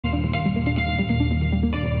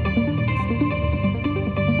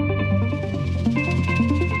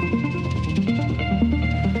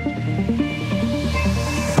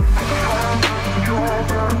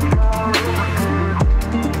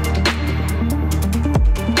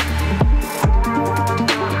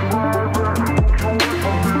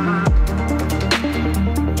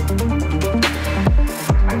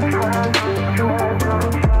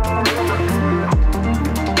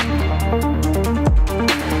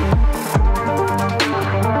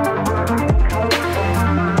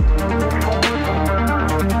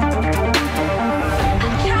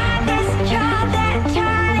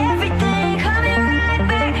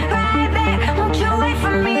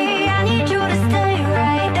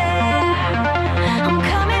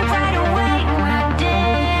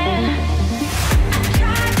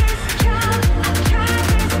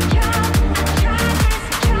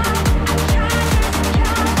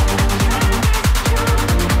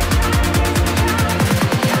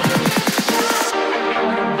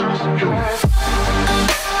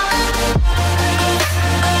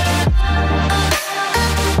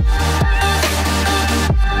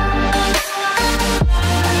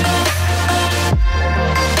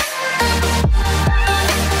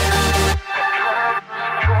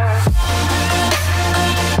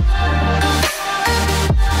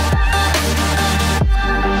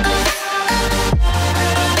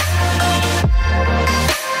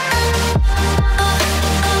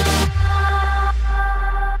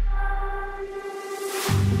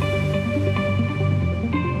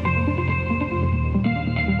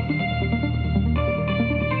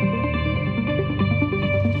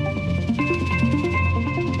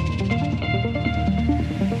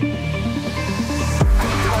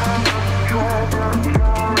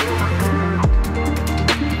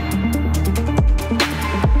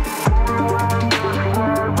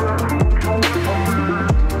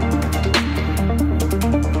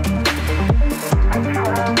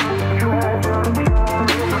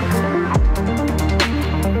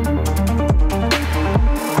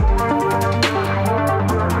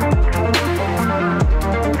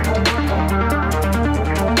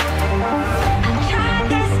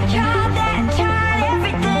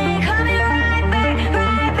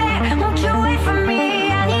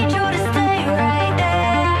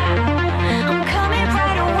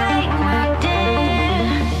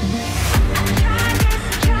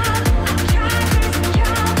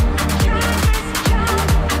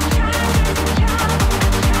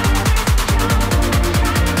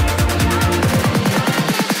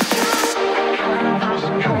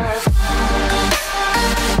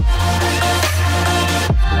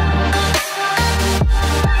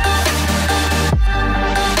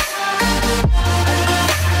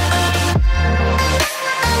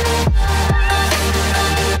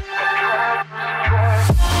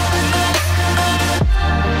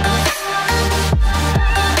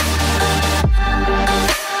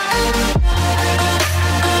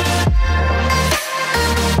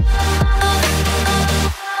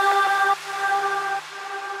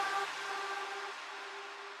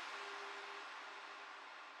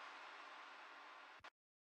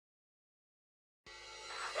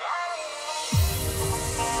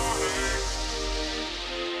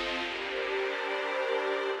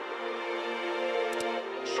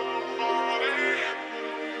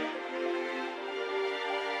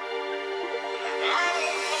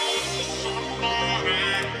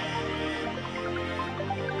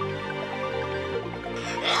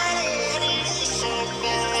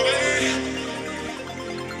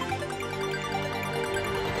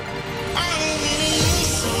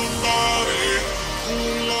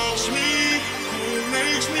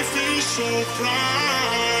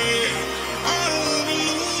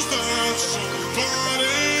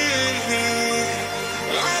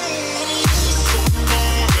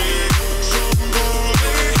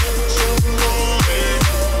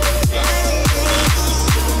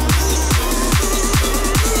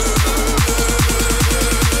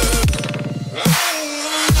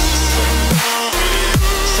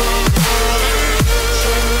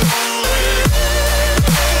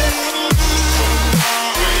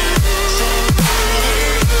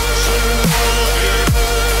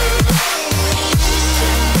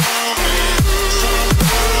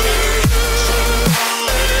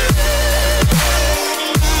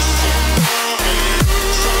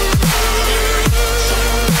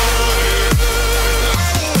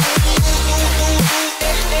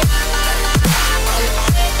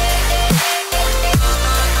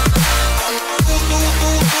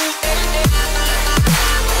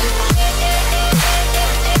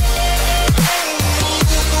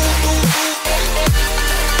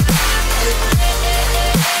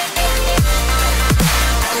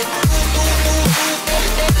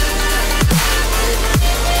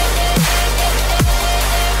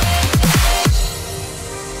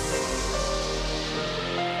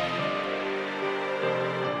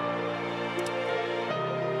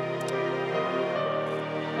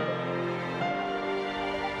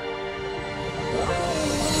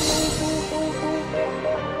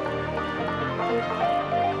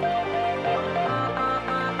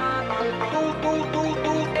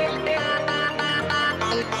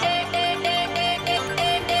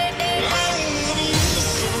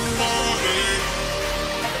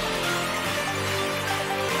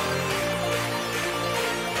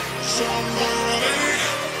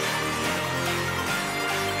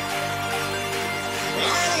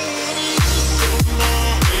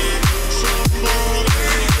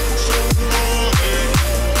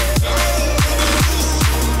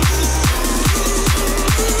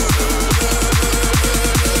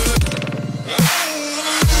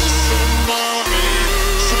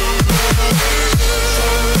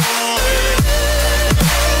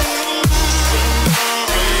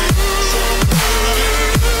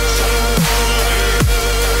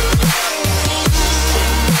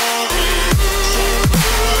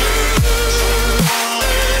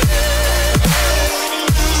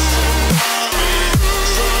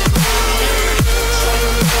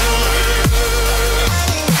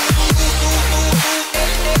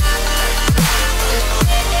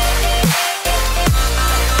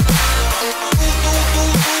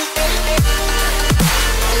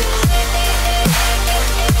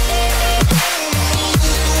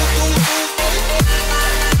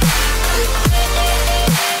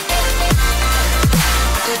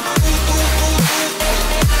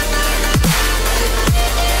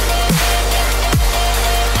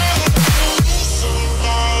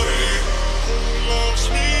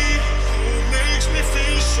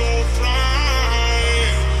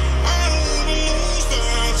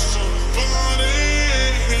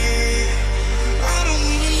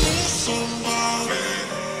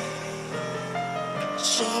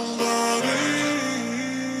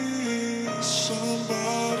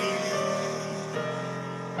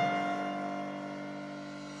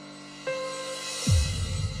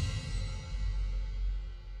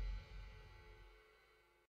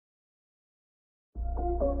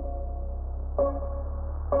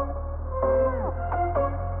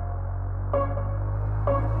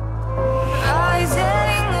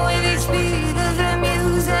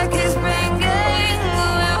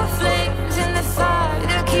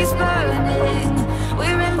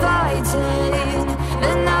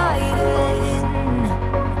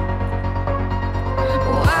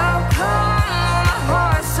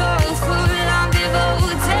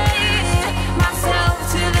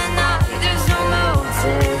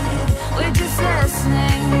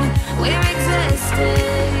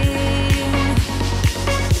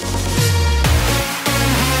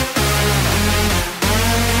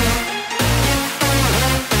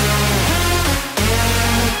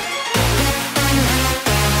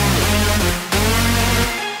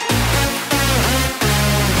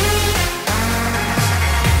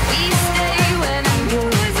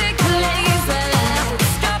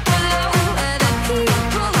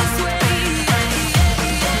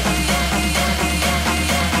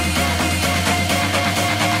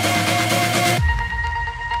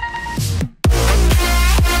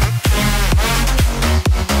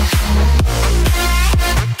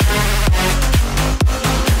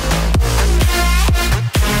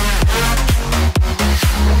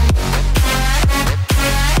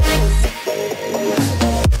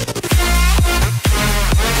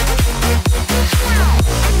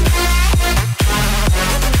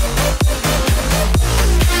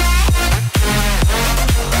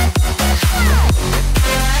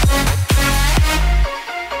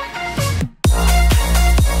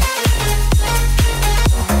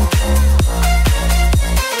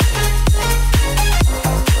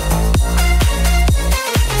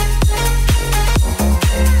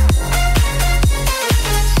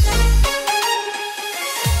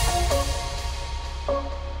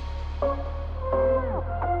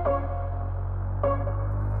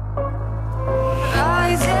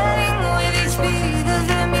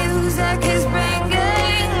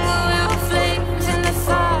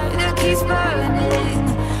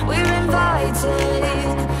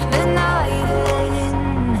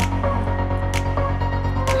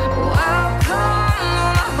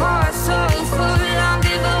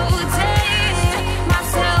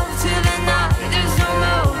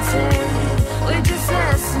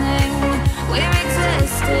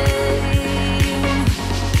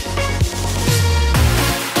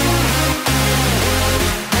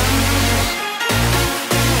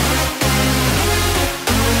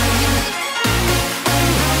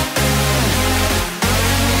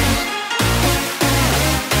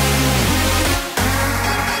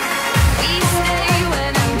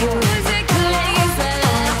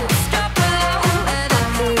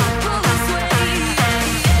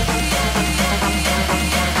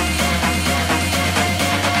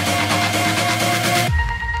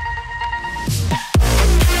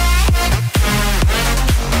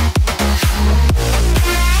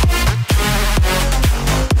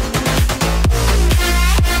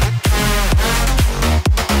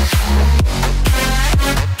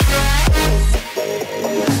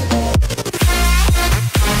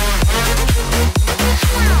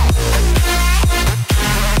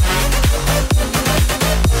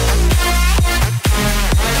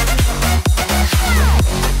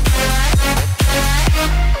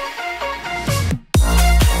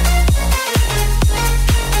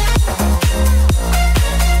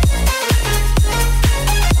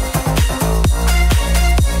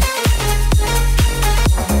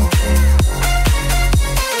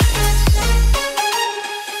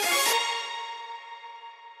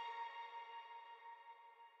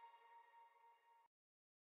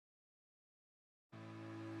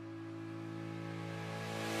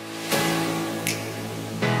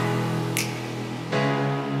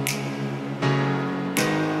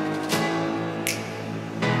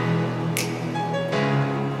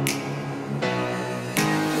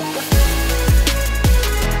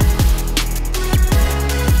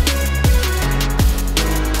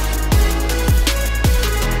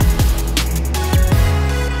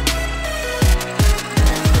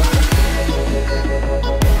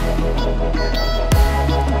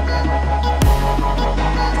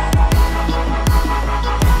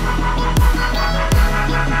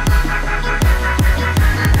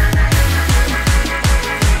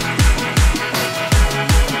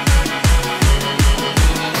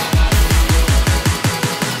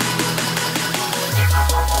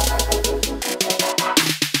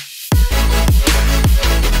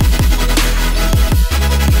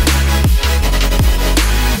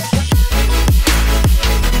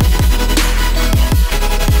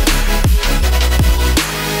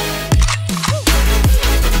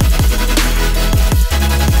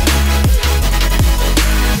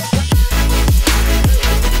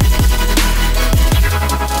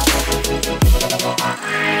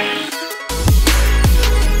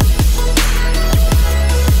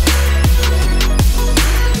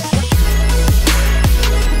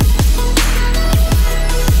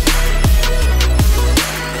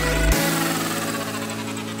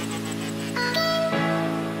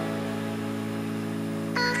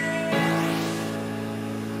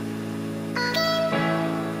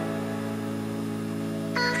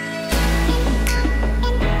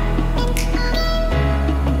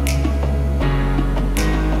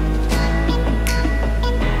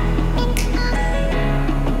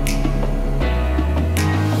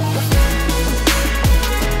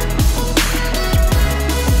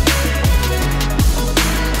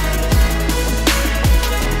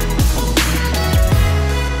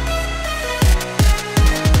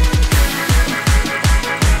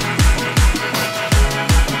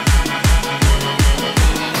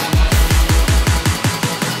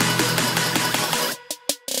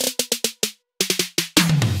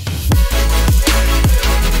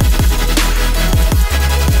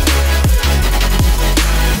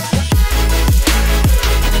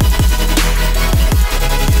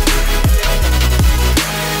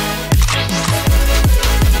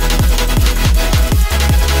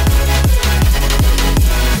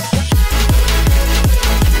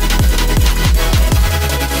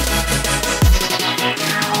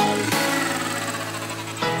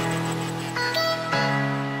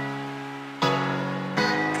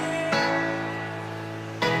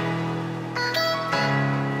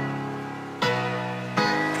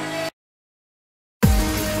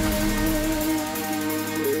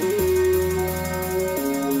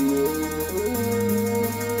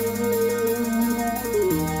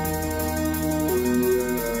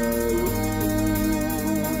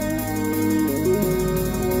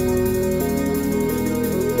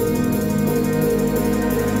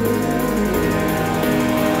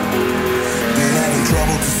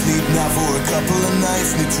couple of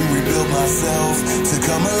nights, need to rebuild myself to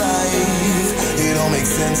come alive. It all makes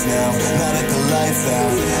sense now, now that the lights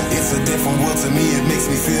out. It's a different world to me, it makes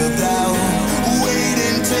me feel down. Wait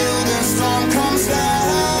until the storm comes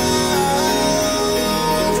down,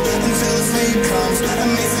 until the sleep comes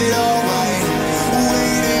and makes it alright.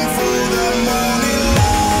 Waiting for the morning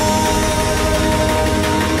light.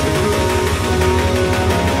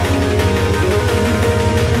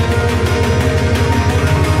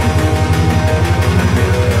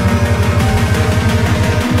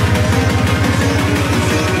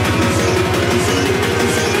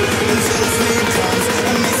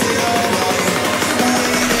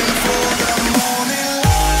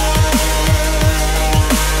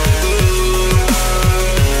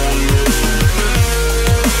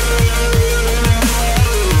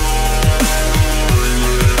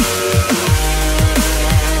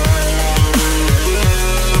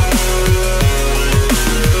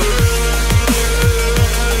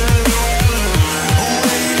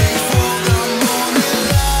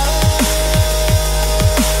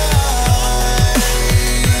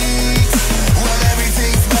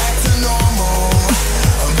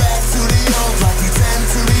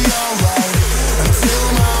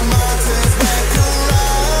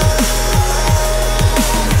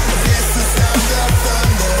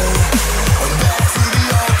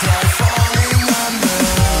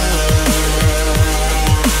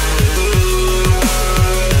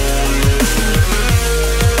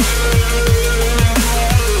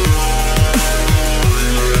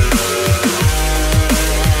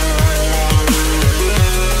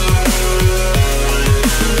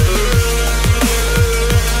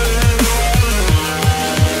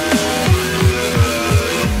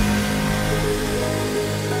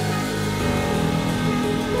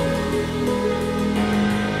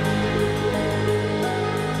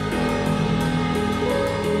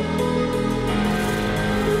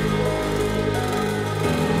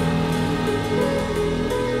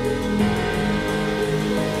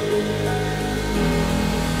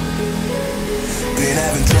 Been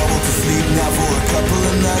having trouble to sleep now for a couple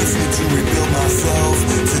of nights. Need to rebuild myself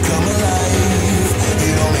to come alive.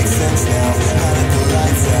 It all makes sense now, now that the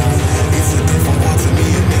lights out. It's a different world to me,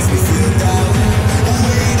 it makes me feel down.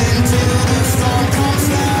 Wait until the storm comes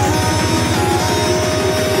down,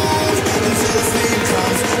 until the sleep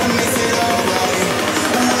comes and makes it alright.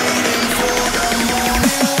 Waiting for the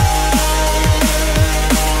morning light.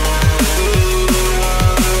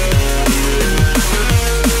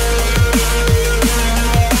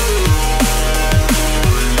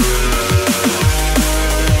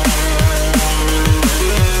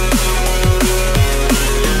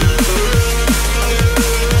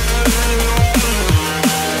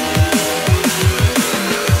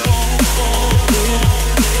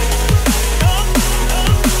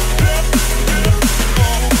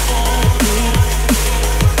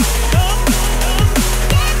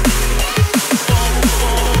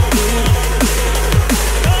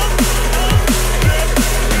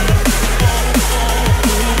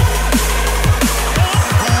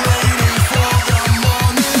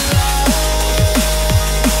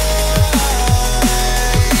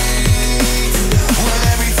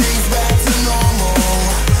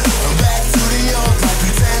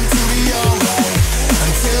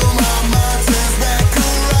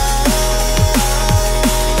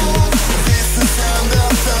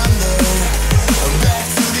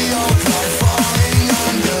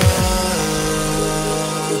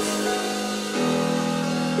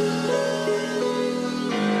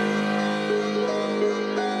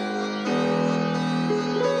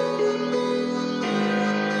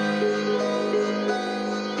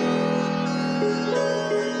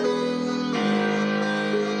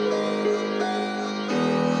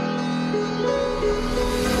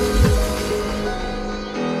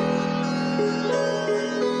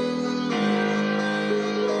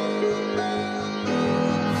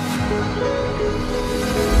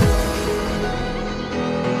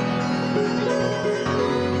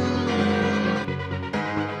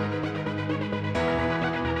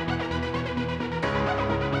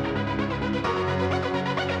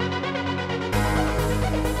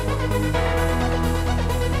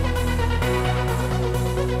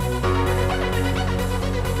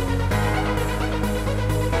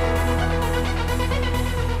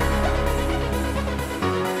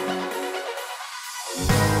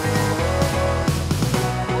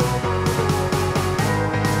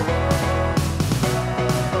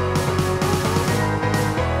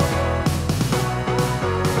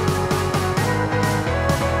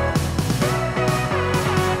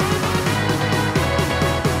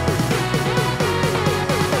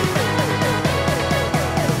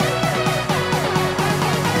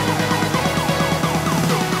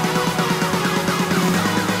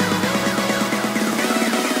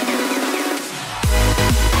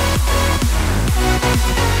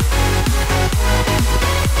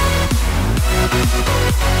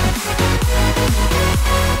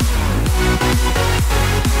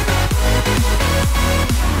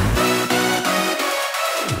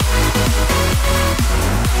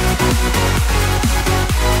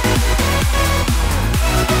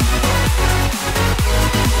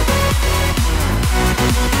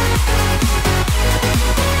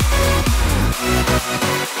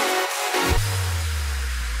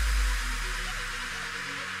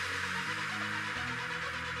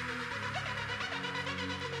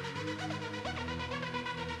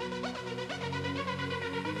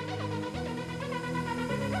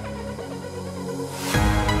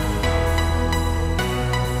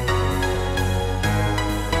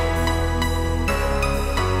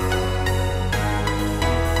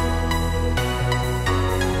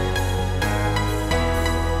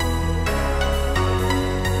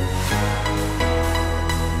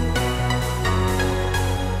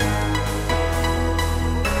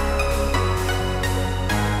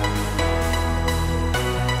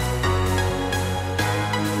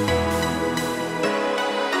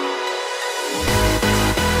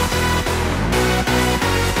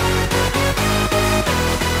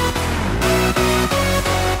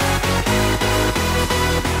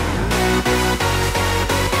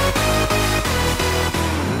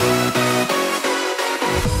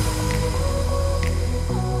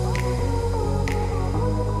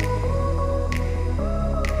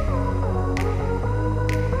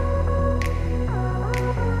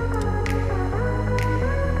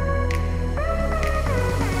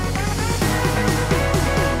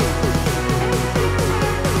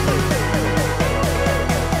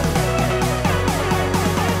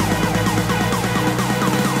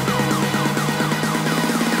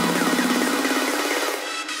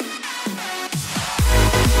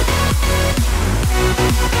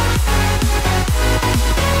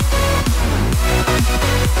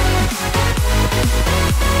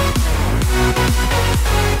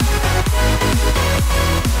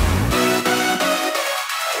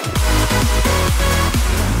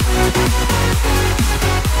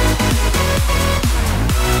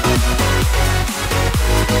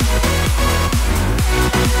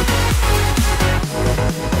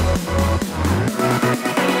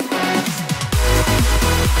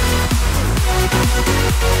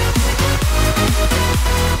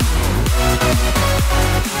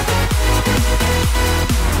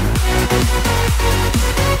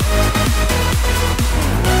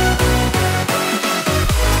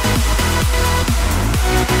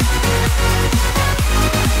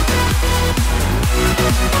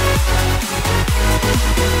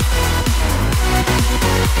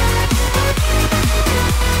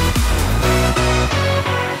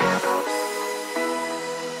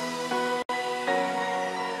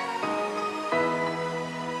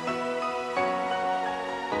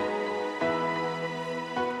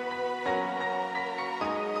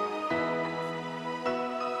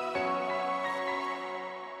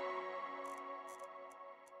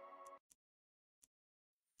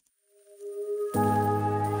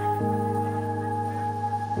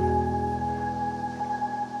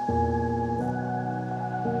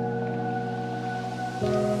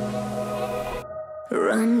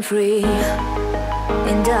 Run free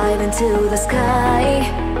and dive into the sky.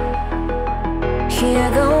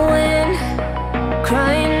 Hear the wind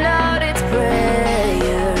crying out its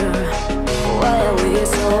prayer. Why are we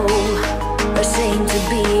so ashamed to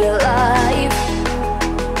be alive?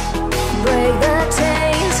 Break the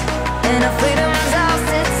chains and our freedom's ours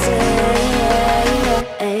to take.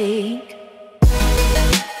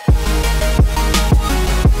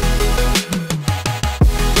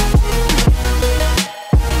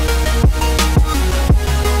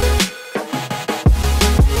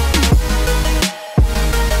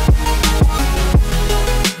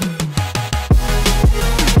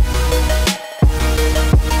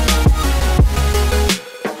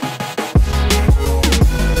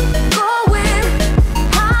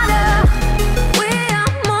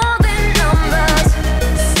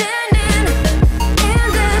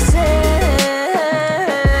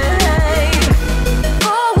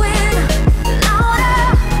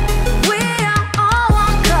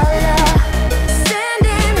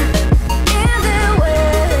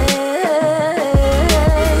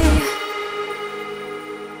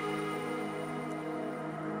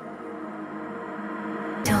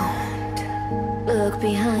 Look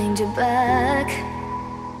behind your back.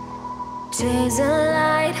 Chase a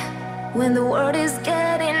light when the world is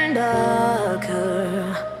getting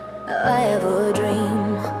darker. I have a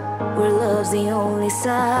dream where love's the only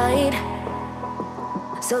side.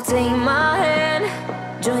 So take my hand,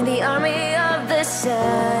 join the army of the shadows.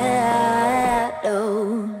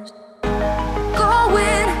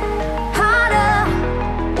 Going harder,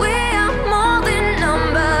 we are more than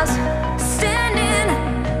numbers. Standing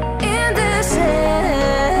in the shade.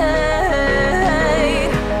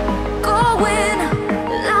 Going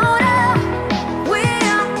louder, we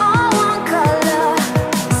are all one color.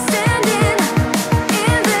 Standing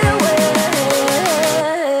in the way.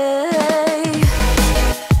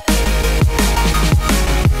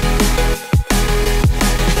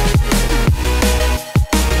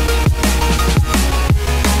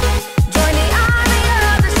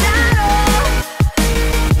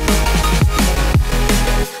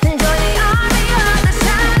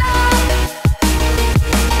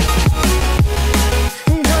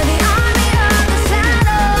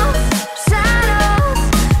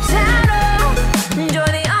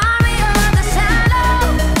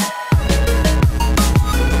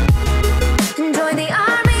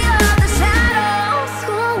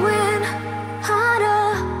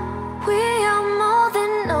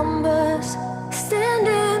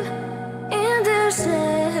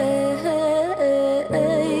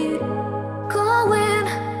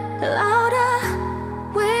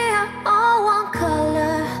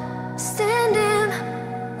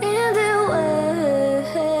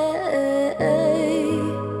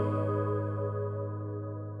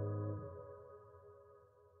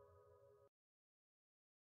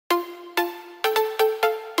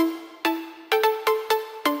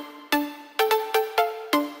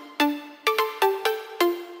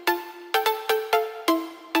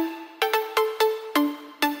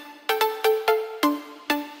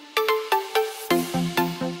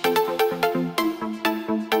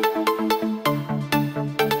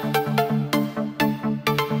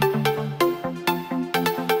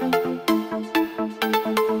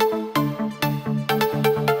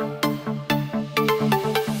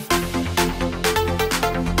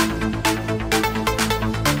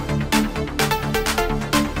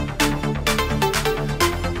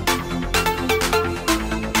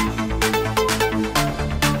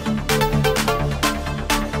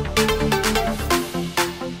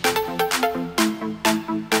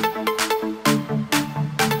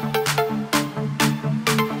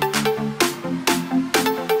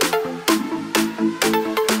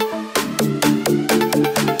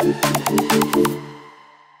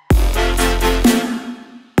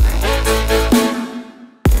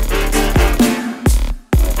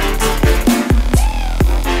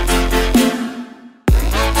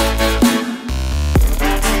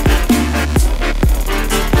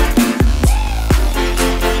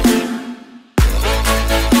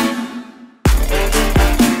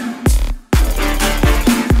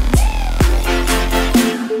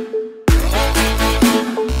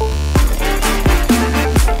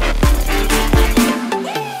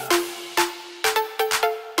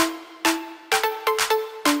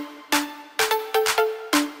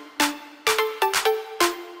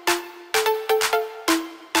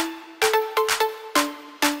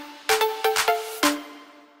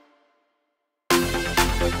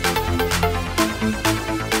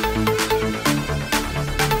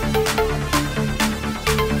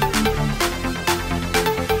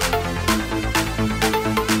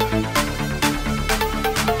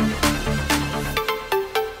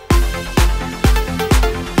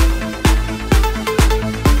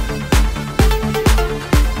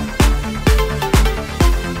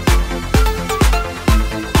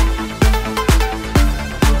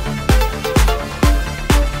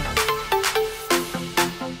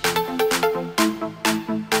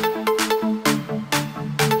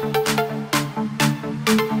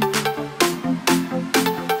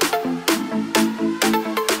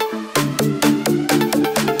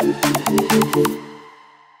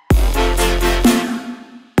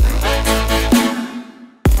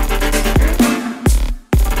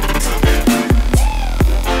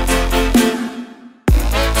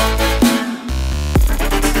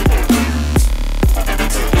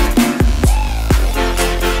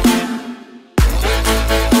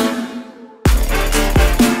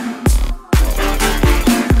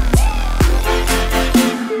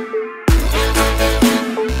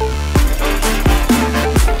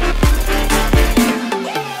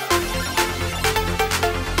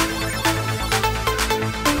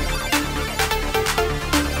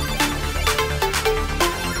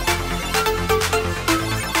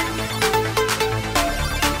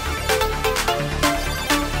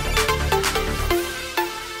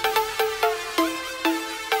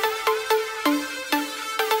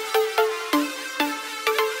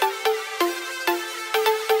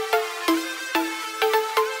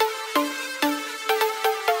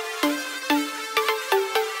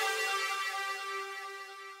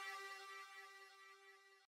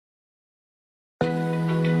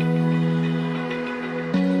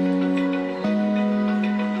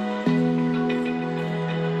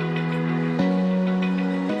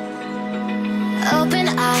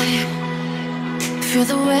 Feel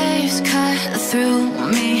the waves cut through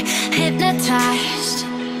me, hypnotized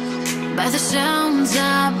by the sounds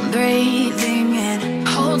I'm breathing in.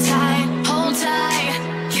 Hold tight,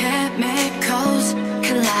 chemicals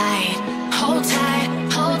collide. Hold tight,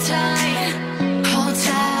 hold tight, hold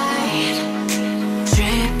tight.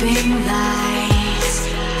 Dripping lights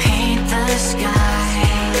paint the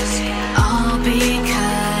skies, all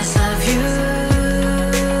because of you.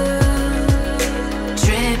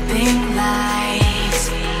 Dripping lights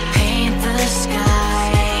paint the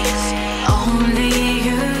skies, only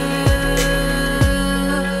you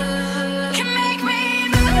can make me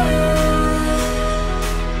move.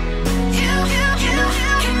 You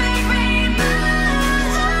can make me move.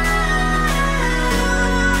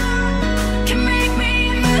 Can make me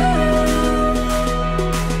move.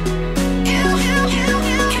 You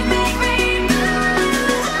can make me move.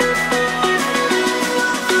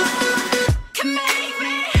 Can make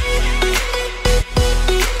me.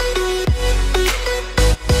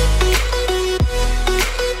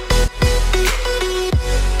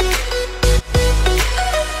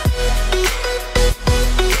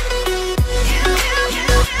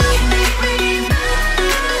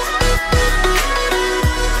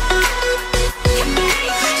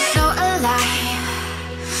 So alive,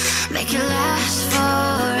 make it last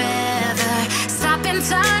forever. Stop in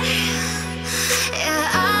time, yeah,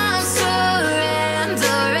 I'm surrendering.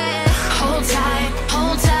 Hold tight,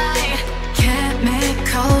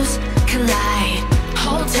 chemicals collide.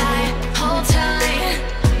 Hold tight, hold tight,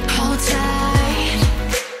 hold tight.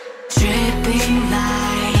 Dripping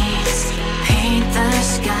lights paint the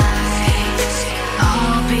skies,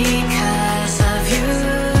 all because of you.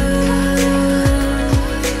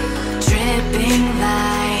 Dripping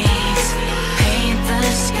lights paint the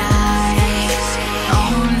skies,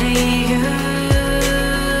 only you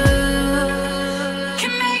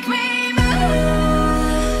can make me move.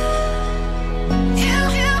 You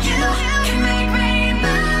can make me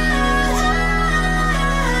move.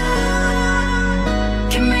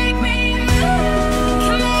 Can make me move.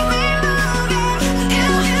 Can make me move. You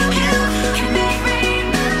can make me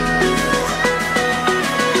move.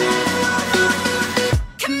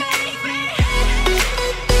 Can make me.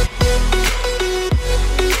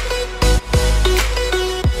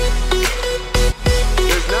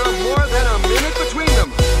 There's now more than a minute between them.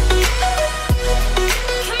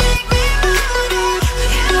 Can make me move.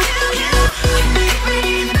 You can make me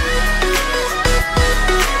move.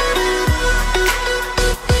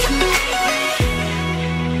 Can make me.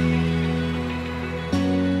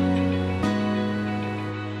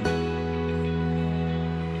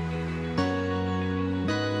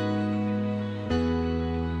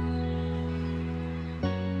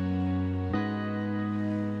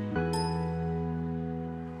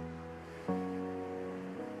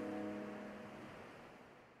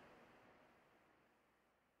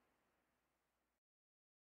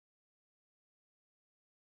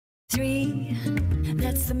 Three,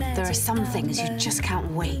 that's the magic. There are some things you just can't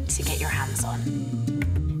wait to get your hands on.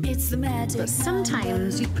 It's the magic. But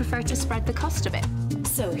sometimes you'd prefer to spread the cost of it.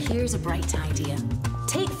 So here's a bright idea.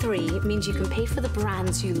 Take 3 means you can pay for the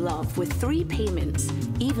brands you love with 3 payments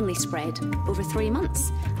evenly spread over 3 months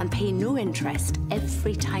and pay no interest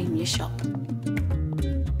every time you shop.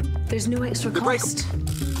 There's no extra cost.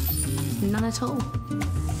 None at all.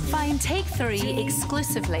 Find Take 3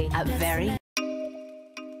 exclusively at Very.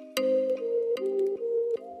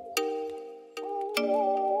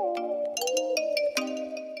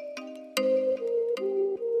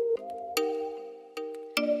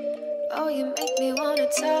 Oh, you make me wanna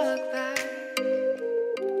talk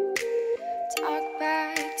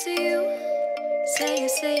back to you. Say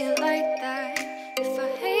it like that. If I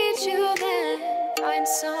hate you, then find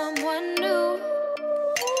someone new.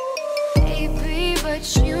 Baby, but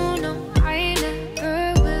you know I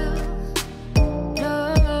never will.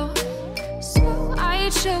 No, so I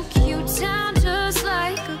choke you down just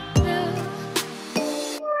like a pill.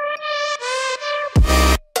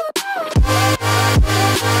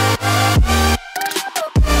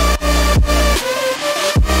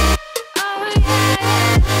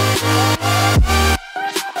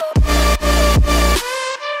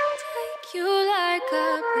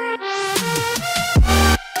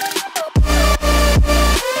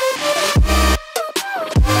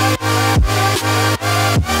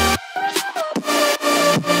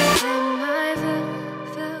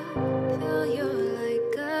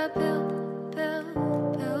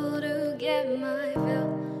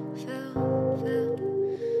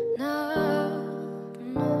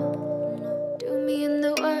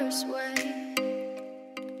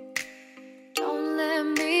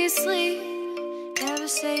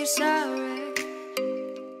 say you're sorry,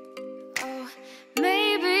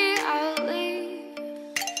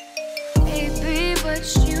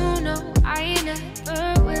 much you know I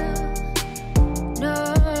never will.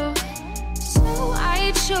 No, so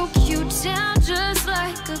I choke you down just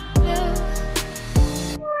like a pill.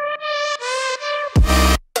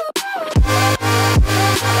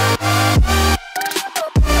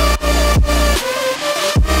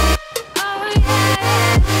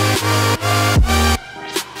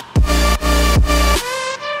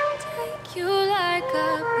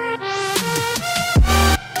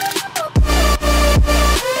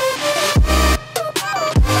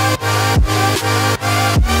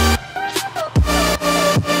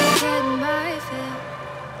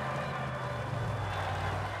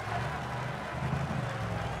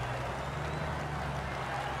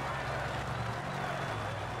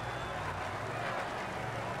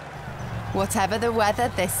 Whatever the weather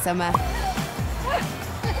this summer,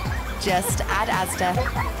 just add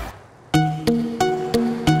Asda.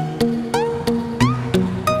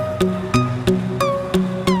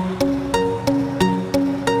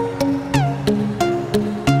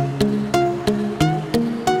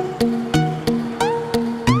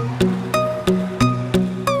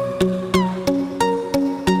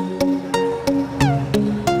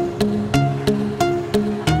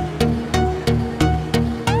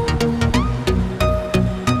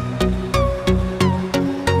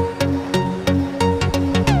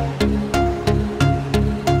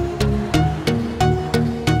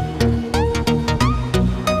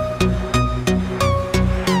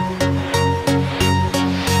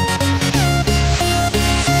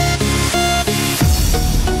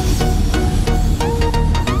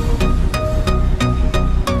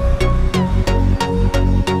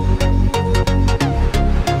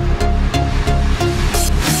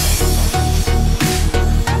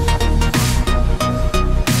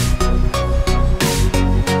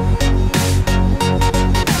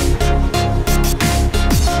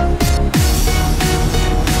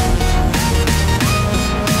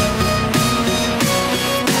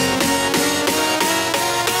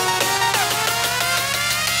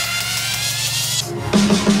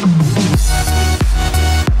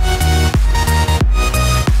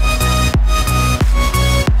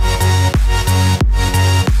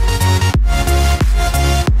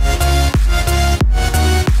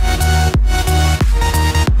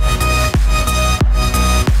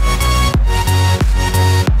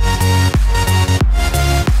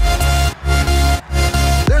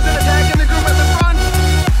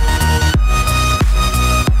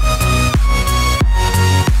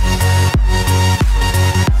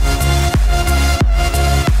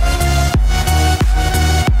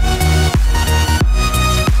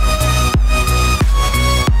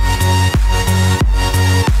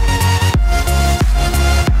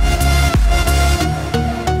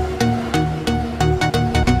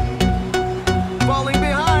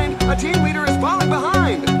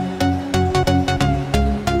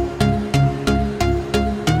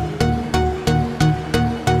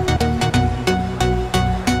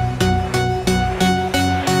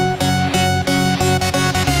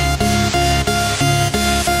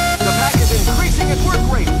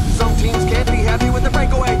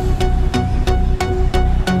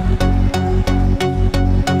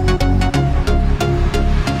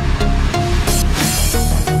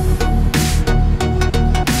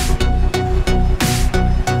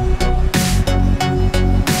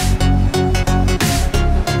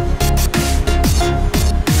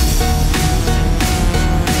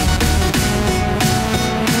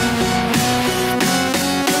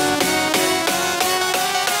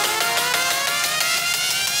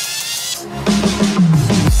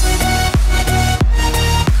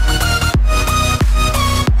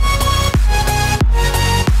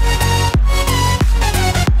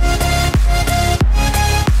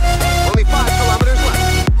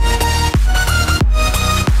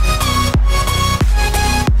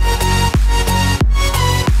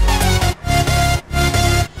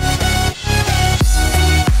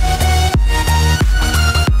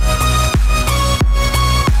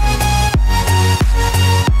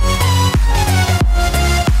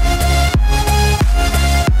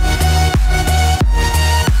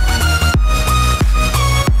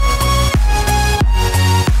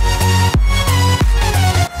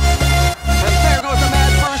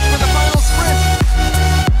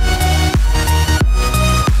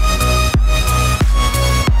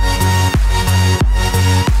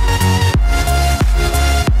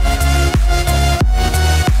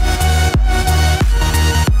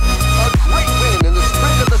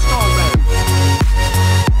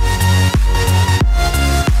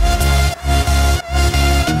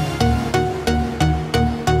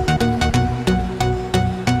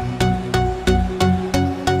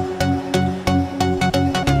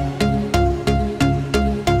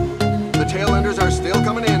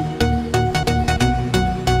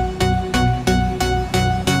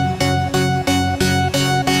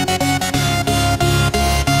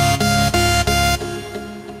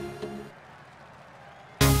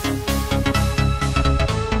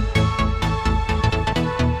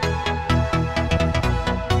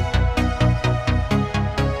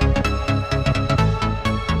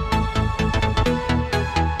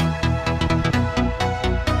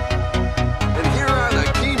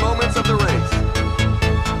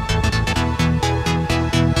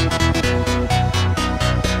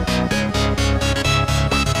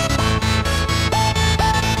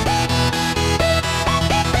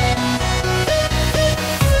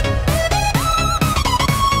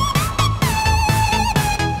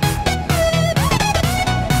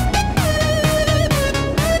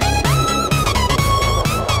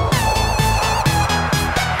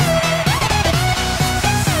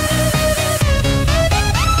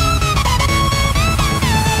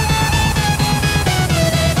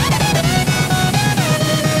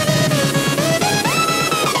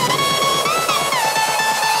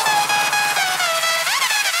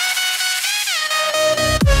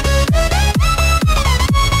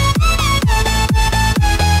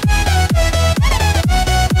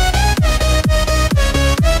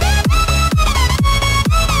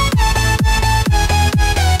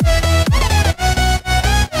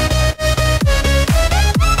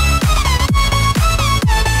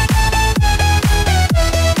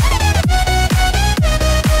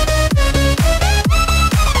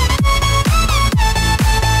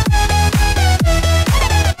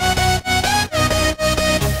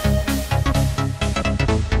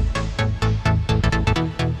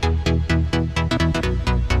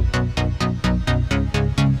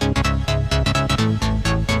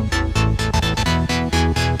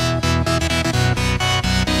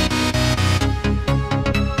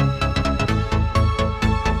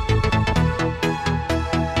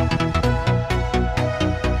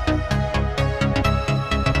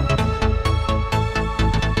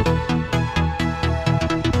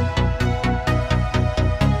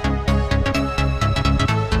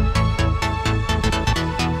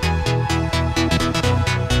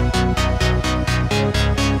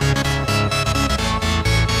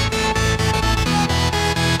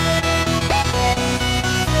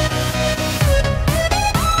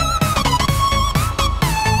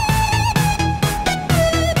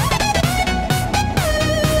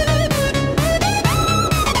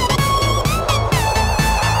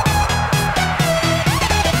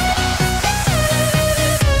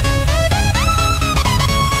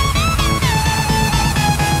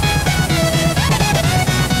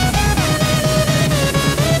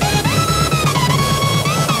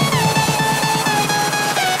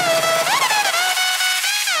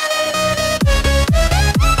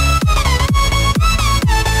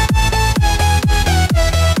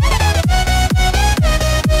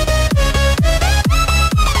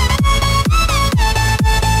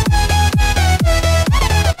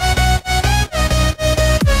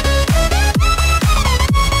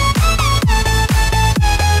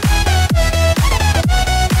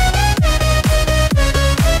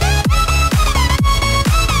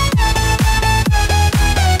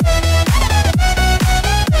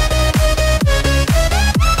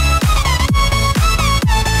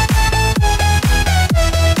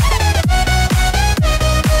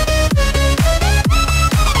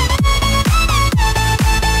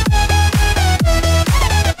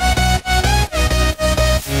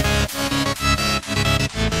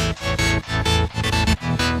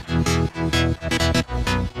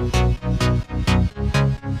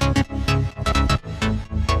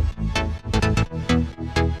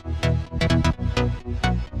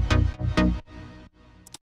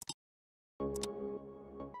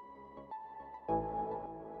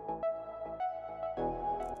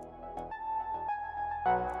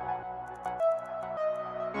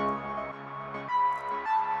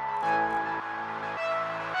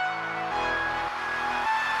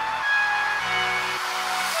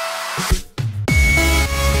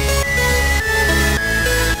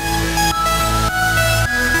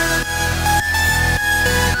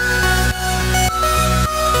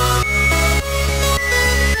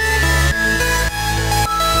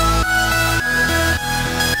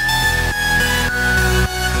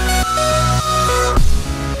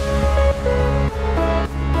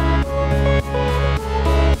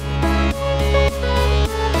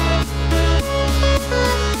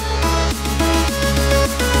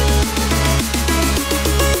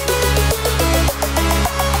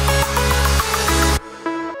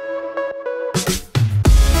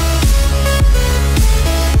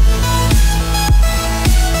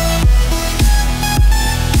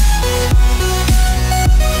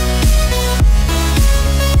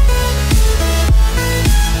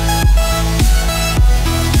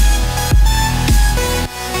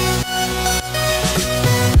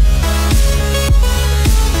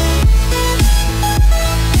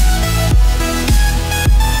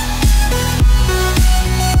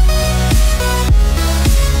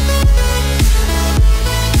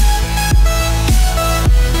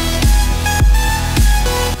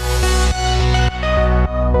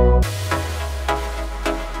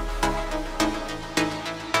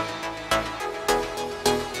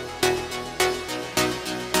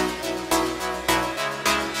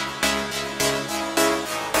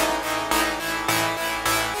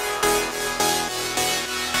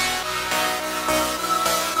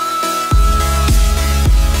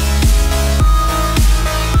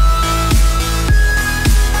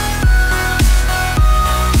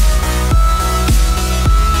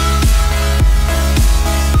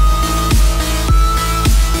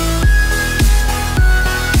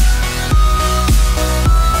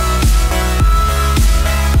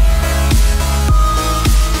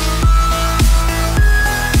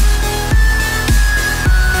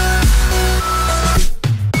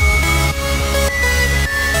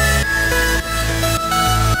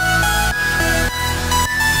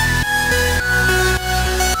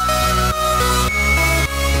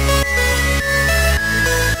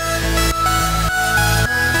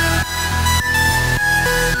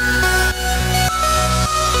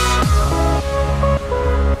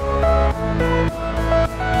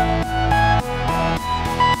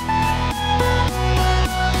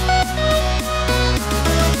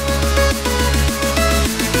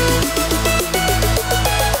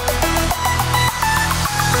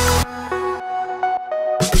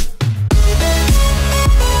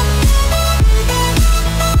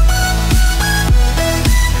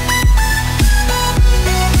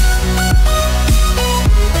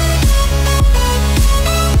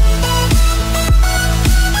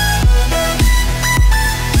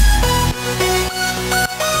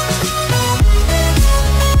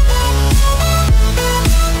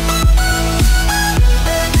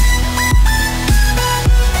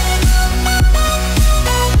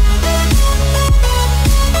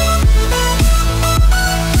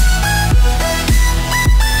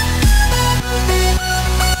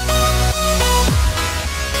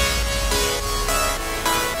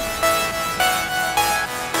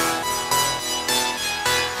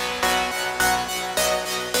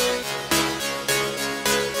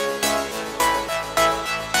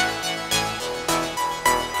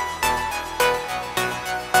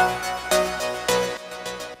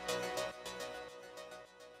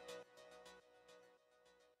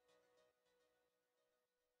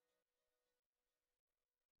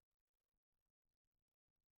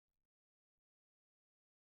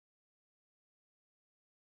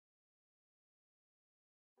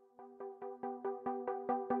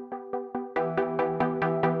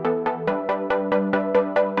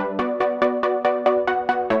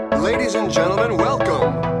 Ladies and gentlemen,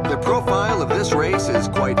 welcome! The profile of this race is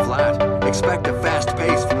quite flat. Expect a fast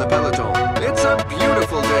pace from the peloton. It's a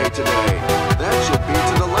beautiful day today. That should be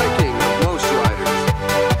to the liking of most riders.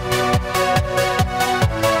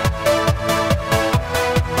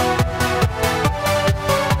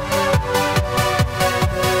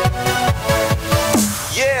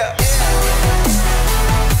 Yeah!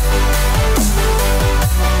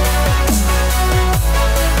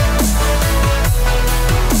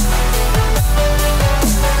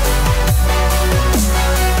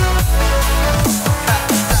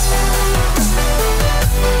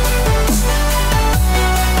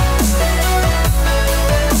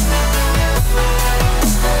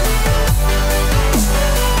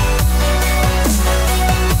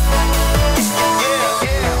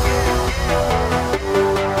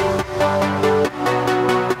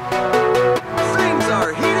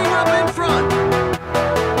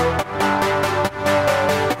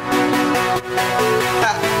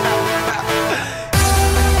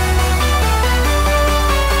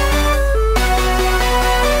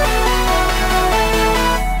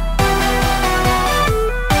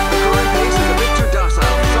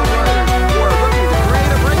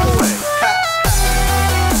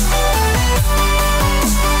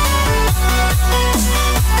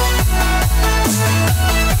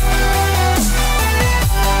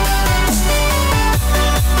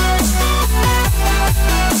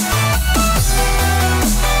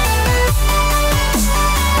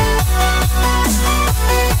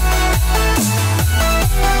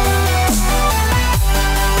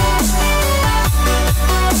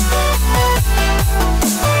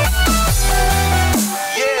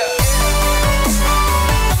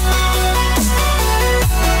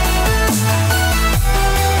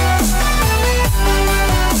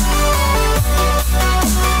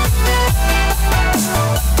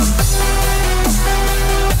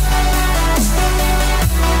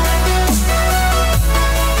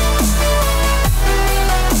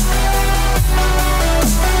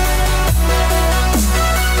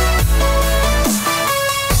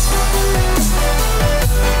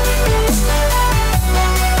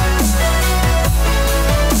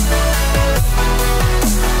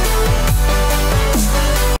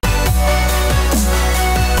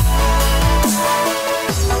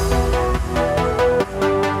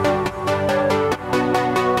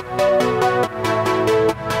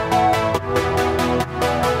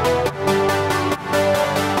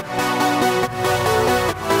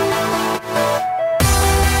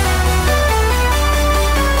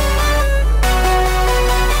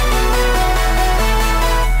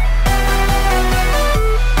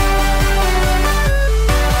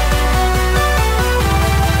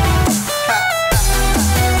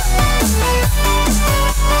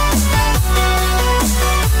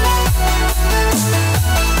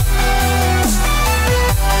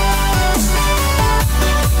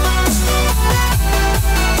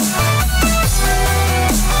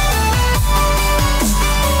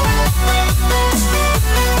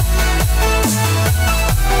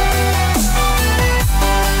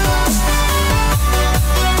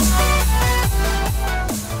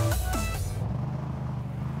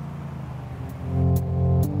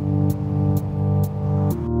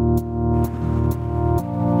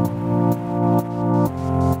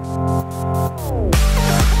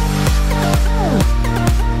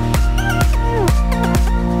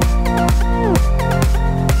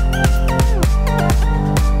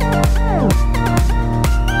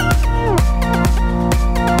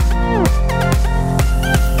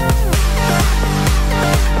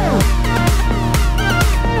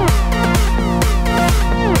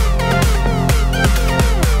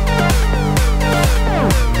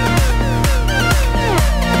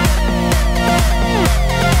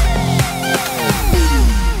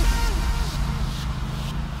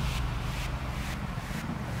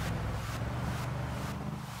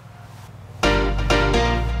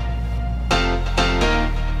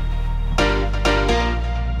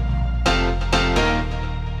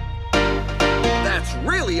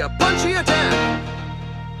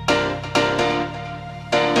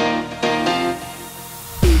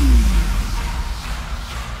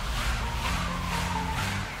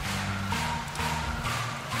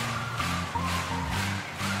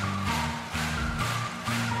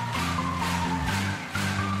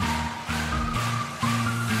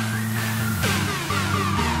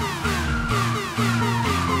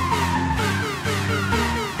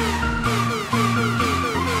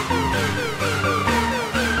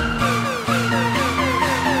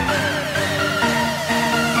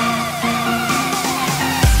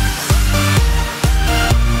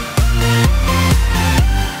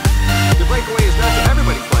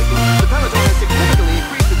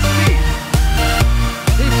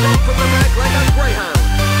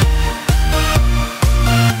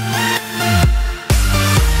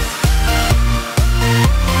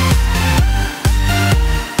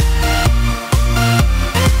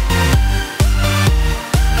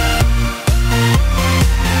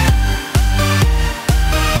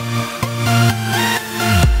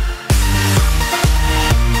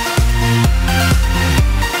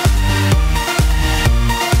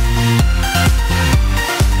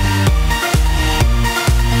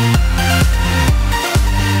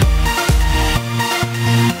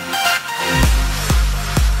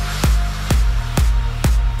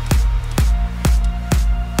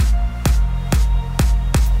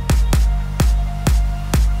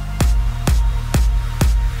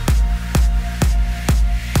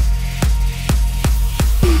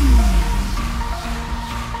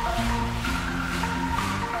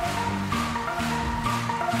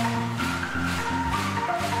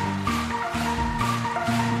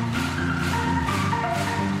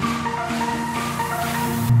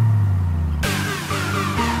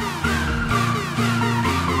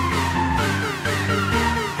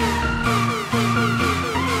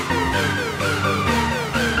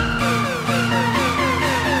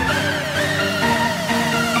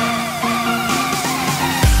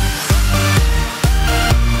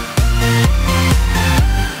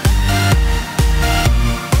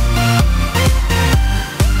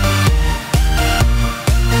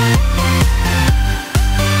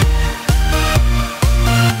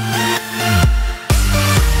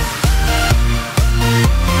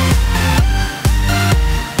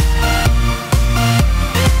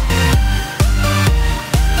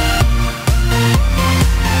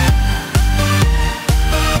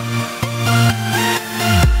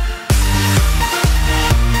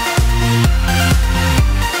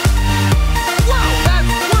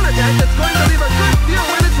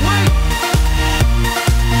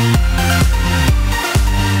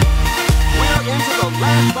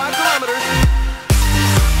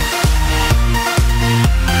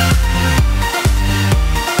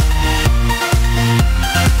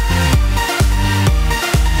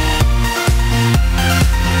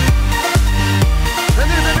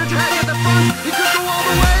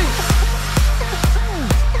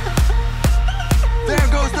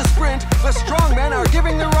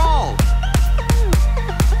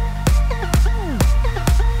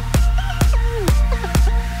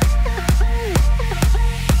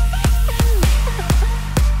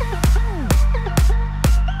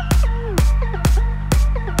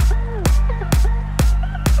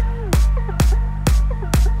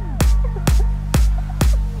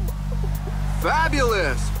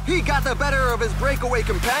 Fabulous! He got the better of his breakaway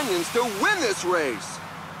companions to win this race.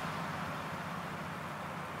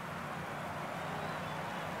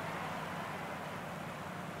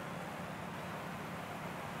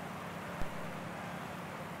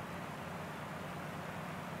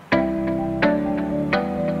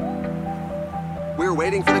 We're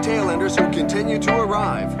waiting for the tailenders who continue to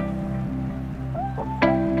arrive.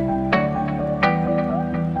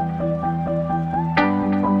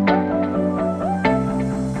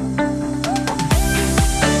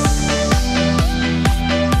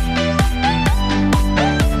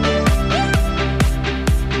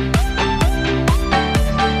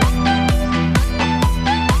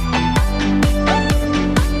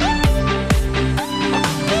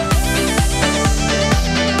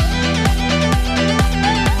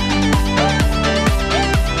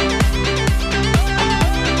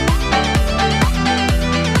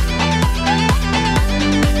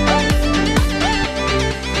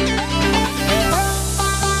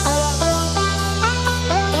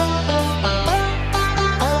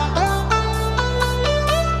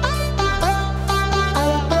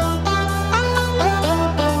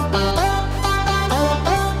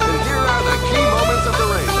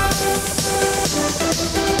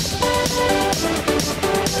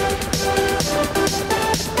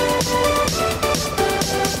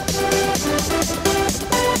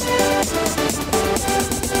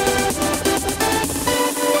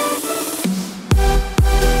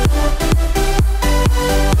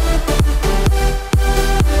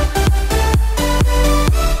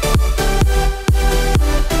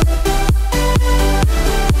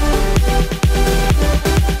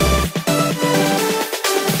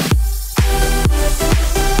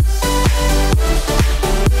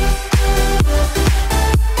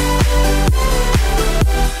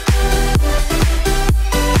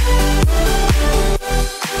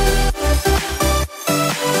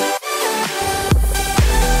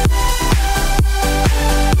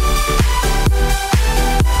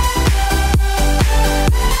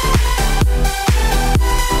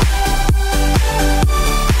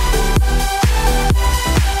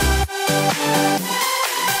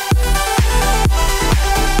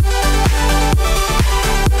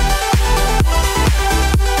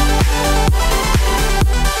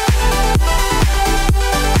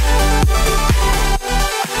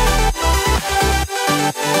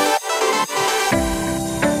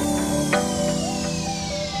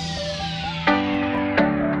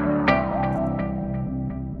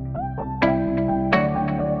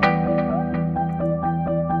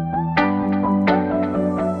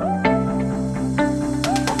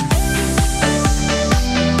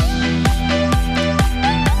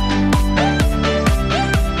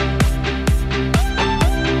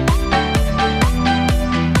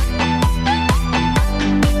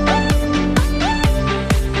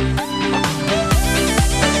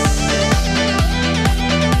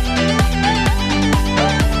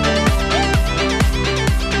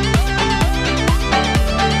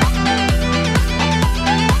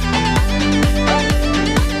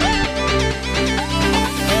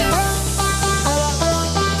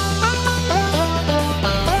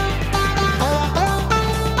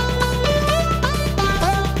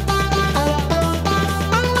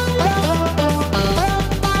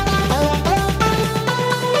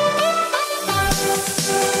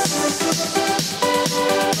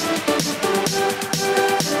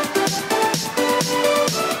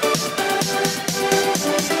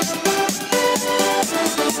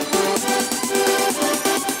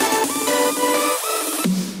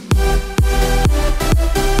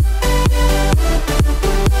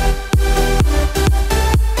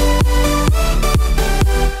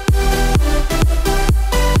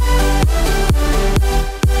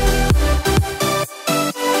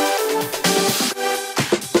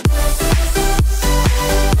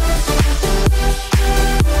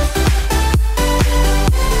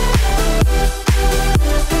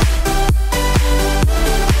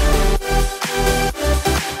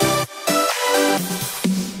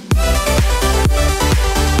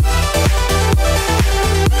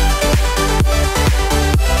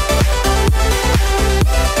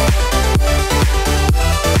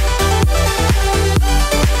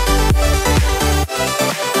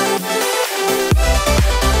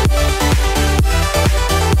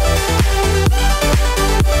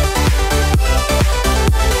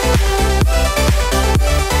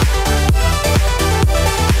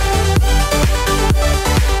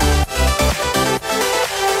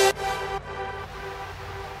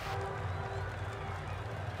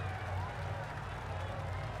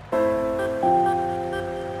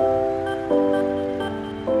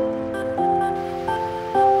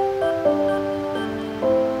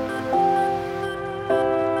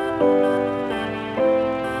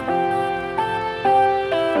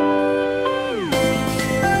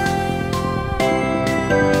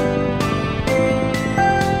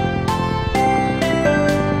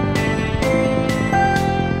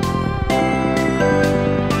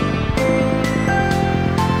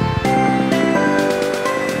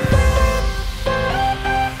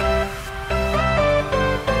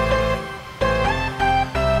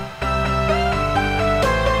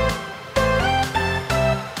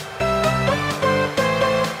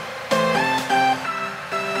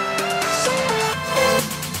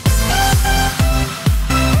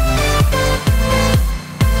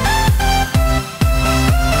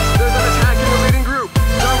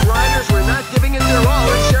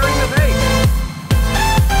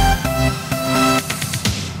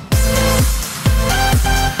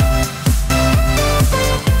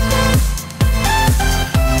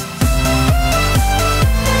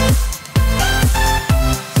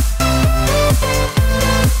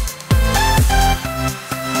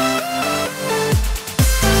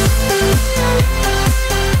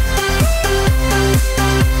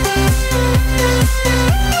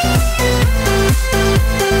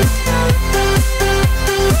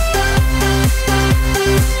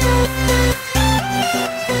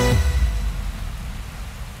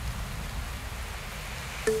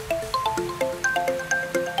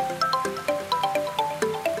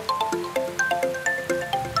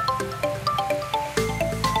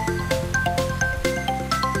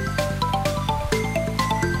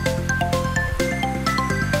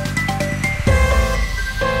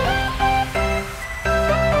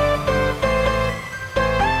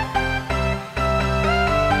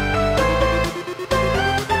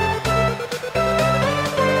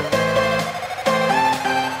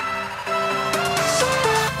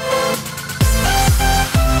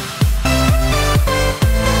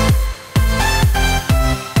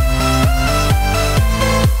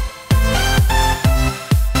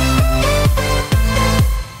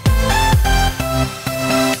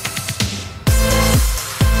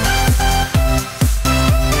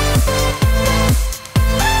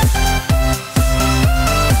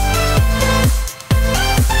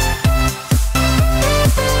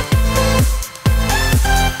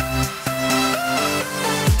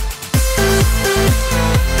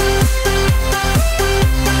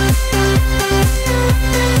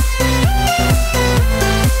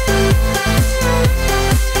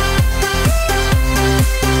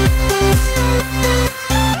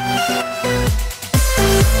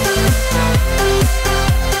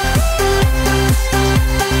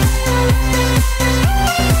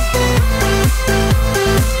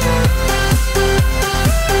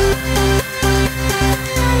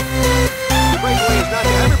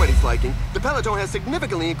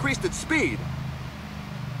 adjusted speed.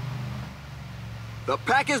 The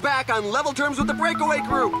pack is back on level terms with the breakaway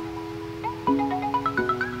group.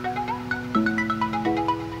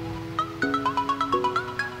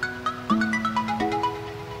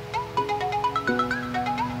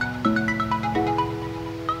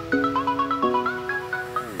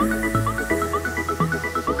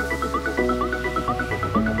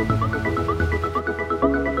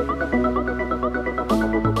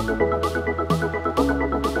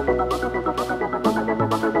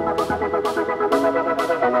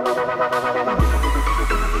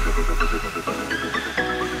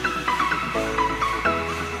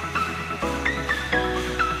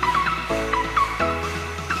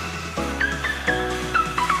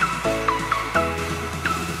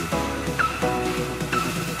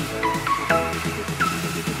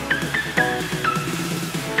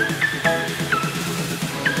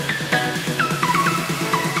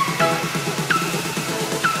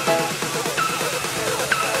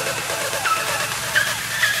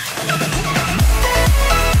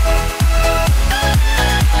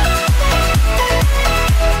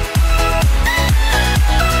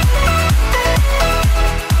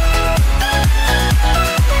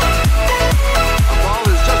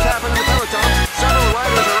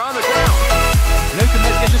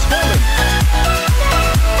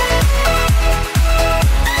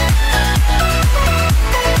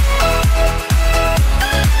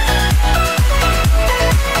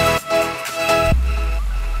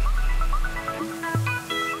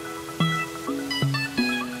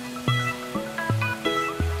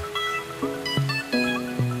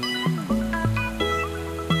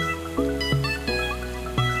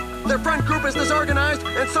 Their front group is disorganized,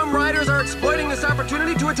 and some riders are exploiting this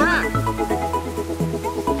opportunity to attack.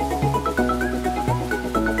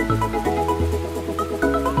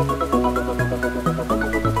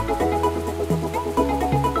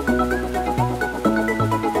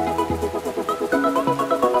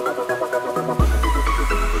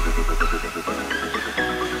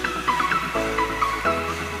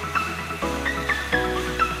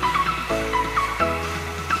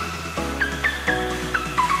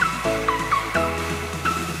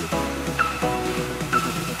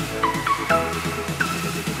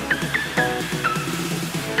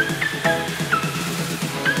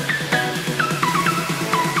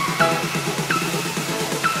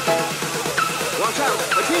 Watch out,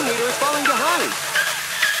 a team leader is falling behind.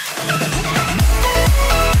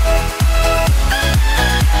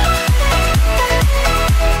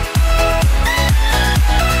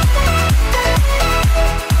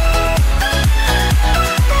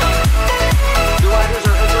 The riders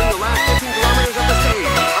are entering the last 15 kilometers of the stage.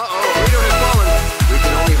 Uh-oh, a leader has fallen. We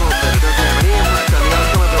can only hope that it doesn't have any impact on the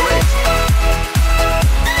outcome of the race.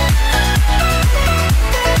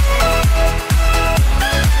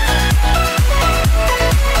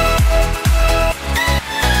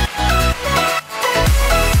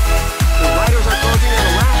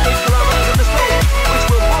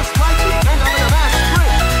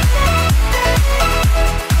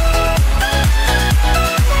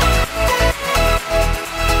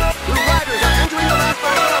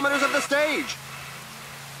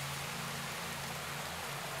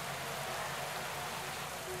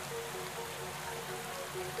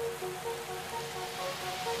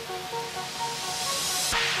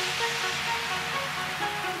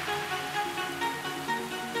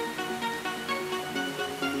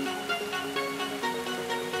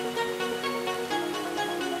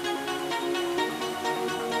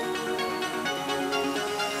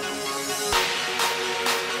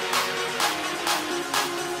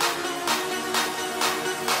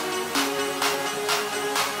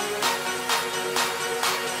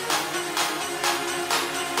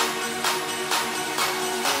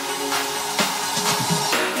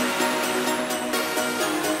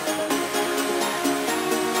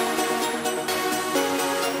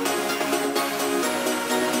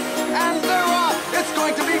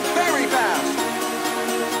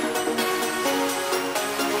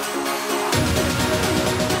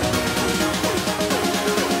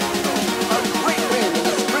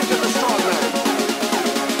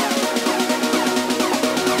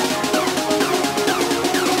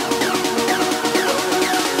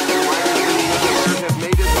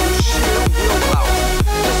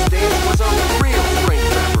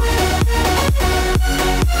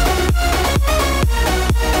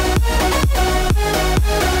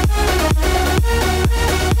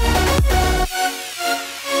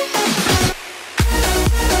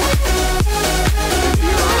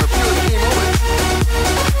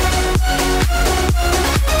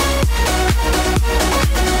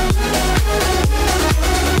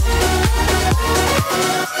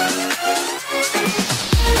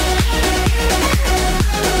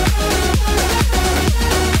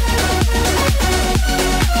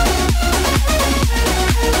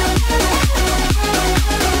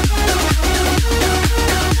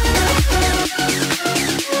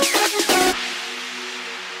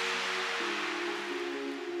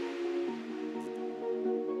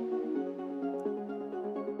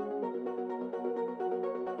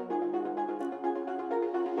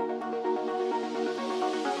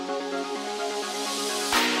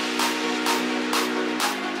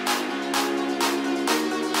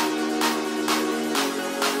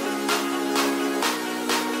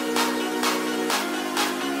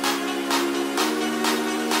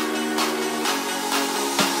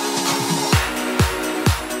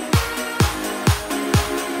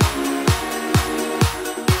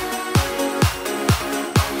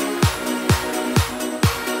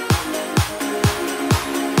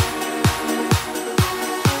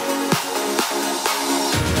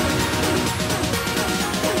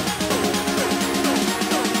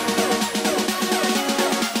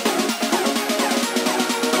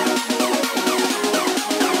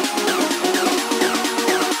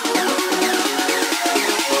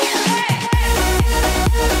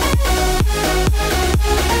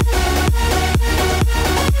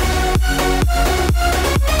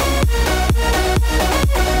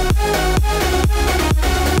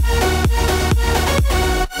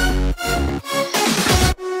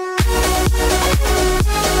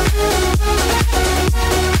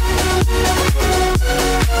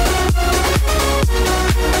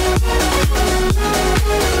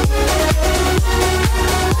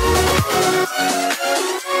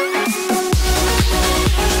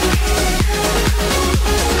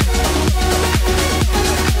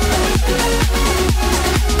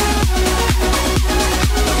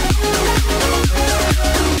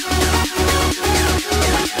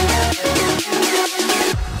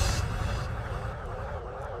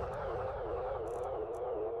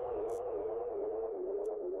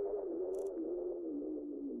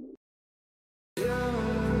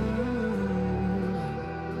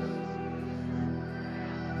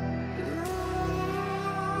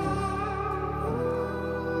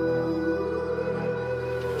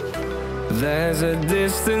 There's a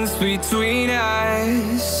distance between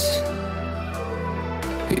us.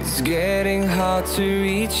 It's getting hard to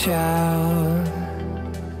reach out.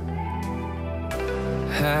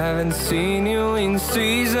 Haven't seen you in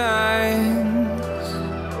seasons,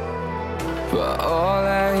 but all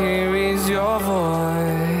I hear is your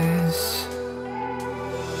voice.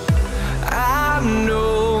 I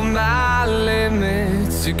know my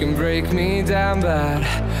limits, you can break me down, but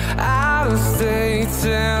I'll stay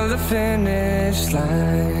till the finish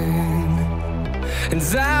line. And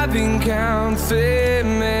I've been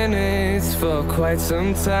counting minutes for quite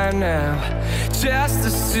some time now, just to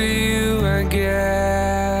see you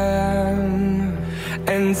again.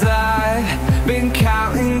 And I've been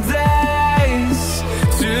counting days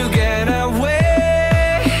to get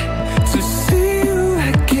away, to see you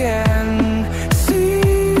again, see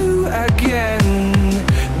you again.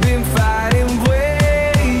 Been fighting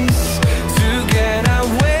ways to get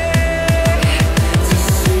away, to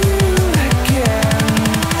see you again,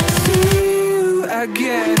 see you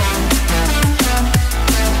again.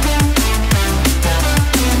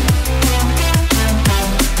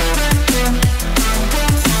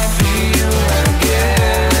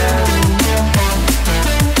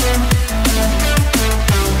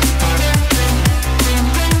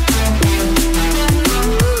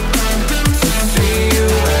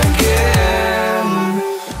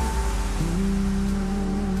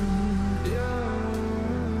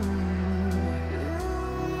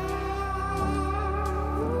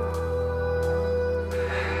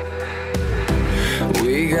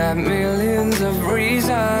 We got millions of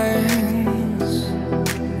reasons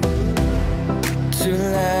to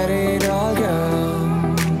let it all go.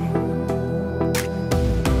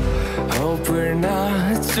 Hope we're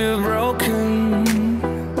not too broken.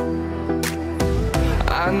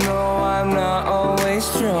 I know I'm not always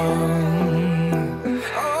strong,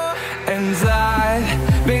 and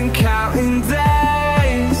I've been counting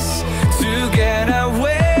days to get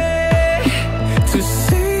away, to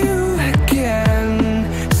see you again,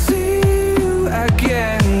 see you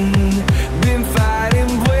again. Been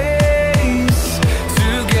fighting ways to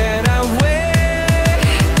get away,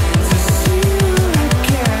 to see you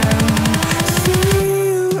again, see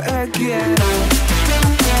you again.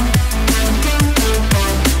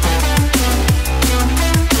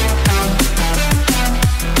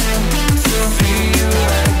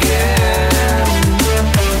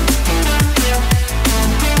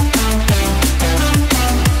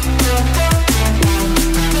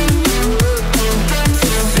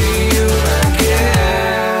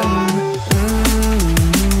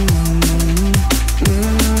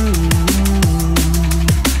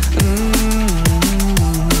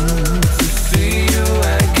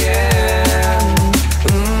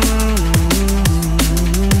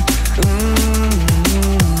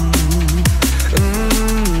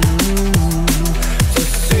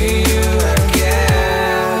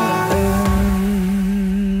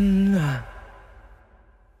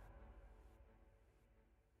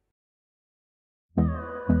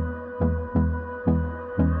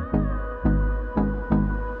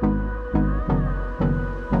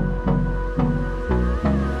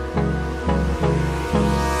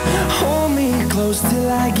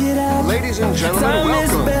 Till I get up. Ladies and gentlemen,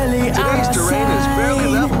 welcome. Today's terrain is fairly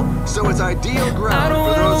level, so it's ideal ground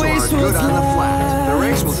for those who are good on the flat. The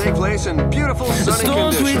race will take place in beautiful sunny conditions. The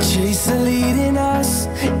storms we chase are leading us,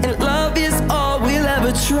 and love is all we'll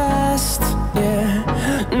ever trust. Yeah,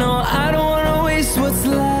 no, I don't wanna waste what's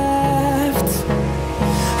left.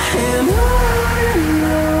 And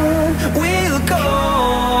on we'll go,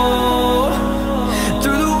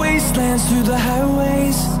 through the wastelands, through the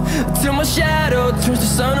highways, till my shadow turns to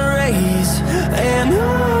sun rays. And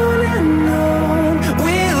on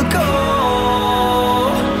we'll go,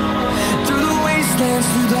 through the wastelands,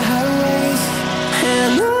 through the highways,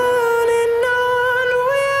 and on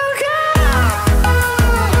we'll go.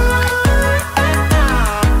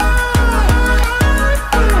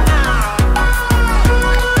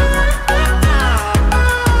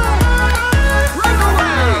 Right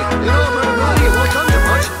away! You know, everybody, it won't come to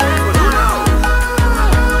much, but who knows?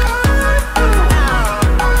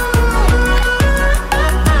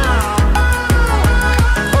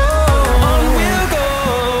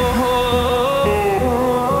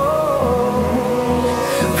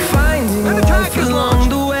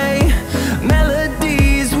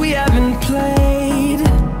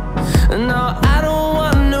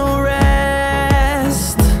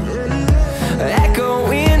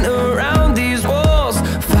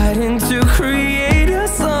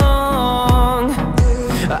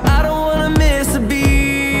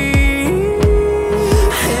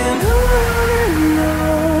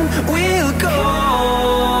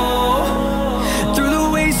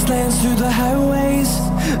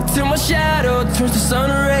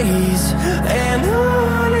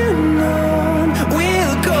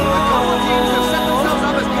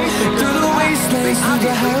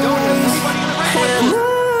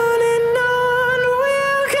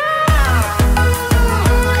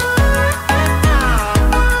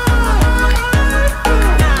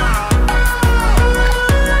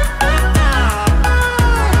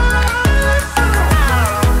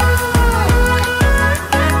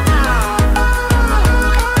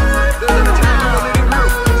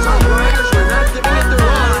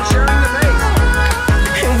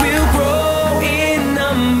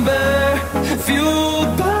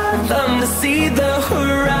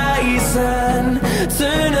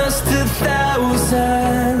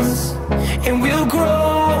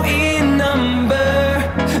 grow in number,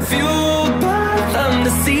 fueled by them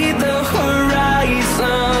to see the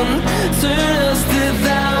horizon, turn us to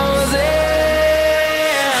thousands.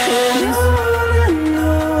 And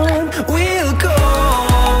on we'll go,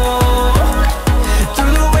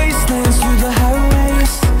 through the wastelands, through the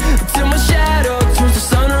highways, till my shadow turns to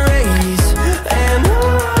sun rays. And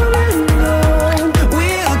on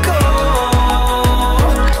we'll go,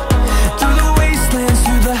 through the wastelands,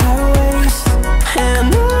 through the highways.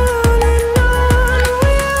 And on we'll go.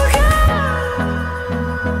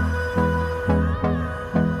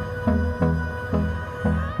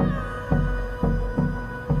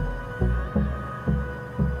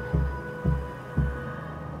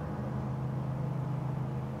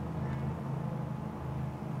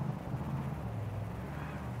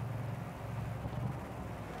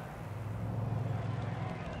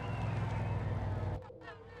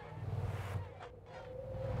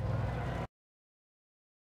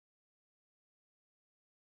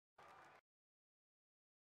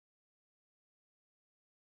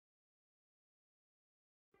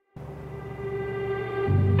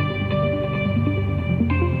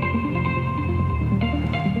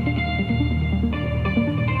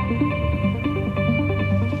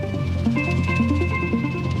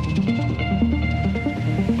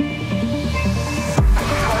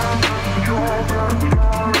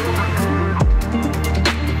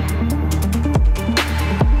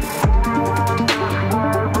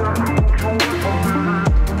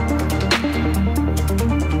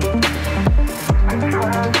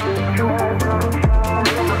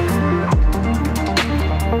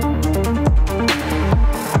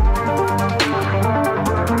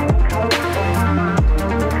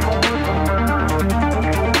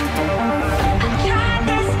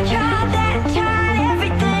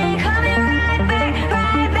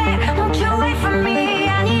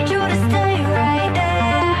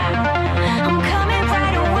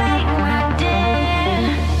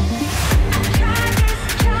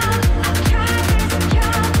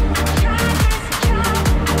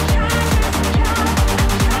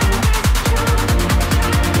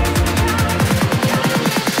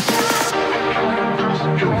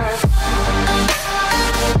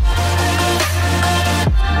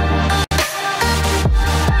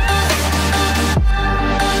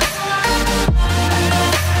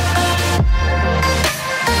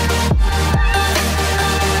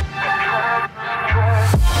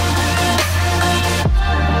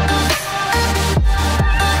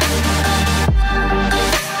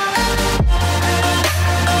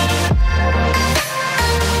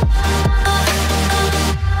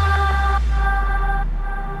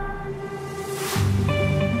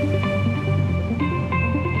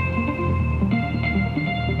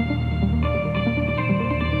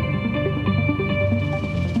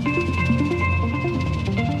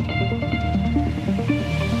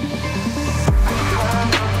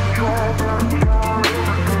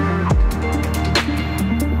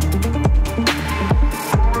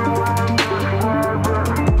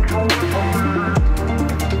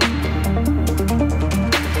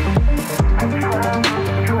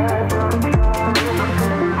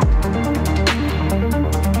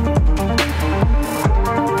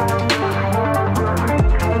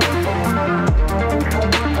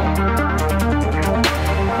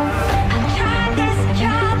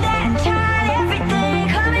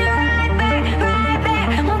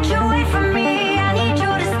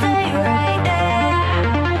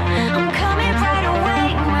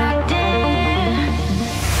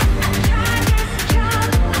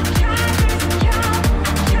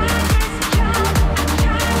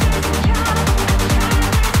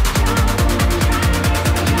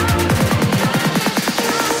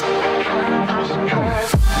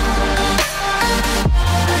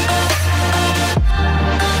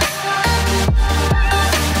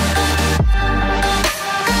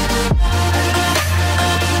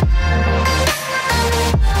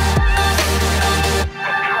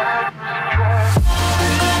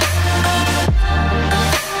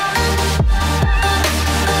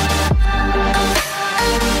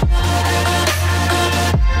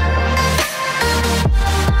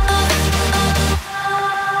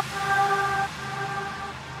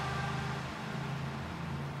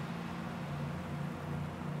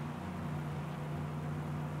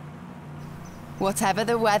 Whatever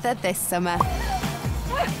the weather this summer,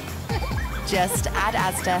 just add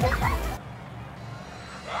Asda.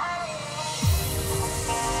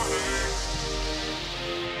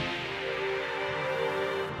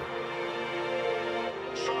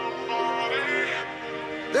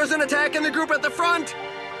 There's an attack in the group at the front!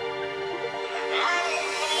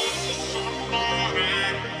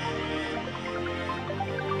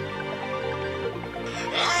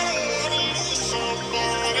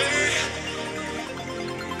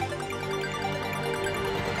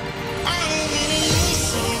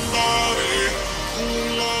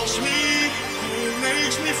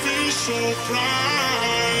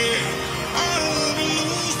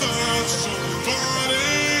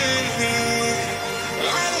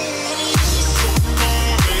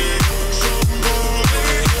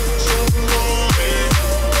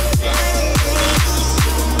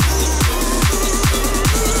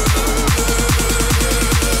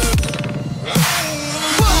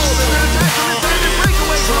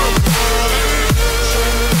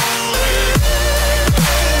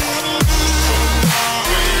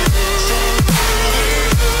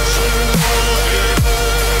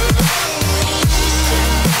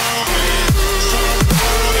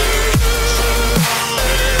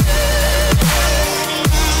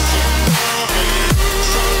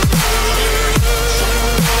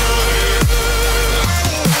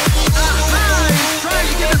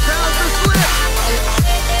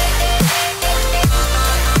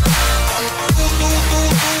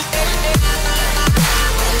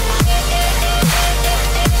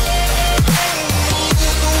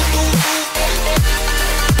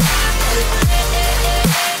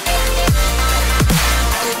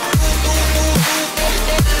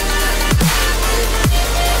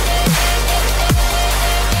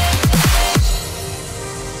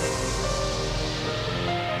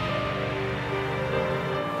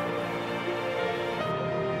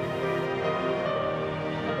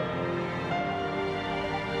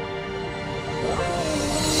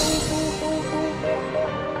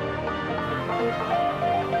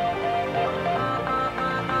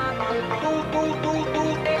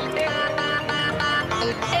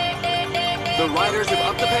 The riders have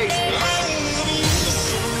upped the pace.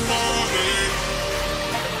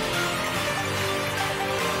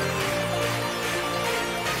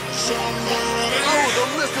 Oh, the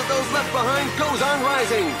list of those left behind goes on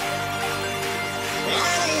rising.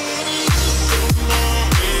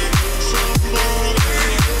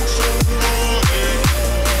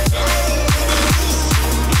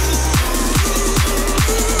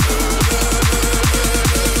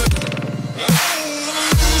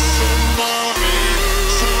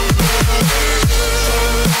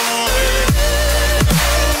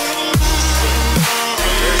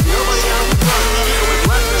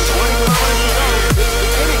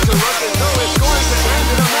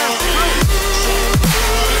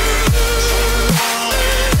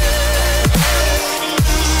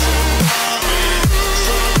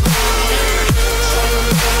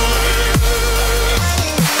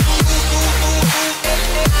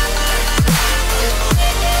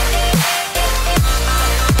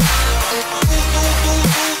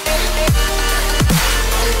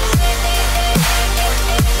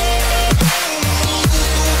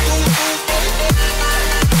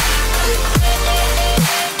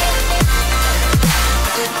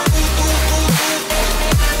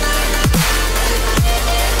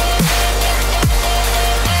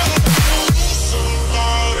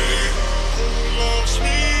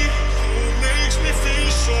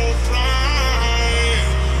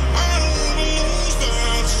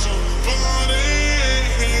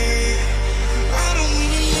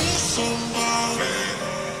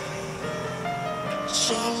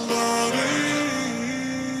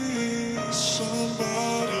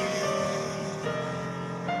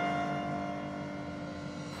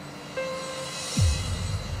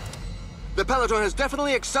 The peloton has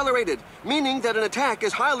definitely accelerated, meaning that an attack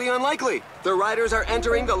is highly unlikely. The riders are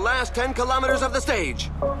entering the last 10 kilometers of the stage.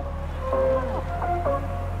 The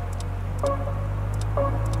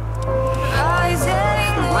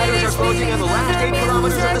riders are closing on the last 8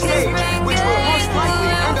 kilometers of the stage, which will most likely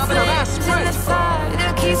end up in a mass sprint.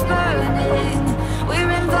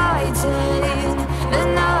 We're invited, the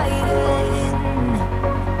night in.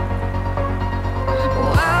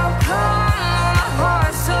 Welcome, my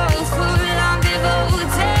heart so full, I'm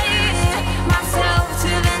devoting myself to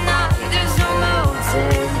the night. There's no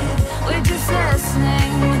motive, we're just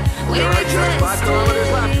listening. There are just 5 kilometers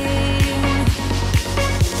left.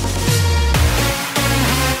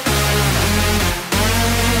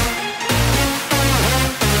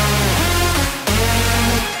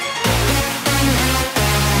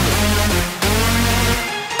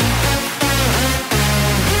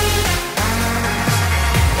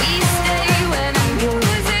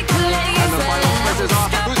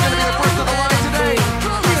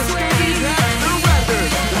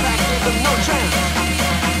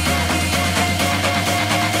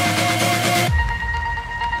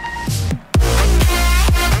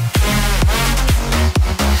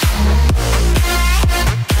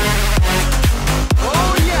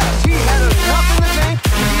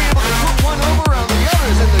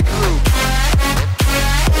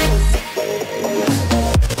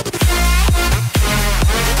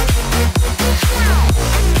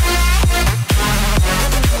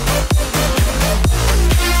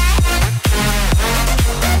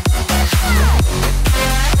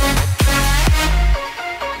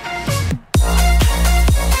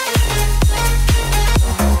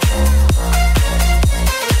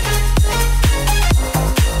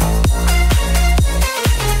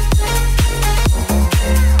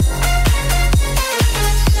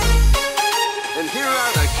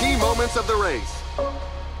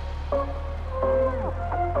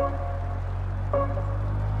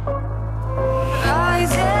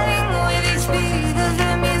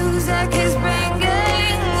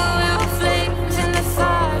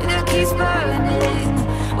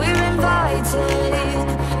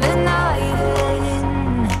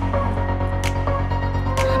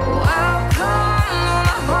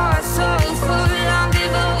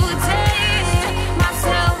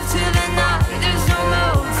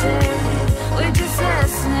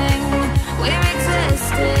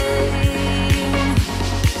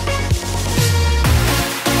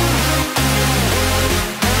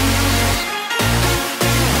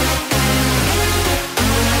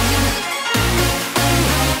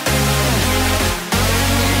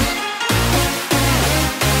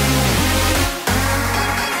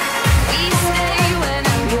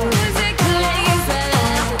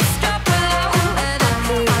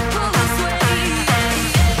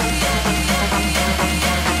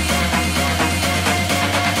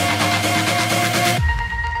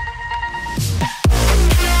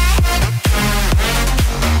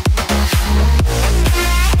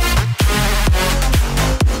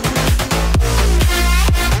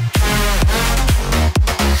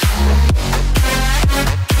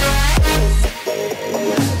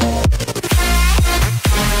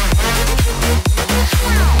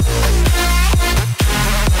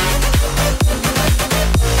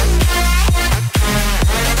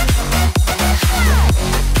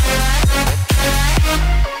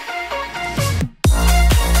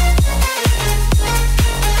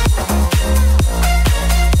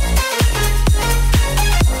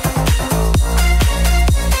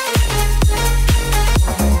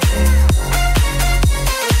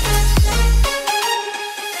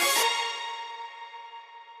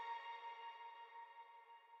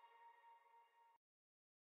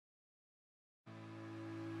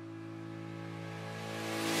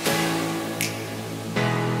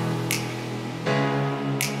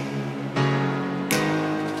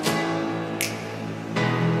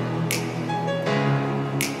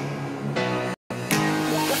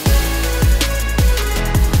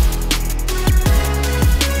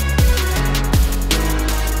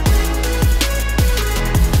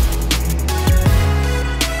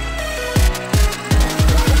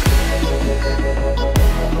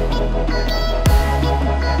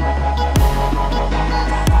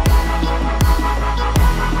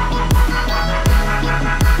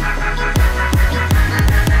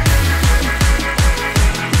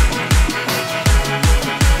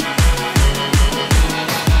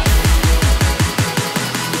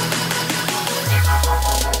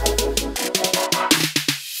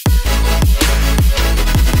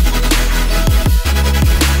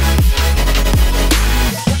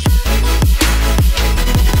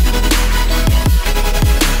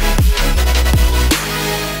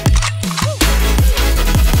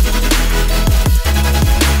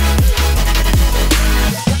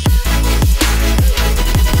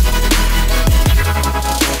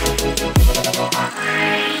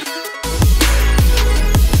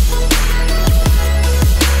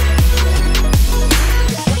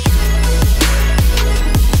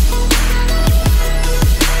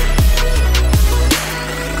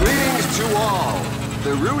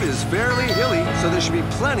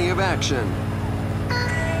 plenty of action.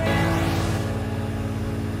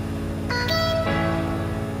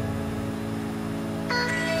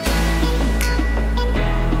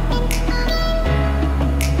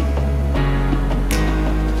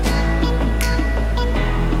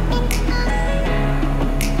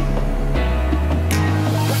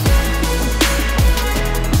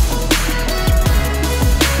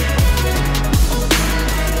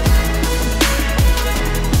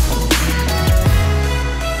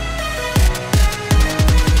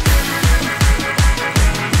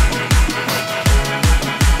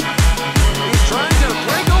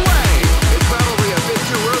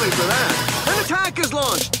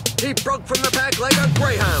 He broke from the pack like a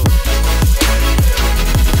greyhound.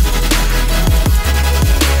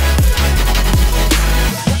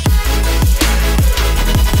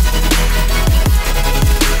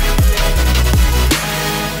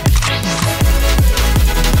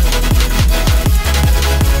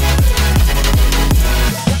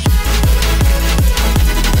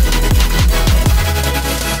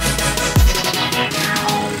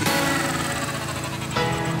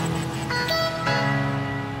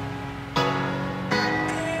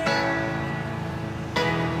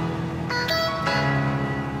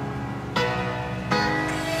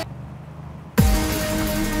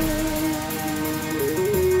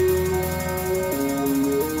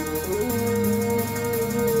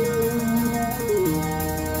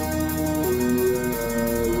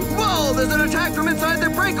 There's an attack from inside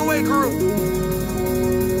their breakaway group! Been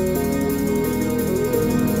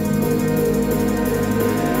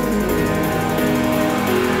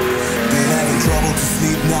having trouble to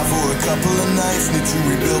sleep now for a couple of nights. Need to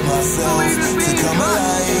rebuild myself to come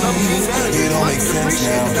alive. It all makes sense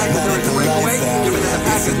now, now that the lights out.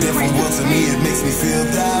 It's a different world to me, it makes me feel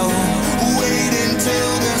down. Wait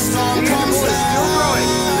until the storm comes down. Still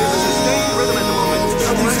growing. There's a sustained rhythm at the moment.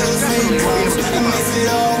 Someone Until is sleep definitely comes, able to and makes it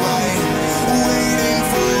alright. Waiting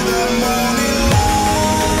for the morning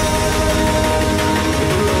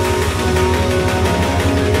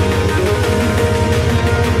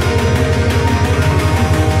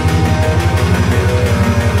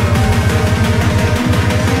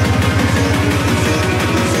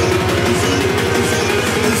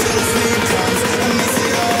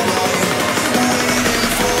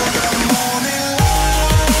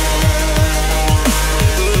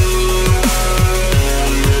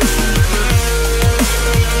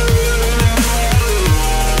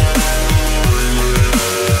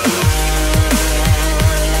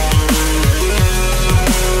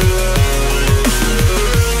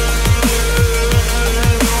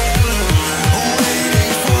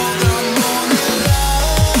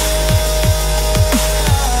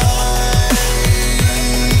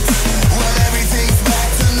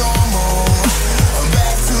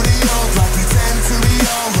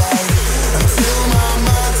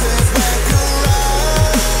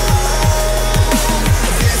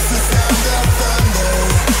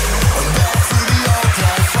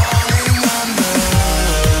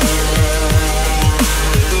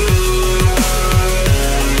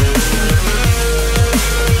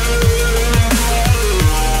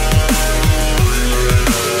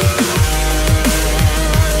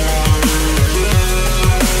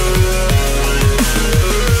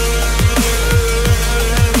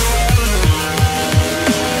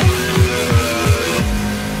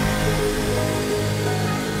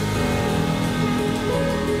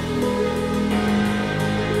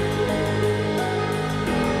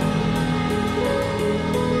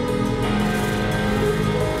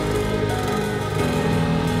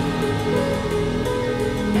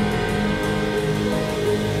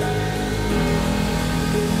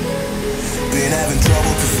Been having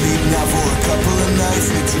trouble to sleep now for a couple of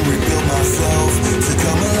nights. Need to rebuild myself to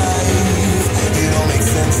come alive. It all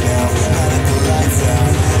makes sense now, now that the lights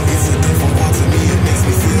out. It's a different world to me, it makes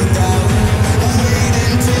me feel down. Wait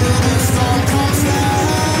until the storm comes down.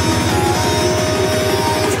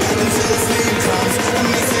 Until sleep comes and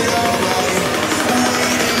makes it alright.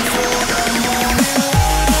 Waiting for the morning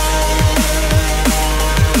light.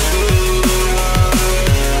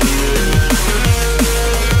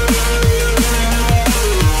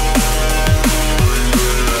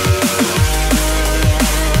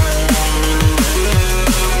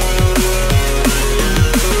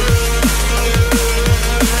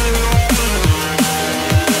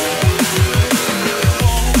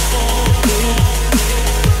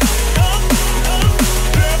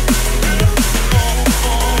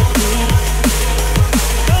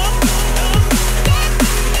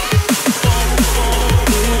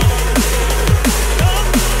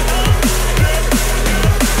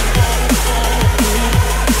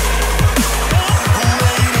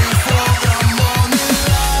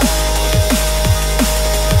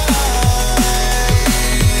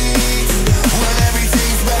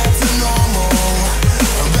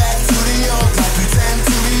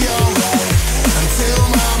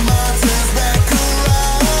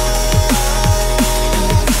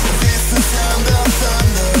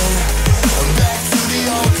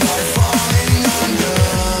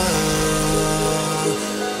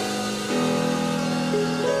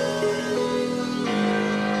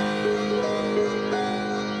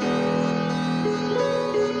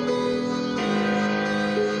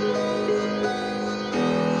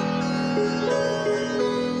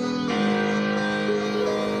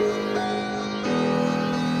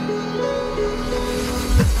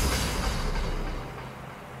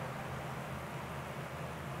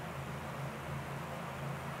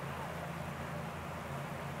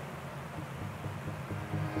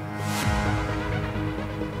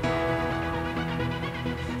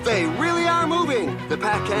 They really are moving. The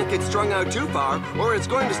pack can't get strung out too far, or it's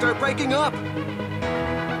going to start breaking up.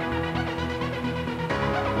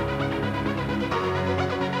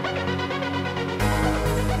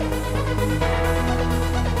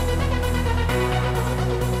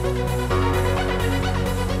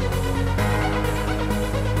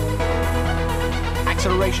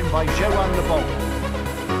 Acceleration by Jérôme Lebon.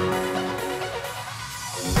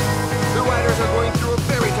 The riders are going through a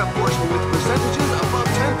very tough portion with percentages above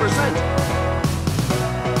 10%.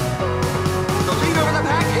 The lead over the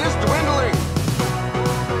pack is dwindling.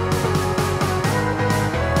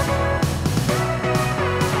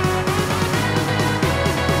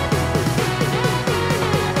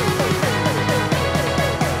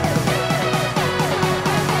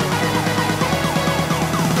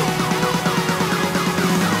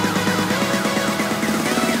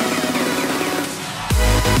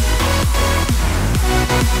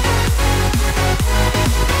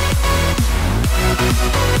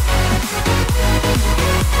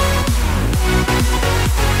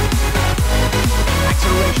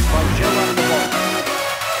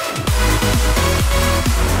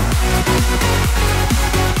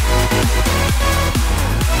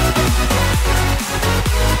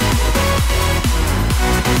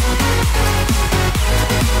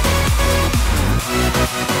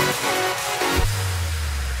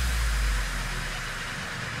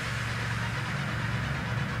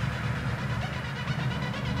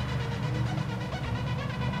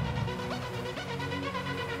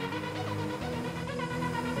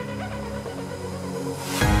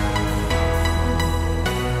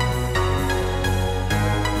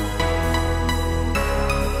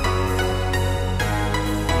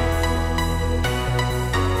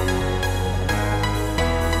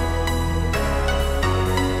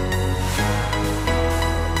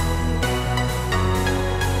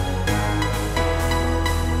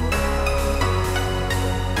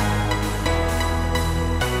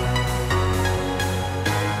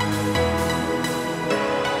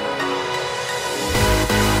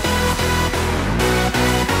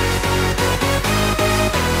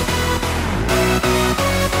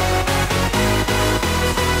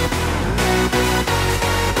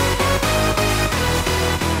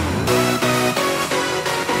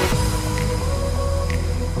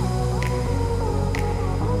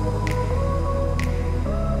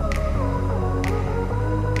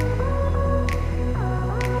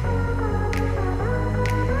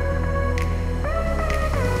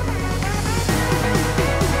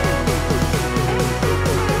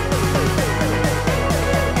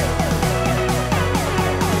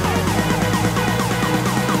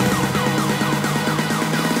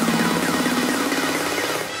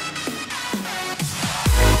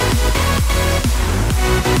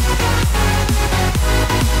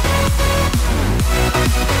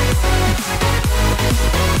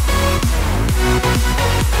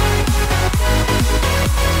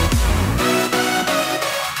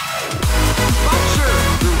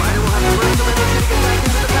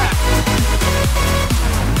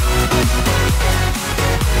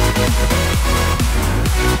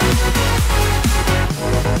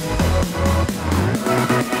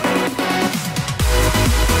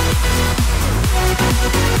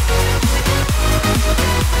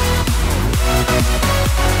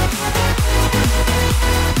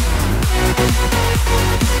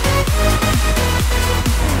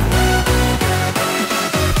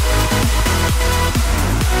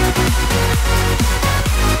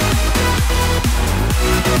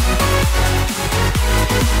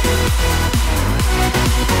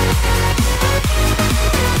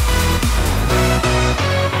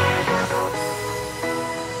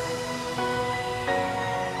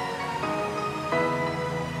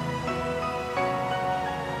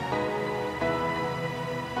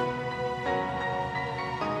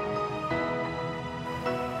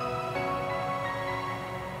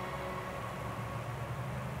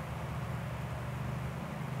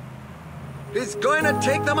 He's going to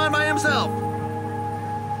take them on by himself.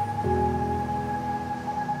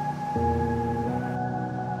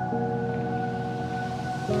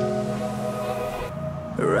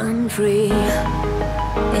 Run free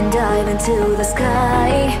and dive into the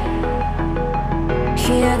sky.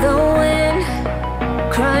 Hear the wind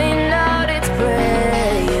crying out its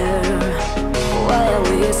prayer. Why are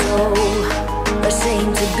we so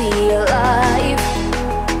ashamed to be alive?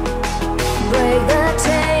 Break the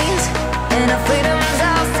chains and our freedom's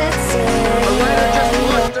ours to take. The rider just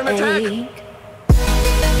launched an attack.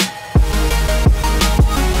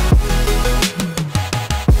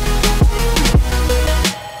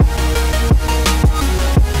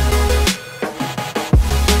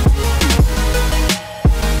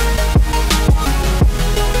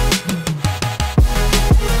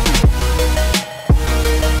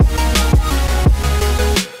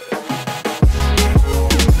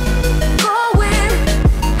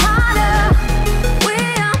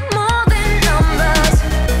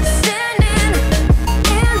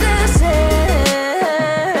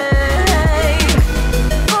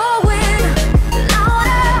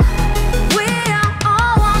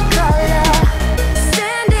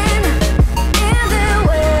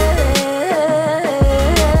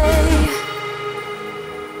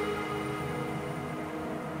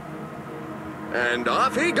 And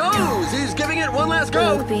off he goes! He's giving it one last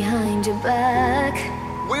go! Look behind your back.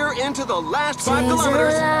 We're into the last 5 Change the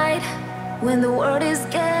kilometers. light when the world is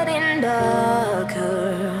getting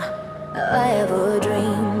darker. I have a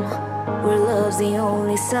dream where love's the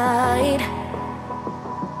only side.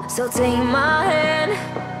 So take my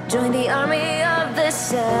hand, join the army of the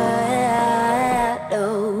shadows.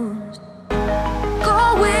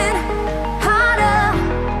 Going harder,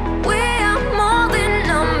 we are more than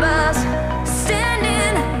numbers,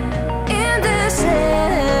 standing in the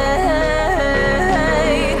shade.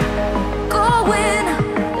 Going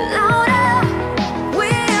louder, we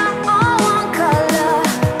are all one color,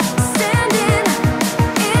 standing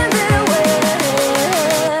in the way.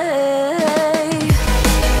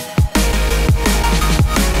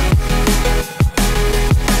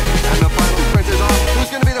 And the final sprint is off. Who's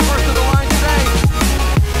going to be the first of the line today?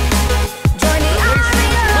 Join the army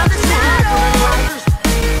of the shadows.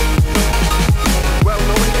 Well,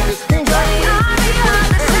 nobody can dispute Join the army of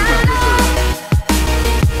the shadows.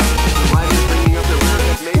 Riders bringing up the rear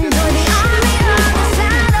have made it Join the army of the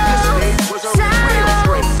shadows. This stage was a real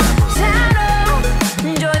strength test. Shadows.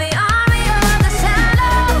 Join the army of the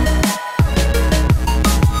shadows.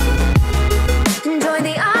 Join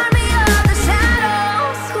the army of the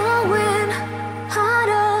shadows. Going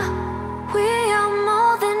harder. We are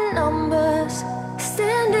more than numbers,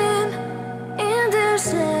 standing in the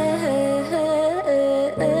shade.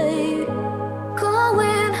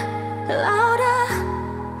 Going louder.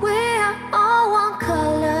 We are all one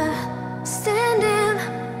color, standing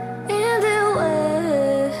in the way.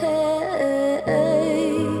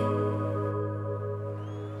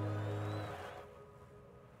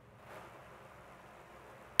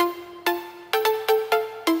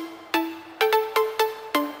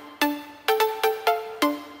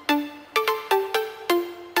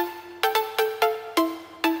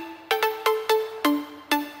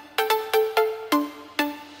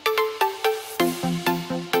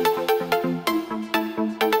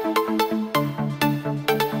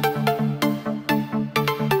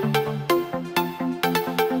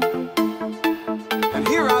 And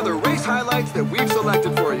here are the race highlights that we've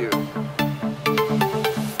selected for you.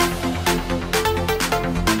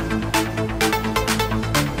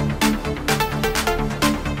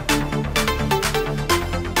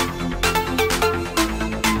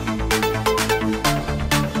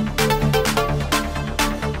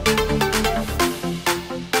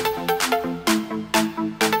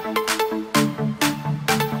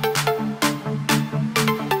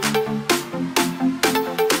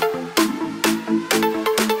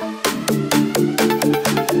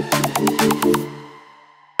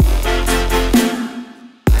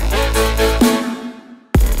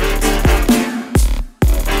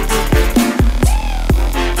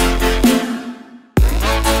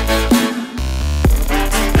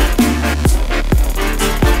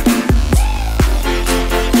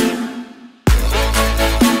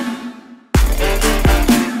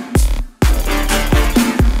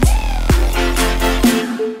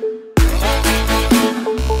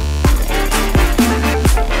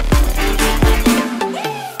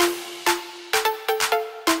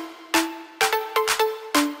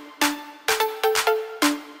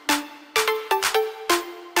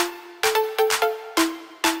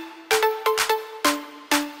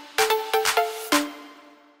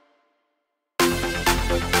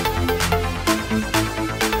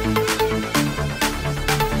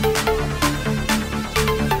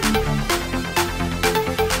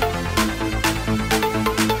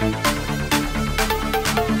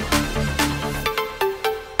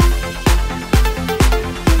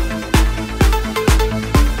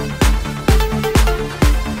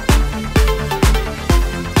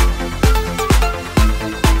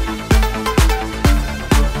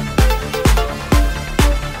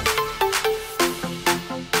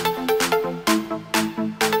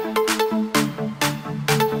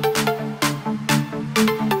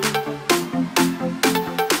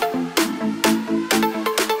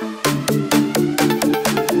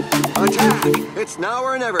 It's now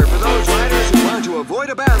or never for those riders who want to avoid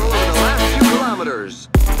a battle over the last few kilometers.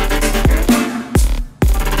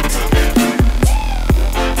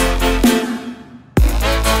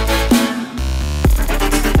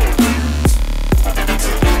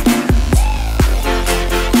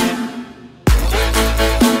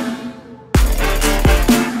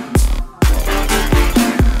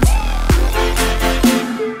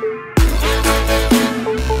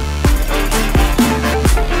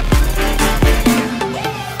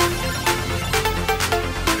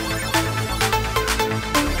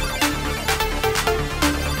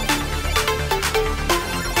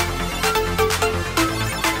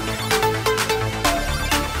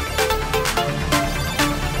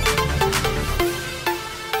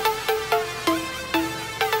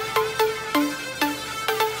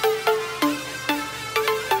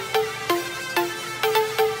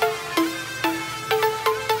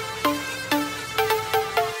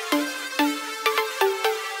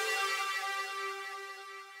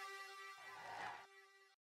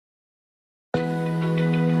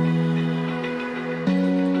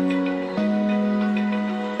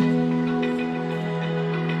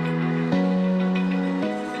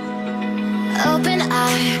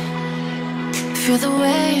 Feel the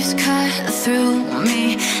waves cut through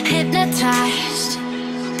me, hypnotized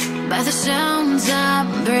by the sounds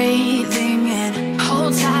I'm breathing in.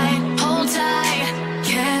 Hold tight,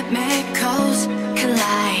 chemicals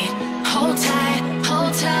collide. Hold tight,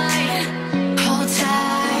 hold tight, hold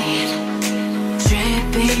tight.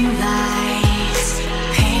 Dripping lights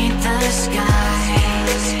paint the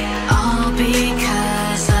skies, all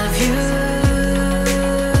because of you.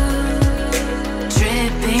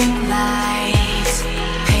 Dripping lights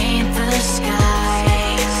paint the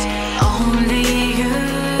skies, only you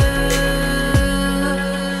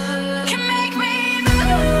can make me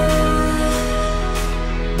move.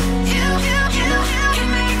 You can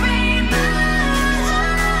make me move.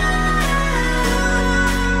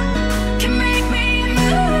 Can make me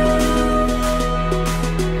move.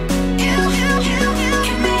 You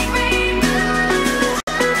can make me move.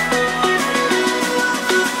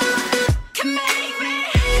 Can make me.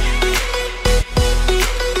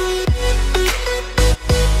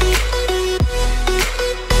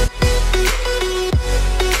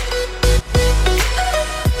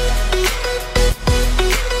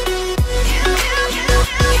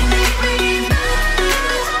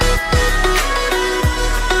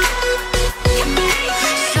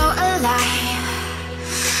 So alive,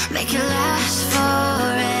 make it last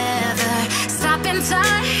forever. Stop in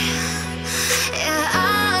time, yeah,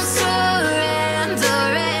 I'm surrendering.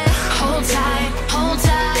 Hold tight,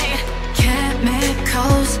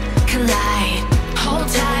 chemicals collide. Hold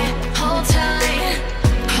tight, hold tight,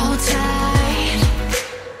 hold tight.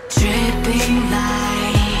 Dripping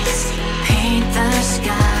lights paint the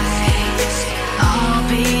skies, all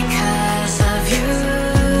because of you.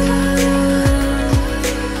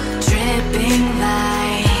 Dripping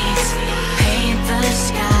lights paint the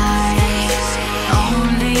skies,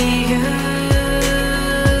 only you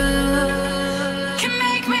can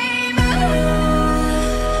make me move.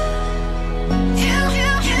 You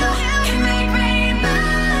can make me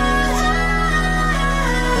move.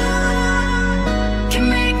 Can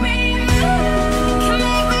make me move. Can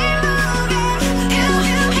make me move. You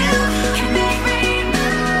can make me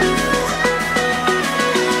move.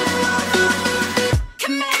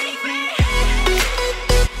 Can make me.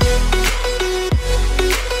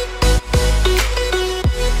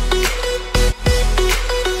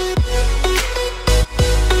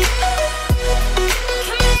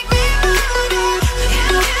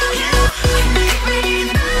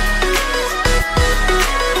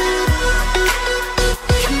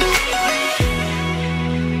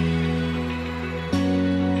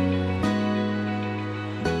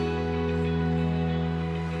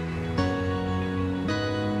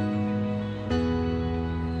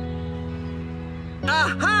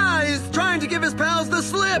 Aha! He's trying to give his pals the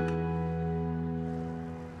slip!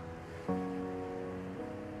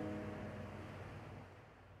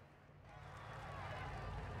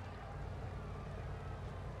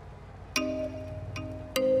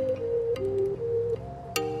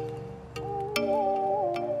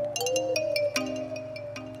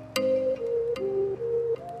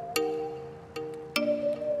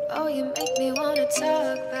 Oh, you make me wanna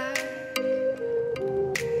talk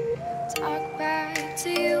back to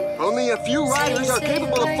you. Only a few riders are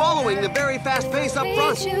capable of following the very fast pace up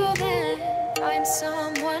front. Meet you then, find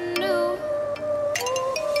someone new,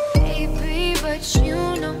 baby, but you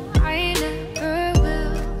know I never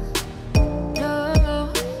will.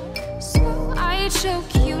 No, so I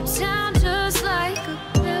choke you down just like a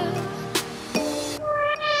pill.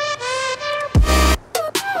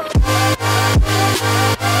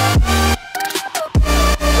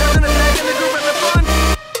 There's an attack in the group at the front!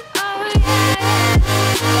 Oh yeah.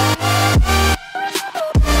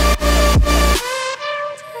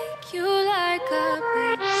 Take you like a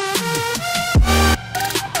bitch.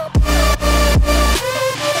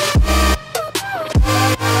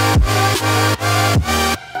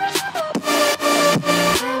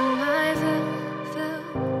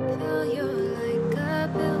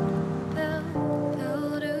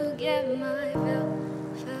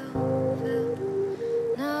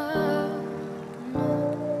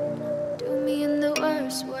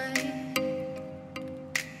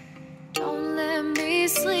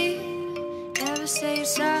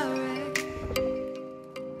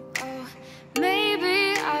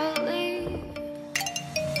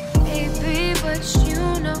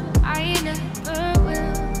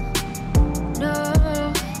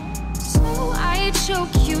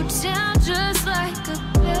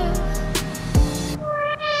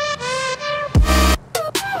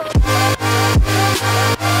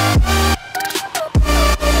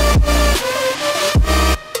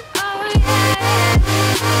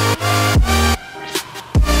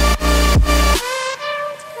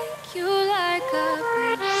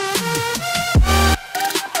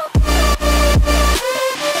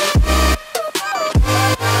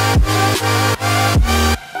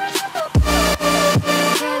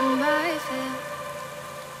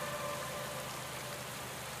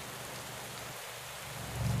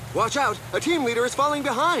 Watch out! A team leader is falling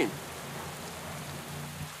behind!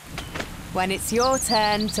 When it's your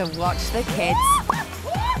turn to watch the kids,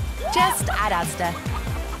 just add Asda.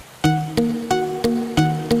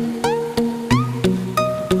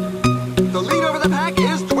 The lead over the pack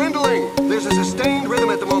is dwindling. There's a sustained rhythm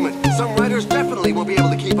at the moment. Some riders definitely won't be able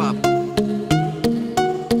to keep up.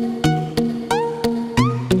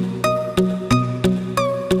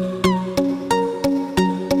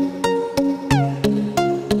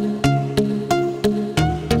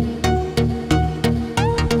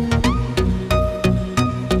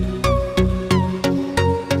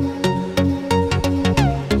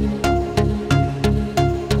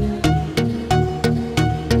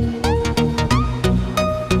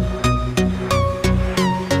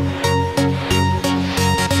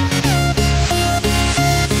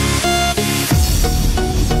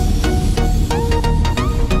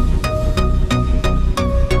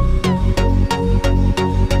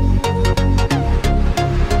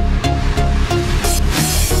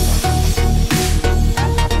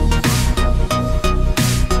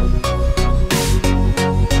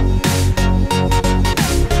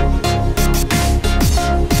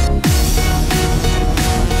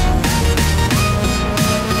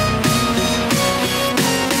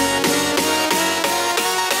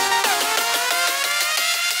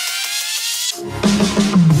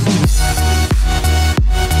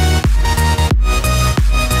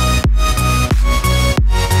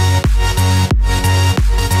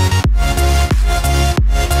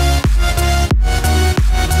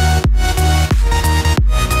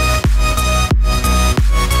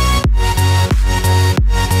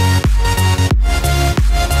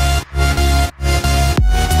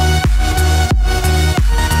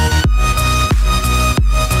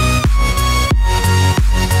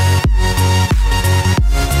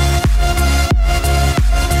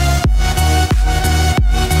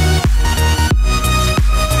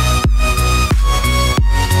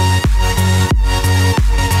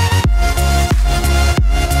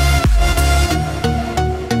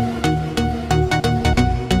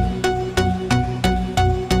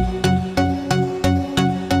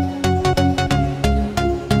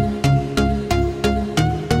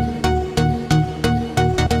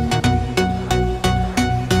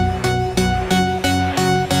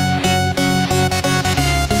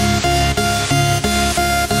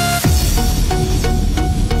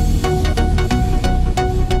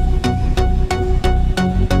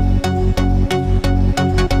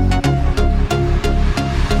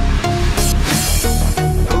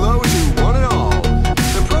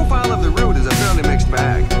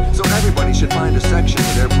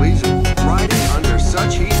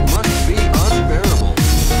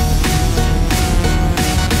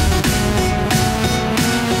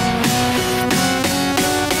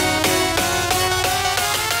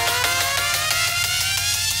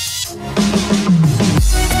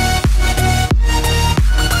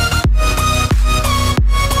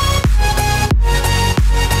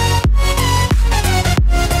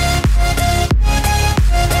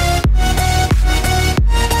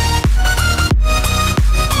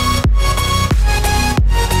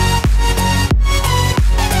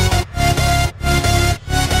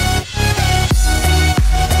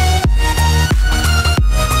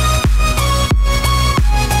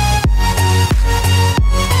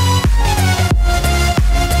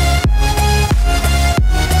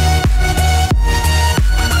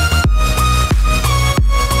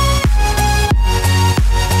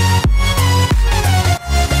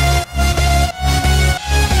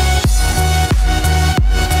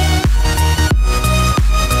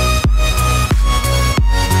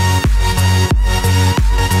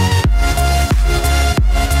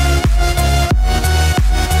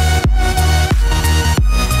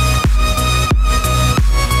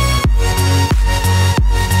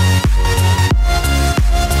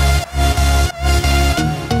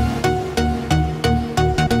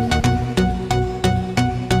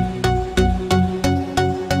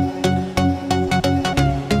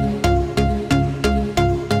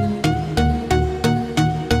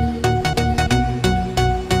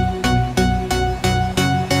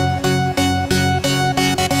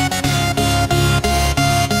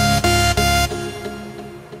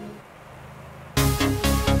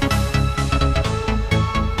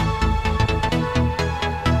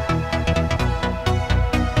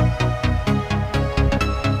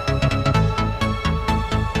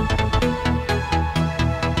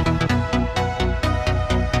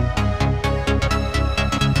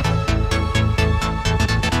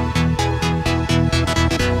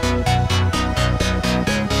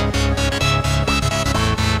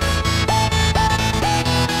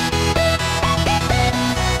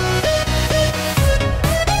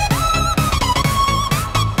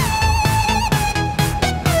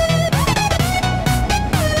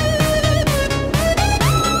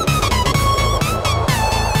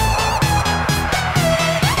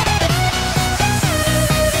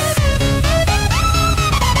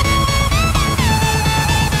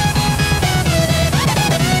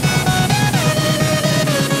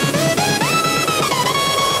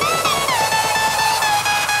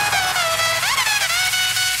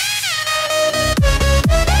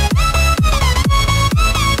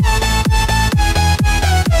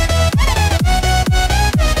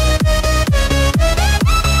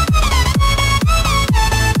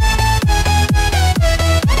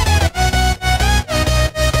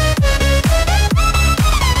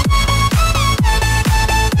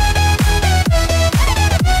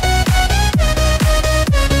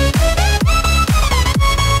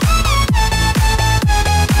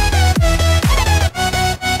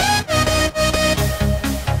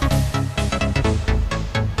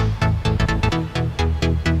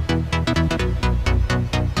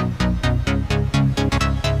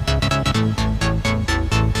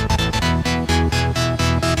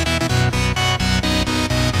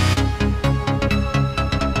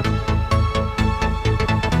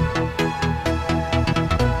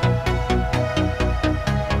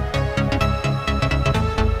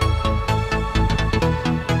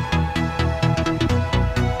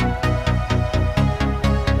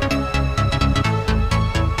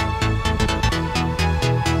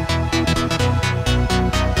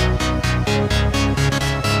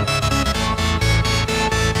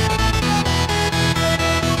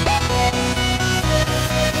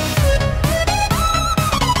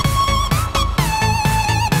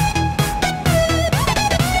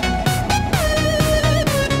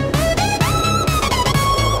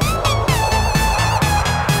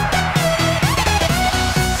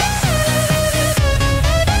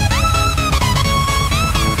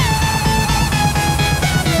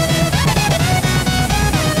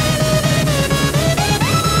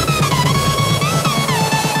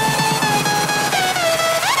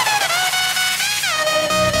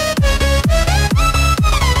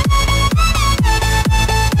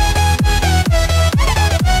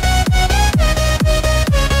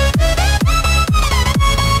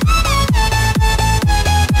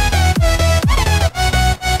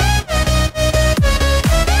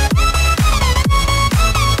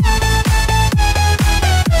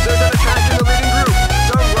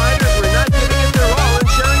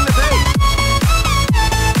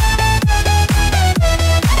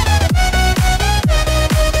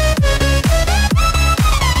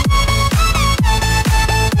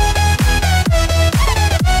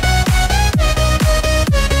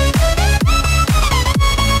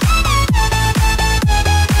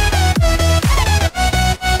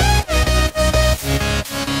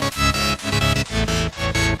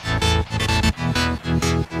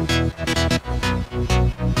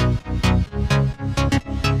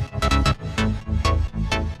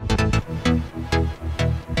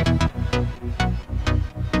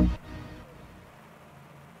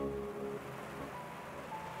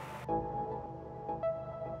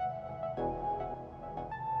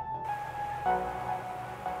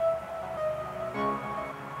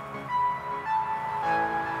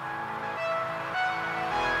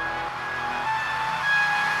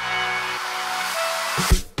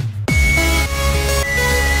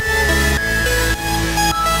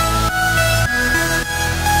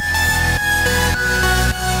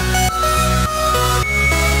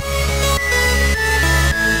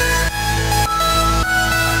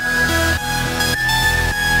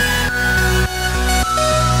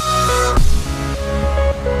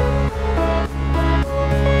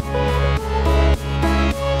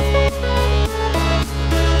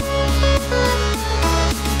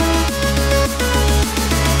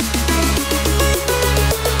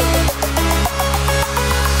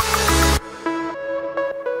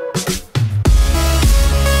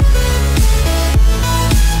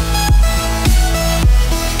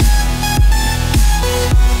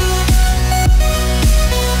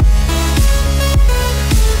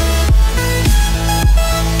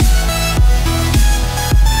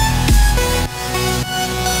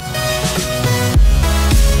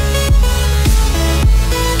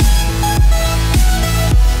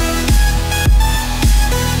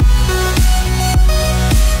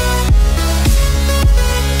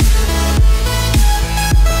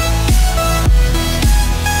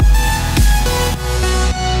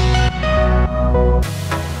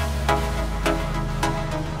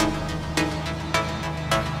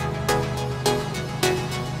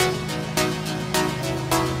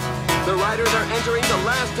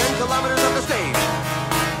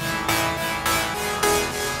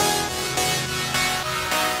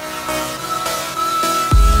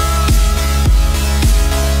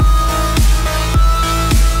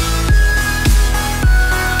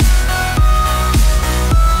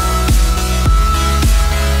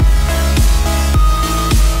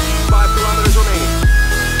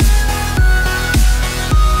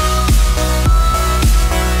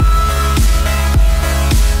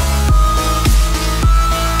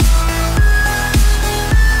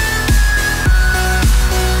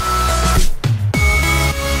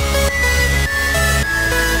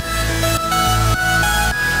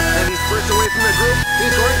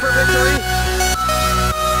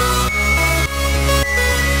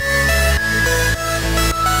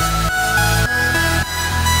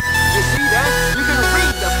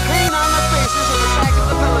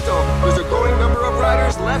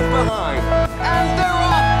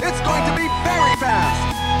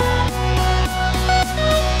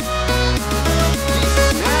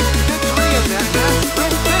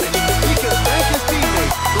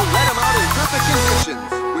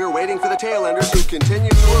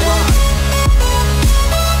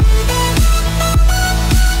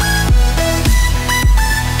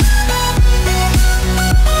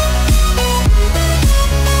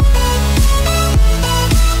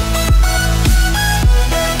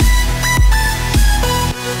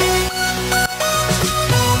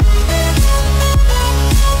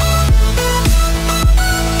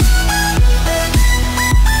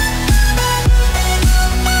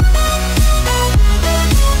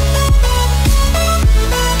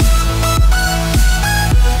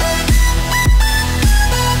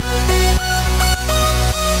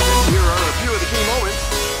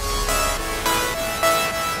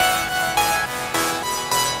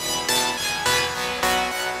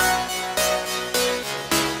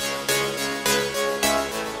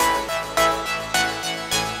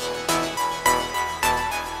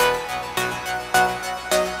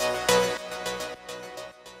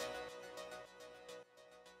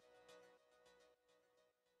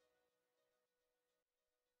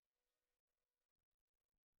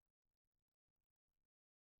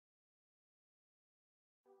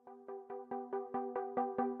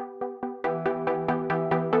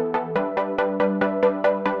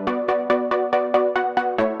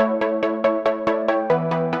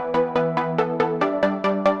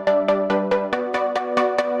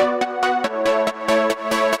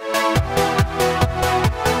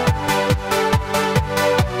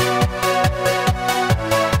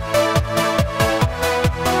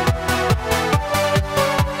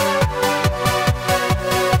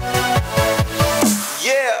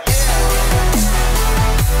 Yeah.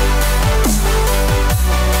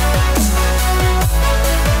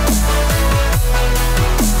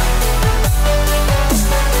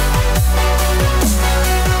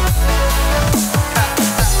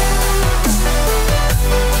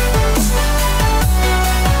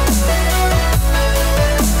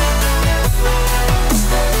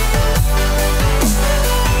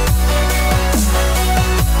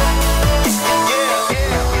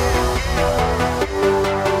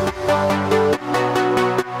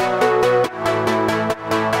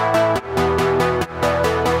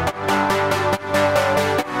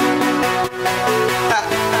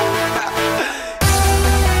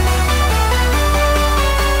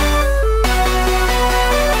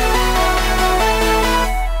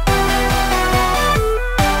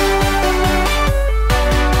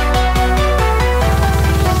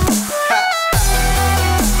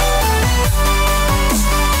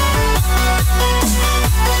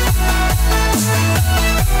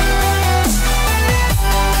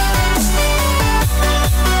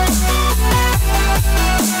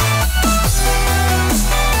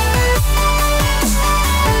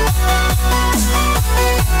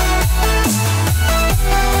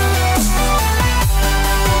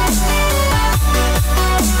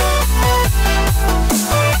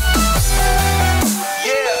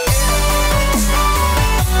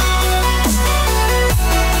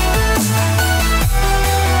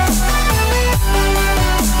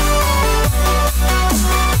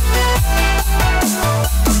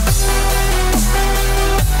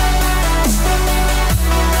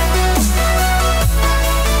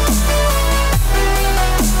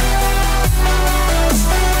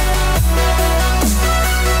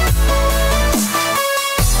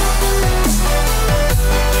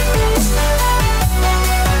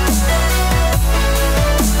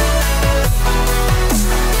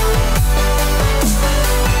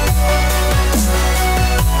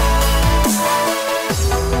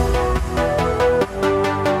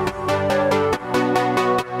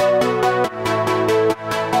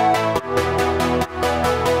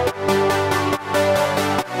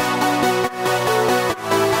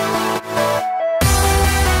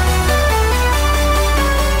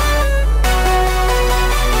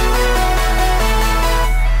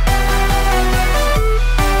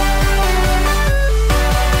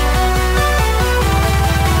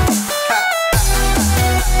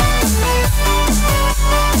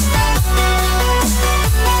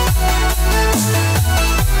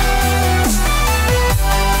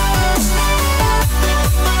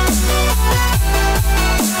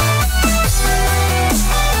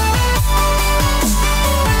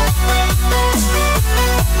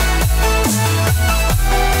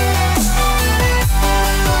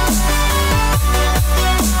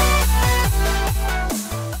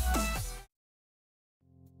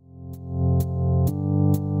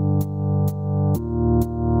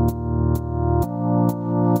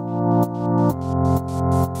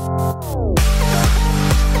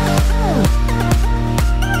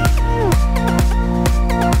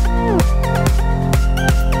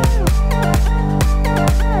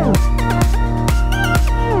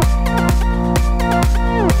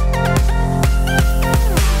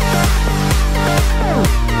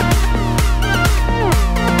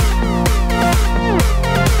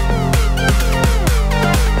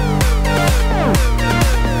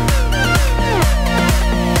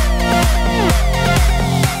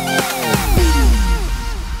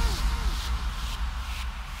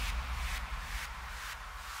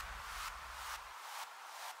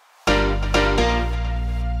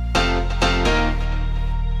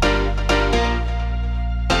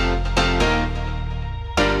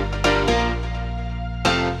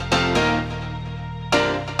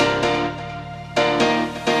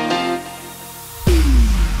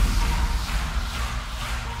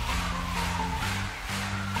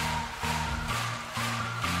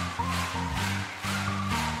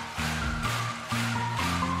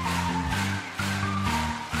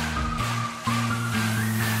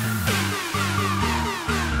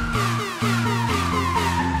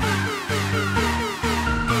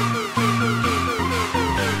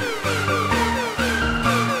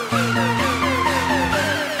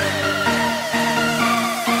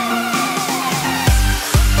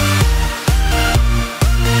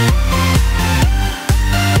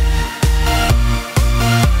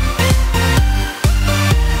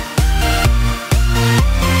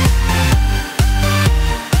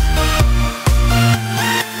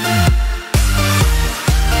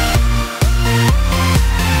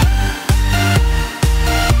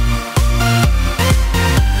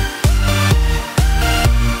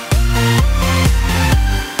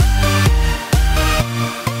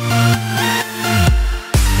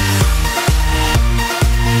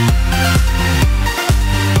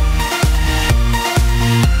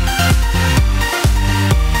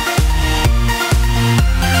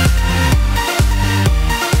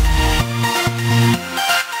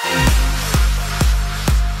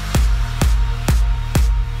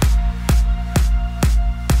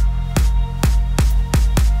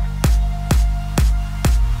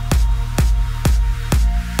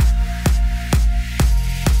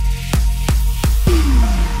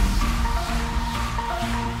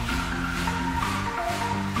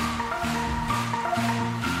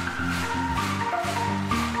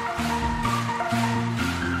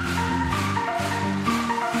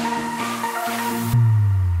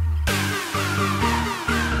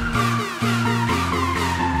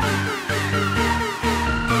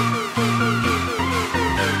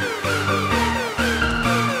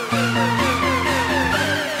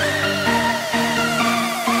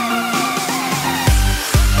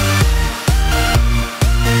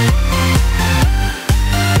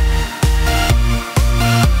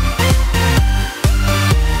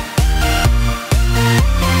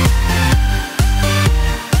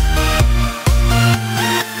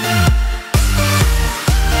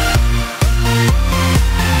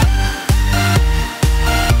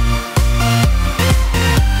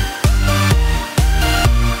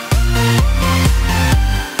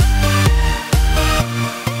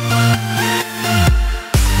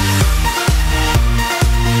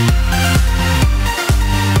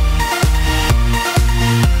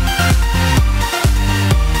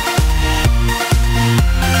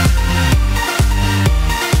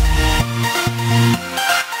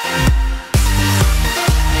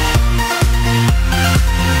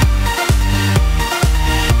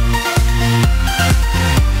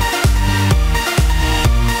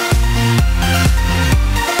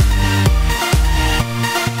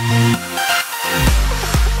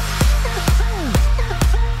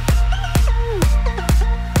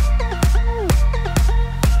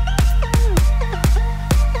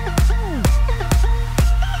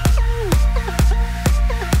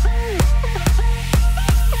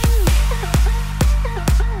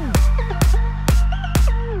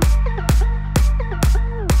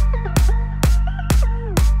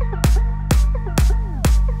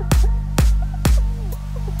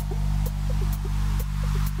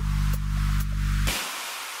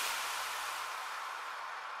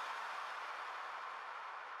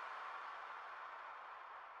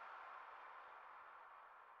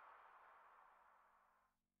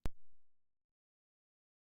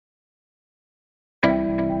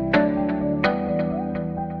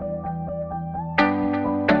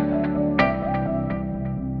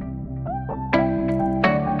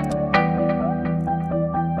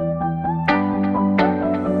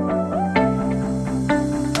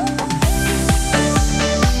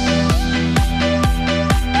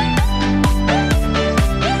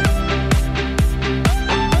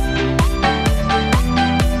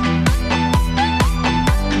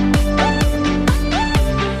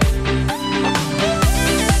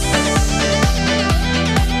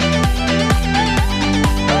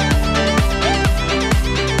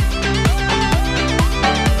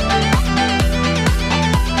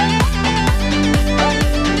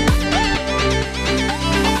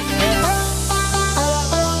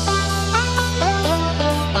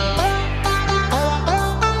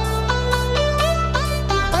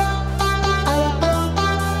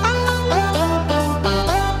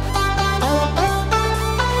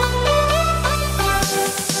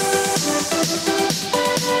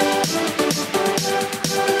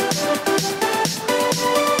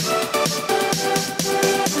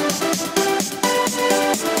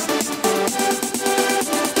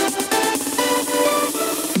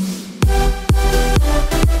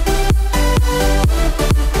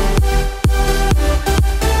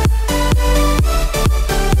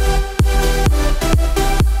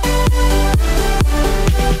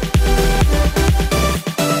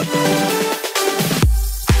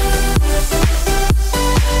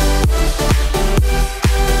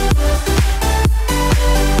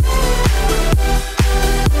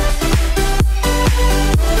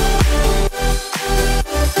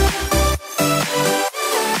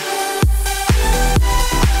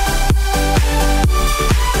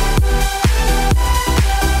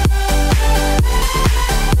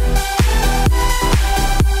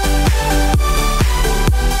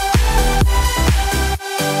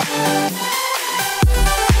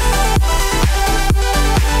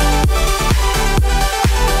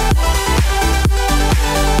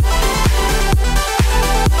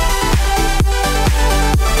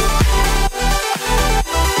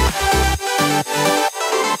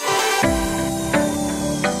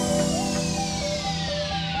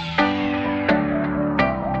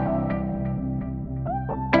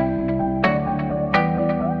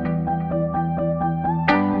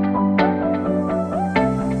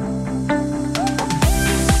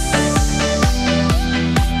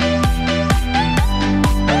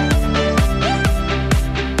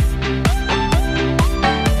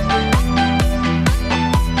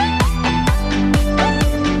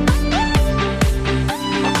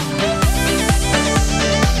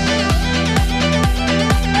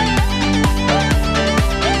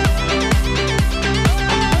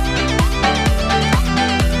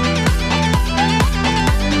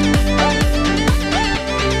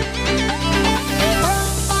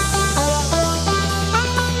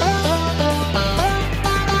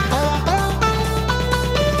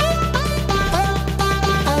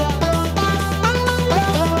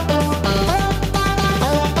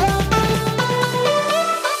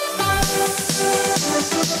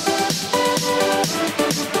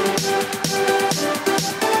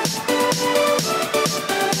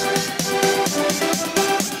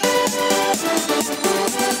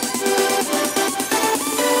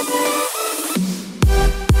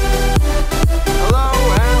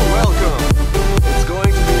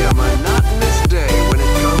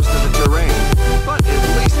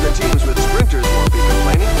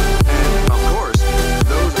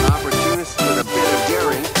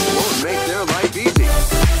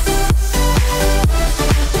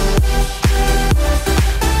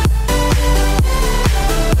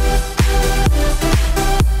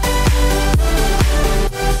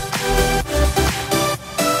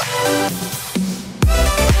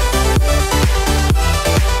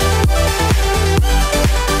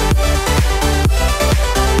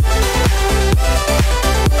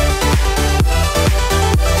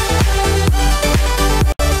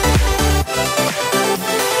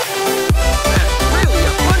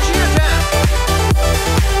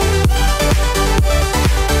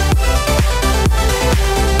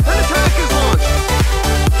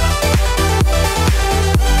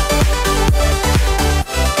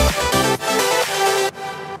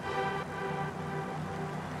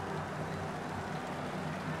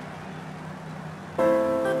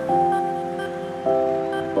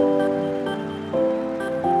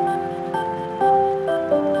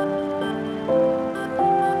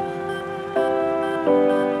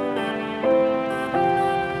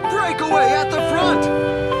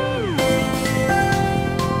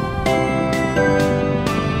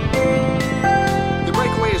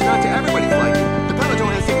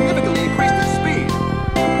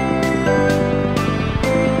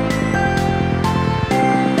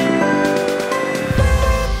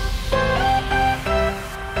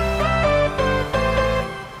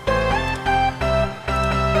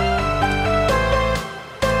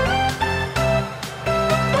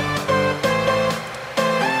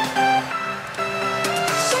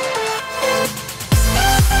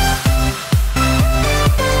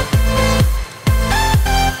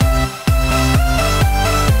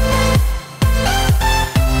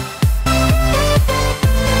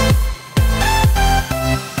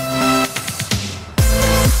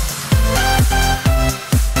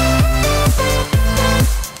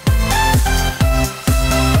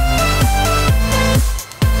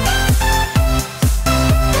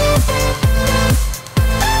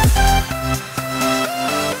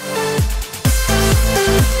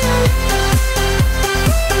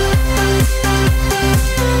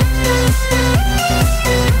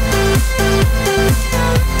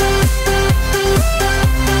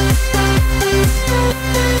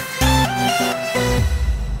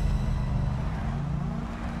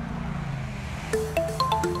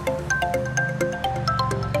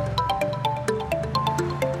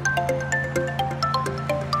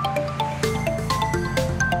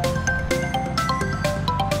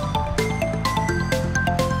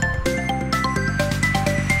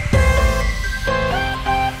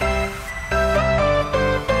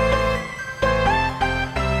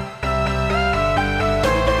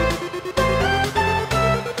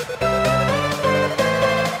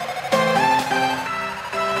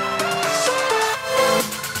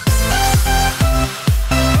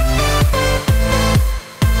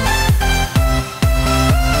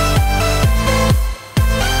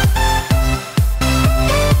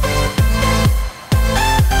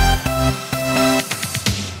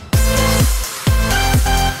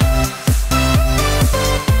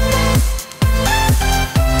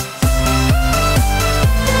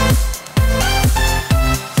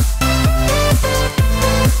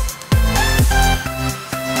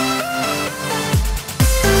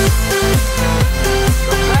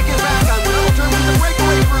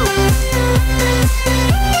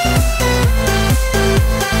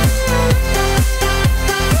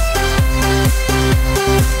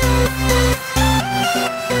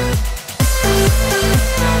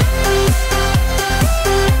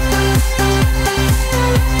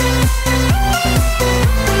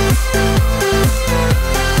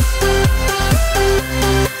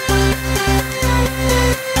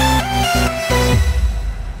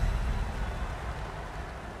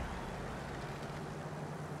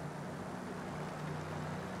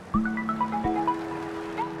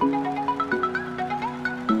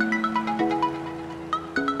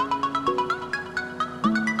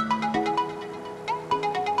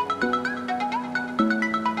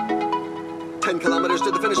 10 kilometers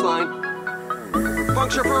to the finish line.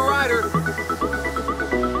 Puncture for a rider.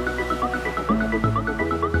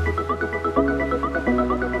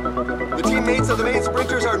 The teammates of the main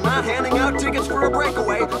sprinters are not handing out tickets for a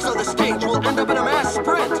breakaway, so the stage will end up in a mass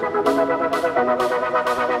sprint.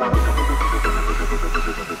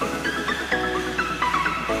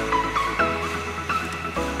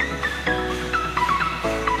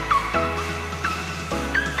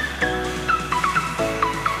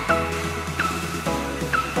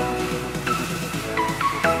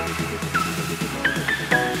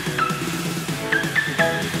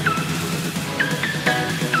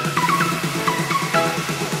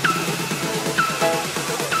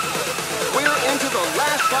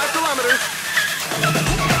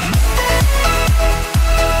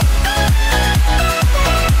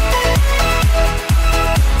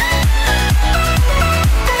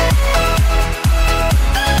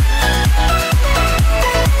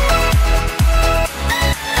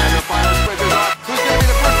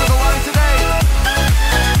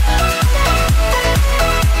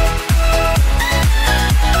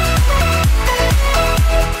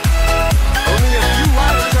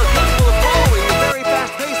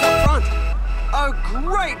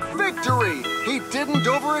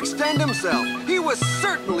 He was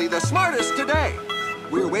certainly the smartest today.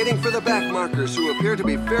 We're waiting for the back markers who appear to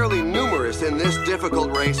be fairly numerous in this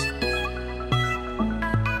difficult race.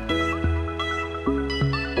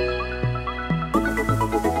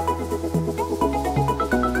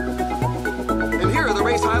 And here are the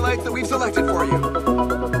race highlights that we've selected for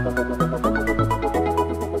you.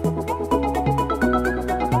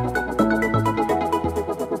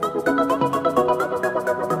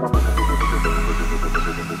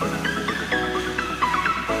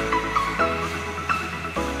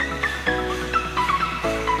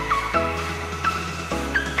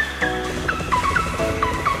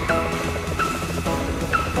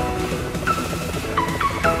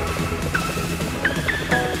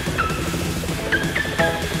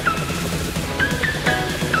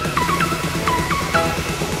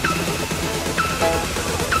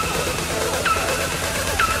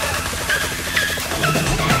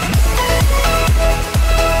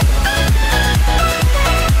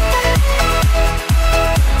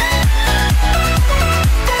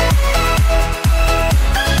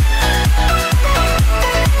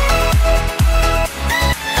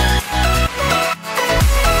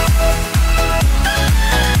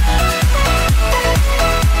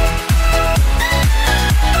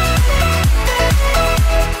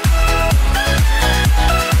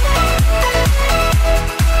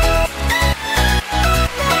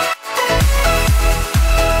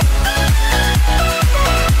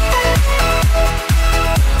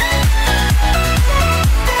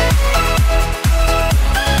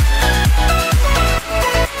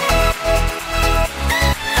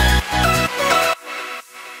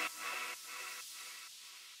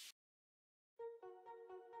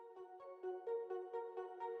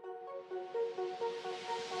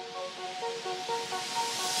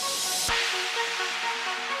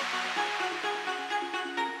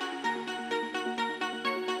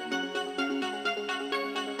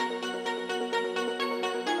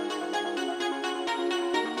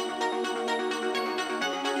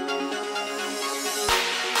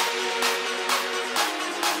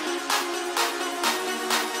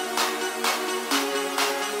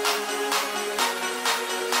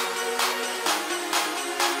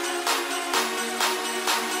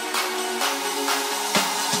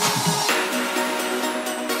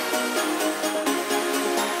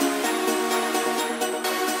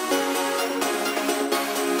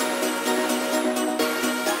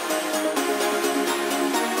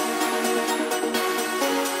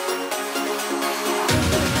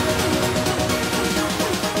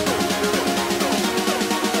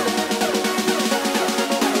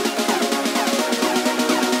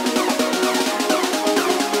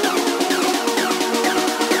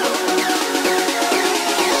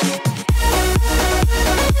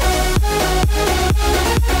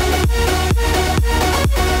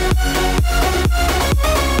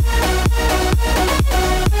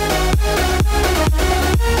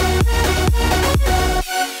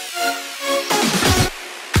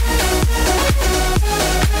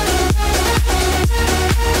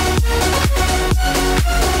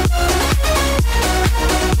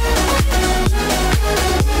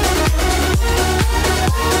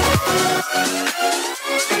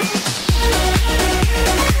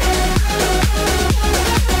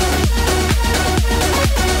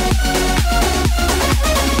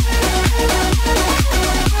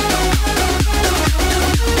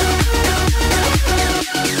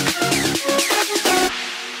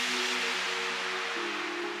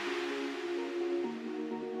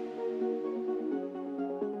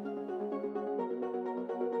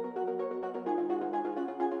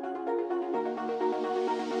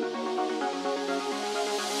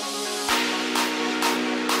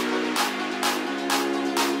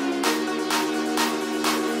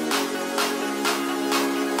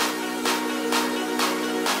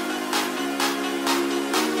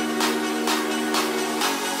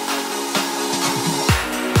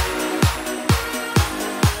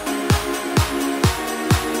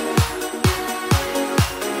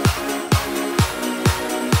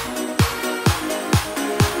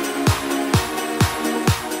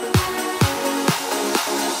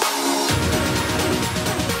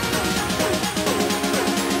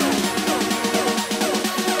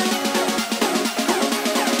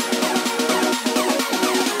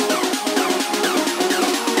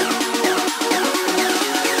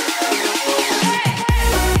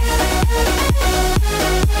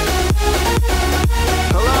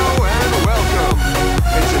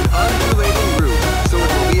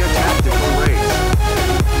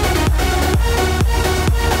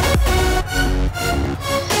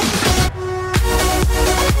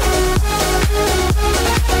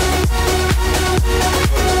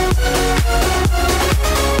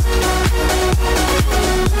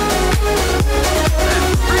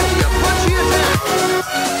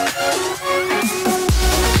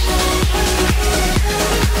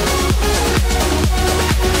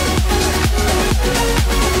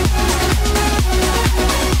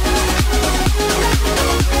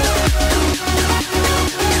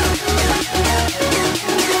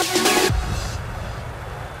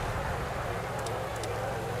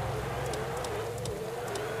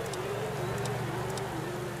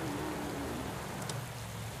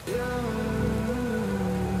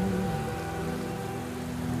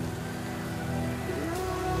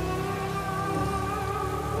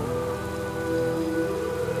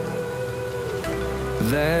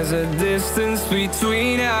 There's a distance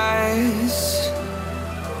between us.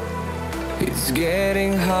 It's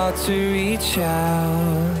getting hard to reach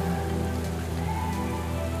out.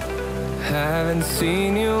 Haven't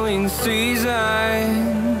seen you in seasons,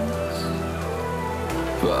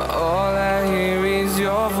 but all I hear is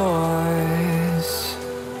your voice.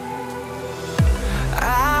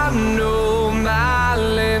 I know my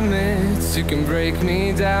limits, you can break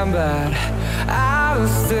me down, but I'll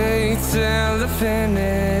stay till the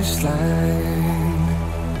finish line.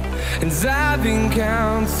 And I've been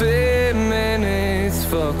counting minutes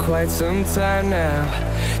for quite some time now,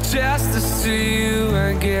 just to see you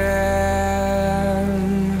again.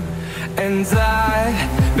 And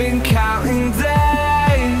I've been counting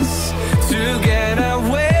days to get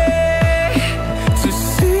away, to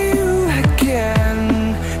see you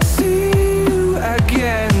again, see you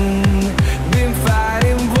again. Been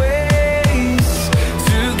fighting ways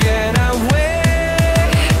to get away,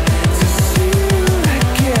 to see you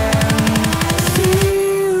again, see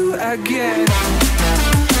you again.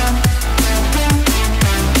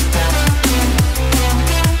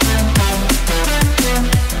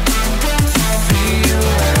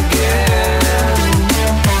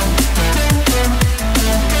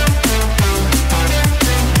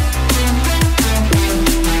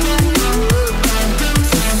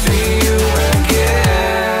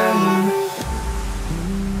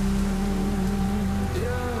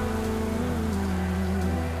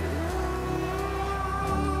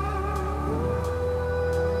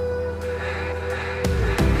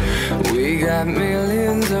 We got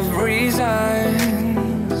millions of reasons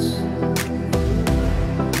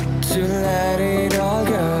to let it all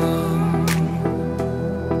go.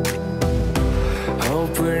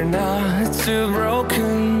 Hope we're not too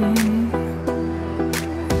broken.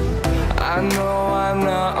 I know I'm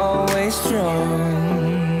not always strong,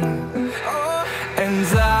 and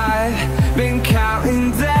I've been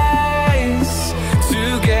counting days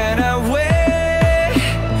to get away,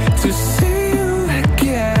 to see you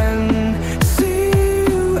again, see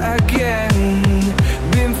you again.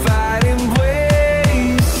 Been fighting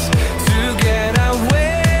ways to get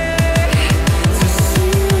away, to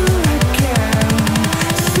see you again,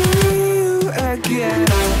 see you again.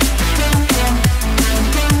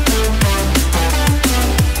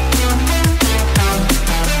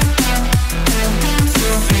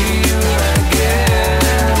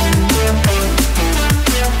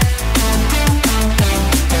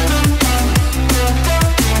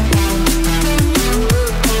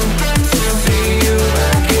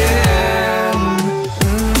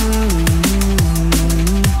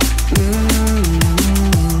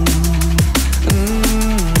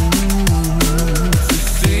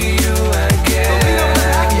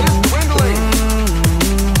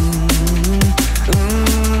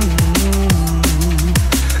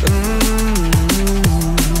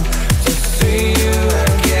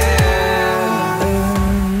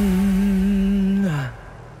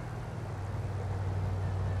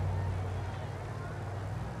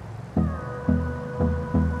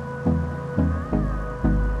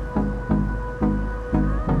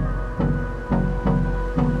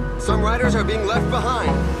 Some riders are being left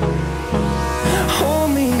behind.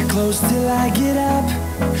 Hold me close till I get up.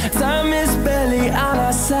 Time is barely on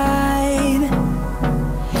our side.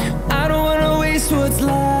 I don't wanna waste what's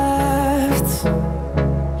left.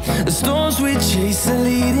 The storms we chase are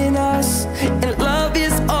leading us, and love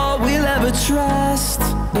is all we'll ever trust.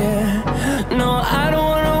 Yeah, no, I don't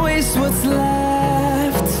wanna waste what's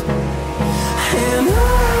left. And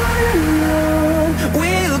on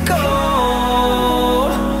we'll go,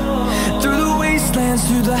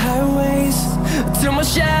 through the highways, till my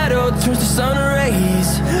shadow turns to sun rays.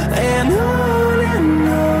 And on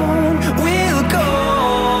we'll go,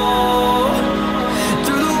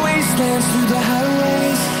 through the wastelands, through the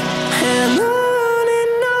highways. And on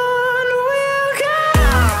we'll go.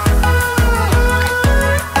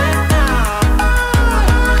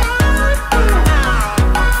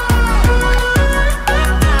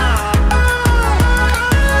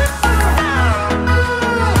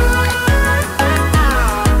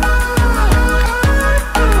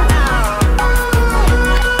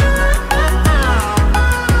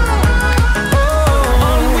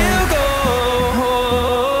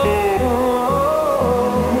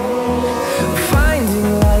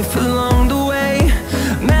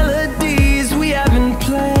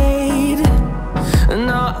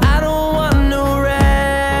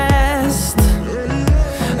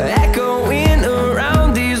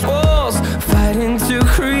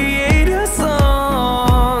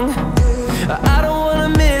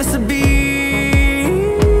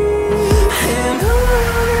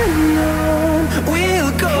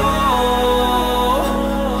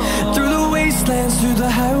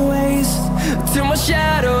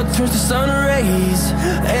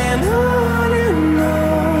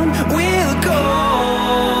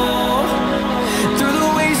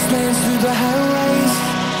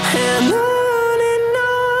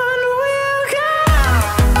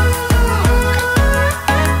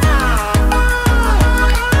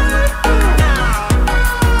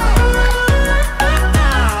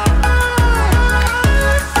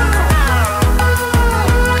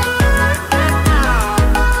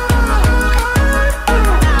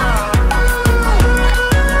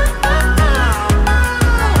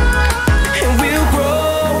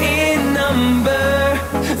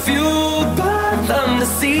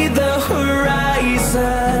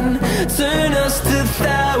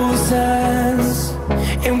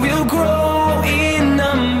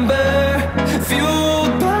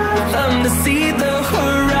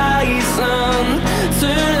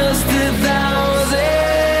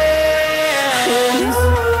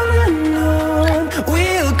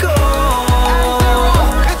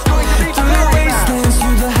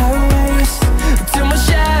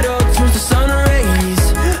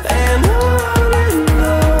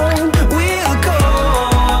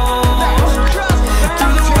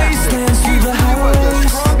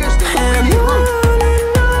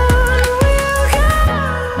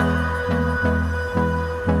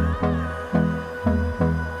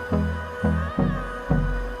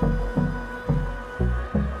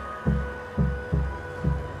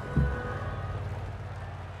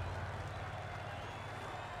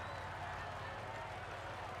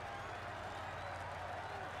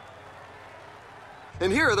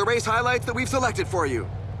 And here are the race highlights that we've selected for you.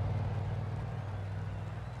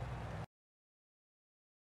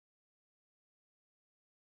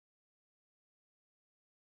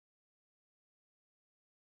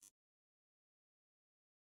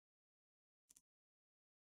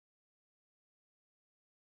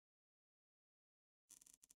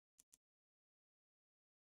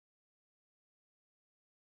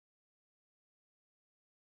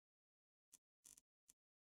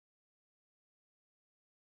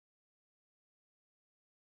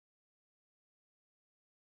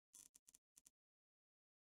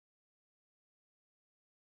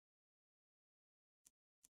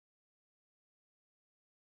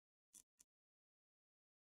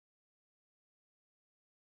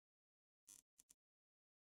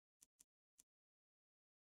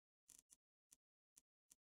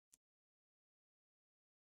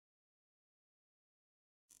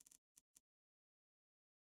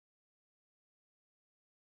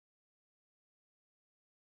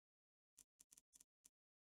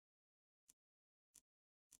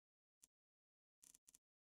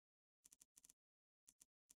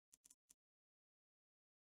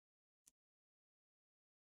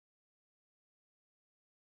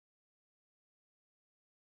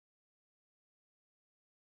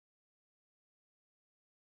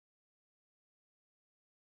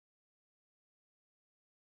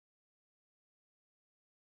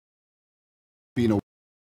 Being a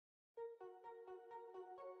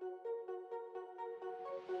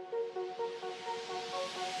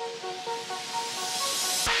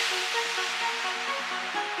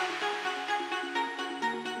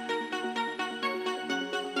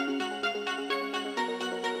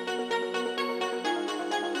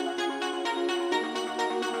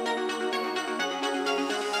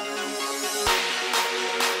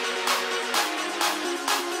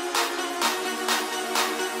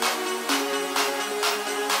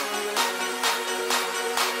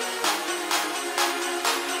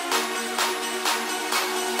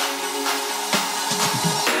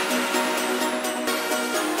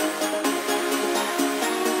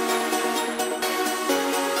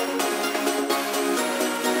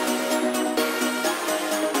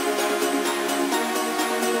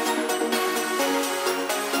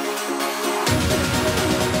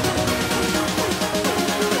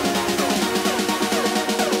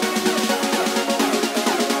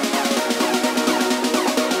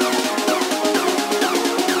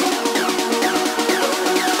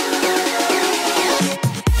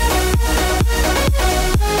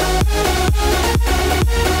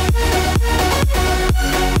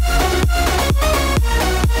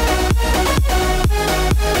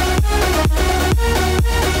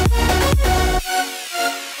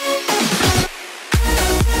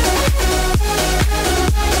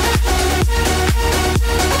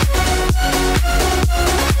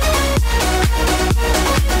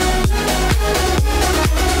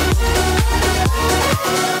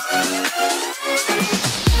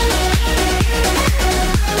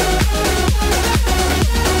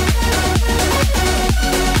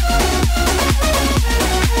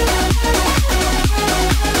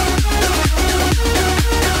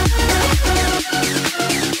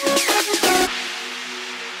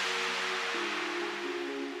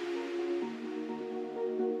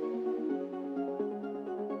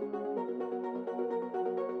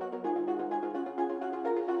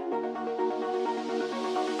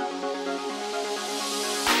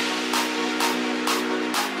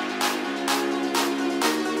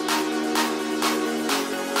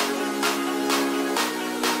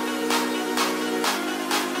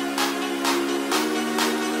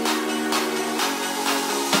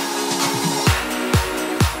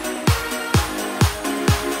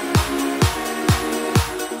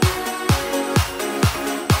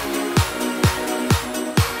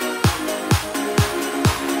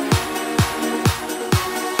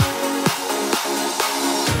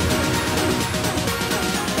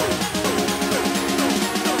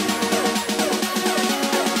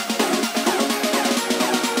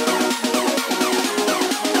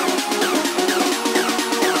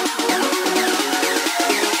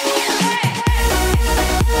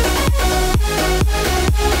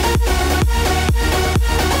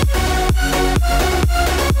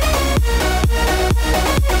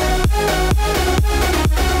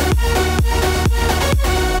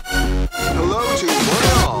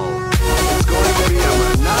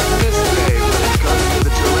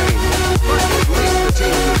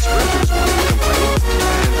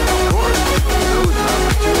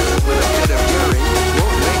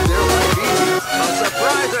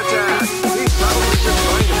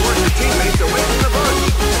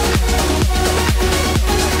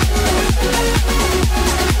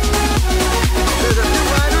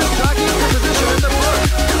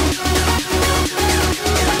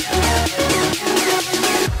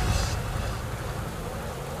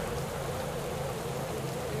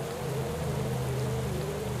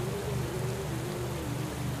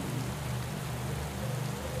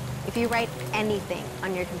write anything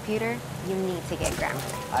on your computer, you need to get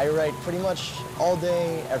Grammarly. I write pretty much all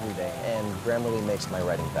day, every day, and Grammarly makes my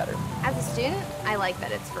writing better. As a student, I like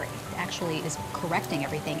that it's free. It actually is correcting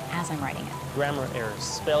everything as I'm writing it. Grammar errors,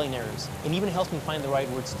 spelling errors. It even helps me find the right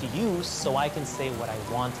words to use so I can say what I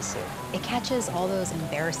want to say. It catches all those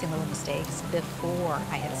embarrassing little mistakes before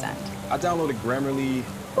I hit send. I downloaded Grammarly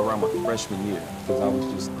around my freshman year because I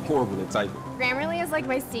was just horrible at typing. Grammarly is like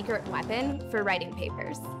my secret weapon for writing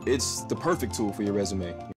papers. It's the perfect tool for your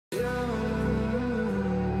resume.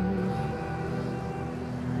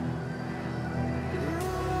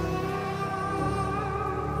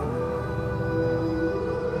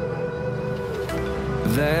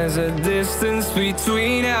 There's a distance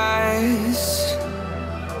between us.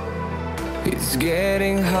 It's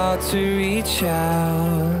getting hard to reach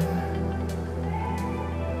out.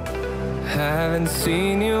 Haven't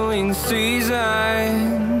seen you in seasons,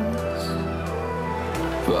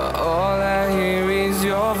 but all I hear is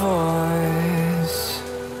your voice.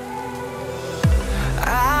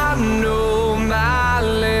 I know my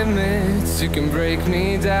limits, you can break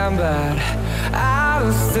me down, but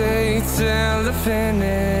I'll stay till the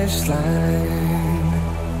finish line.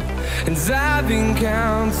 And I've been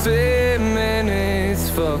counting minutes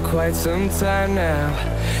for quite some time now,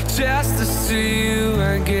 just to see you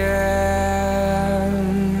again.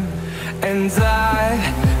 And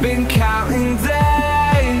I've been counting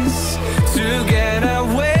days to get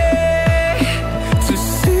away, to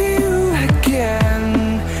see you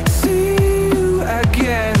again, see you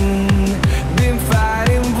again. Been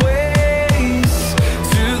fighting ways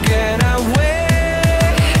to get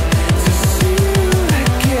away, to see you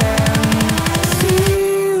again, see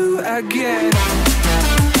you again.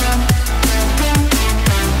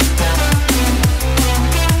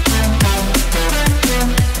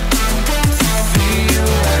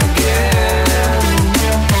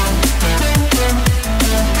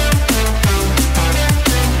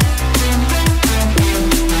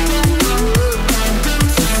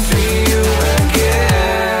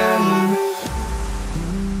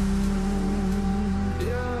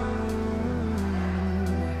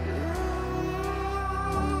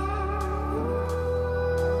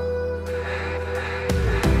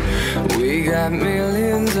 We got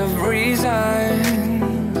millions of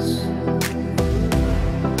reasons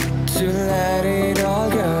to let it all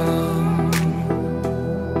go.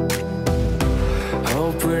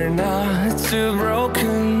 Hope we're not too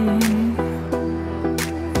broken.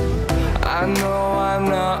 I know I'm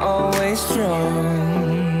not always strong,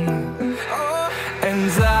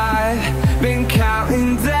 and I've been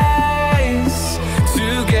counting days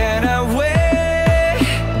to get away,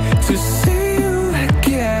 to see you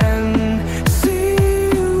again, see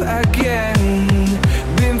you again.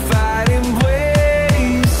 Been fighting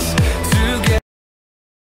ways to get.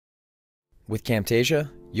 With Camtasia,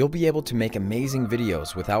 you'll be able to make amazing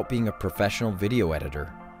videos without being a professional video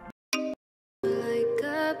editor.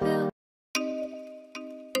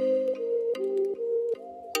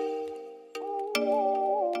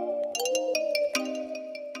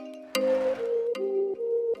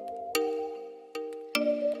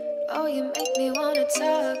 Oh, you make me wanna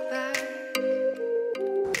talk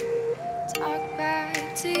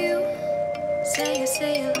back to you. Say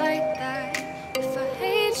it like that. If I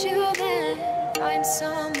hate you, then find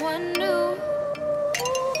someone new.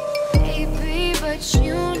 Baby, but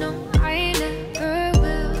you know I never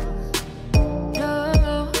will.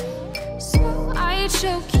 No, so I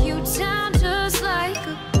choke you down just like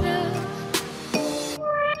a pill.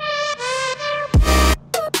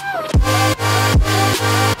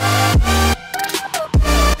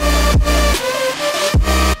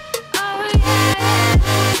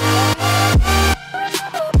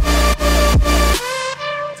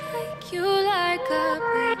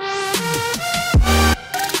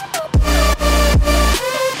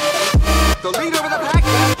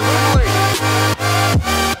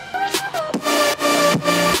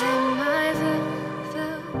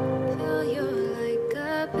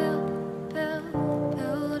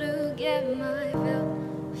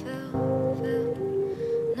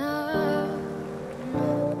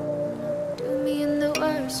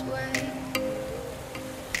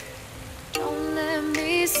 Don't let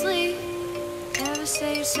me sleep, never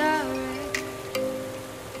say sorry.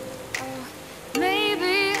 Oh,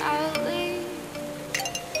 maybe I'll leave,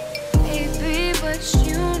 baby, but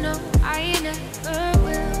you know I never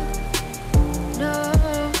will. No,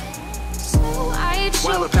 so I choke.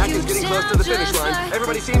 While the pack is getting close to the finish line,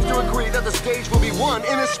 everybody seems to agree that the stage will be won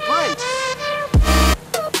in a sprint.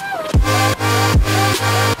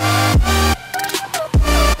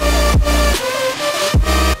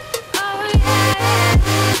 Oh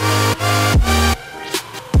yeah.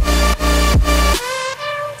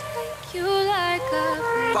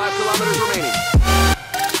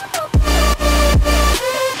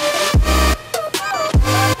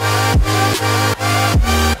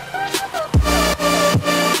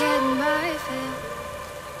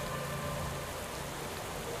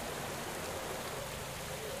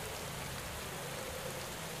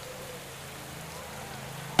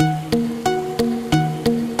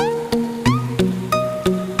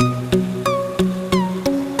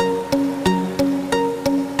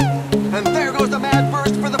 And there goes the mad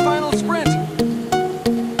burst for the final sprint.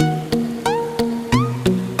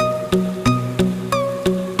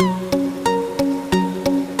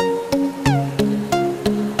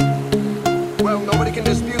 Well, nobody can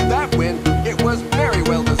dispute that win. It was very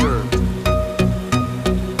well deserved.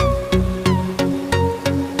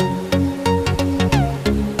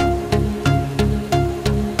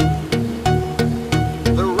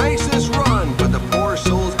 The race is run, but the poor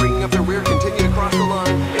souls bringing up the rear continue to cross the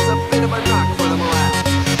line. It's a bit of a knock for the morass.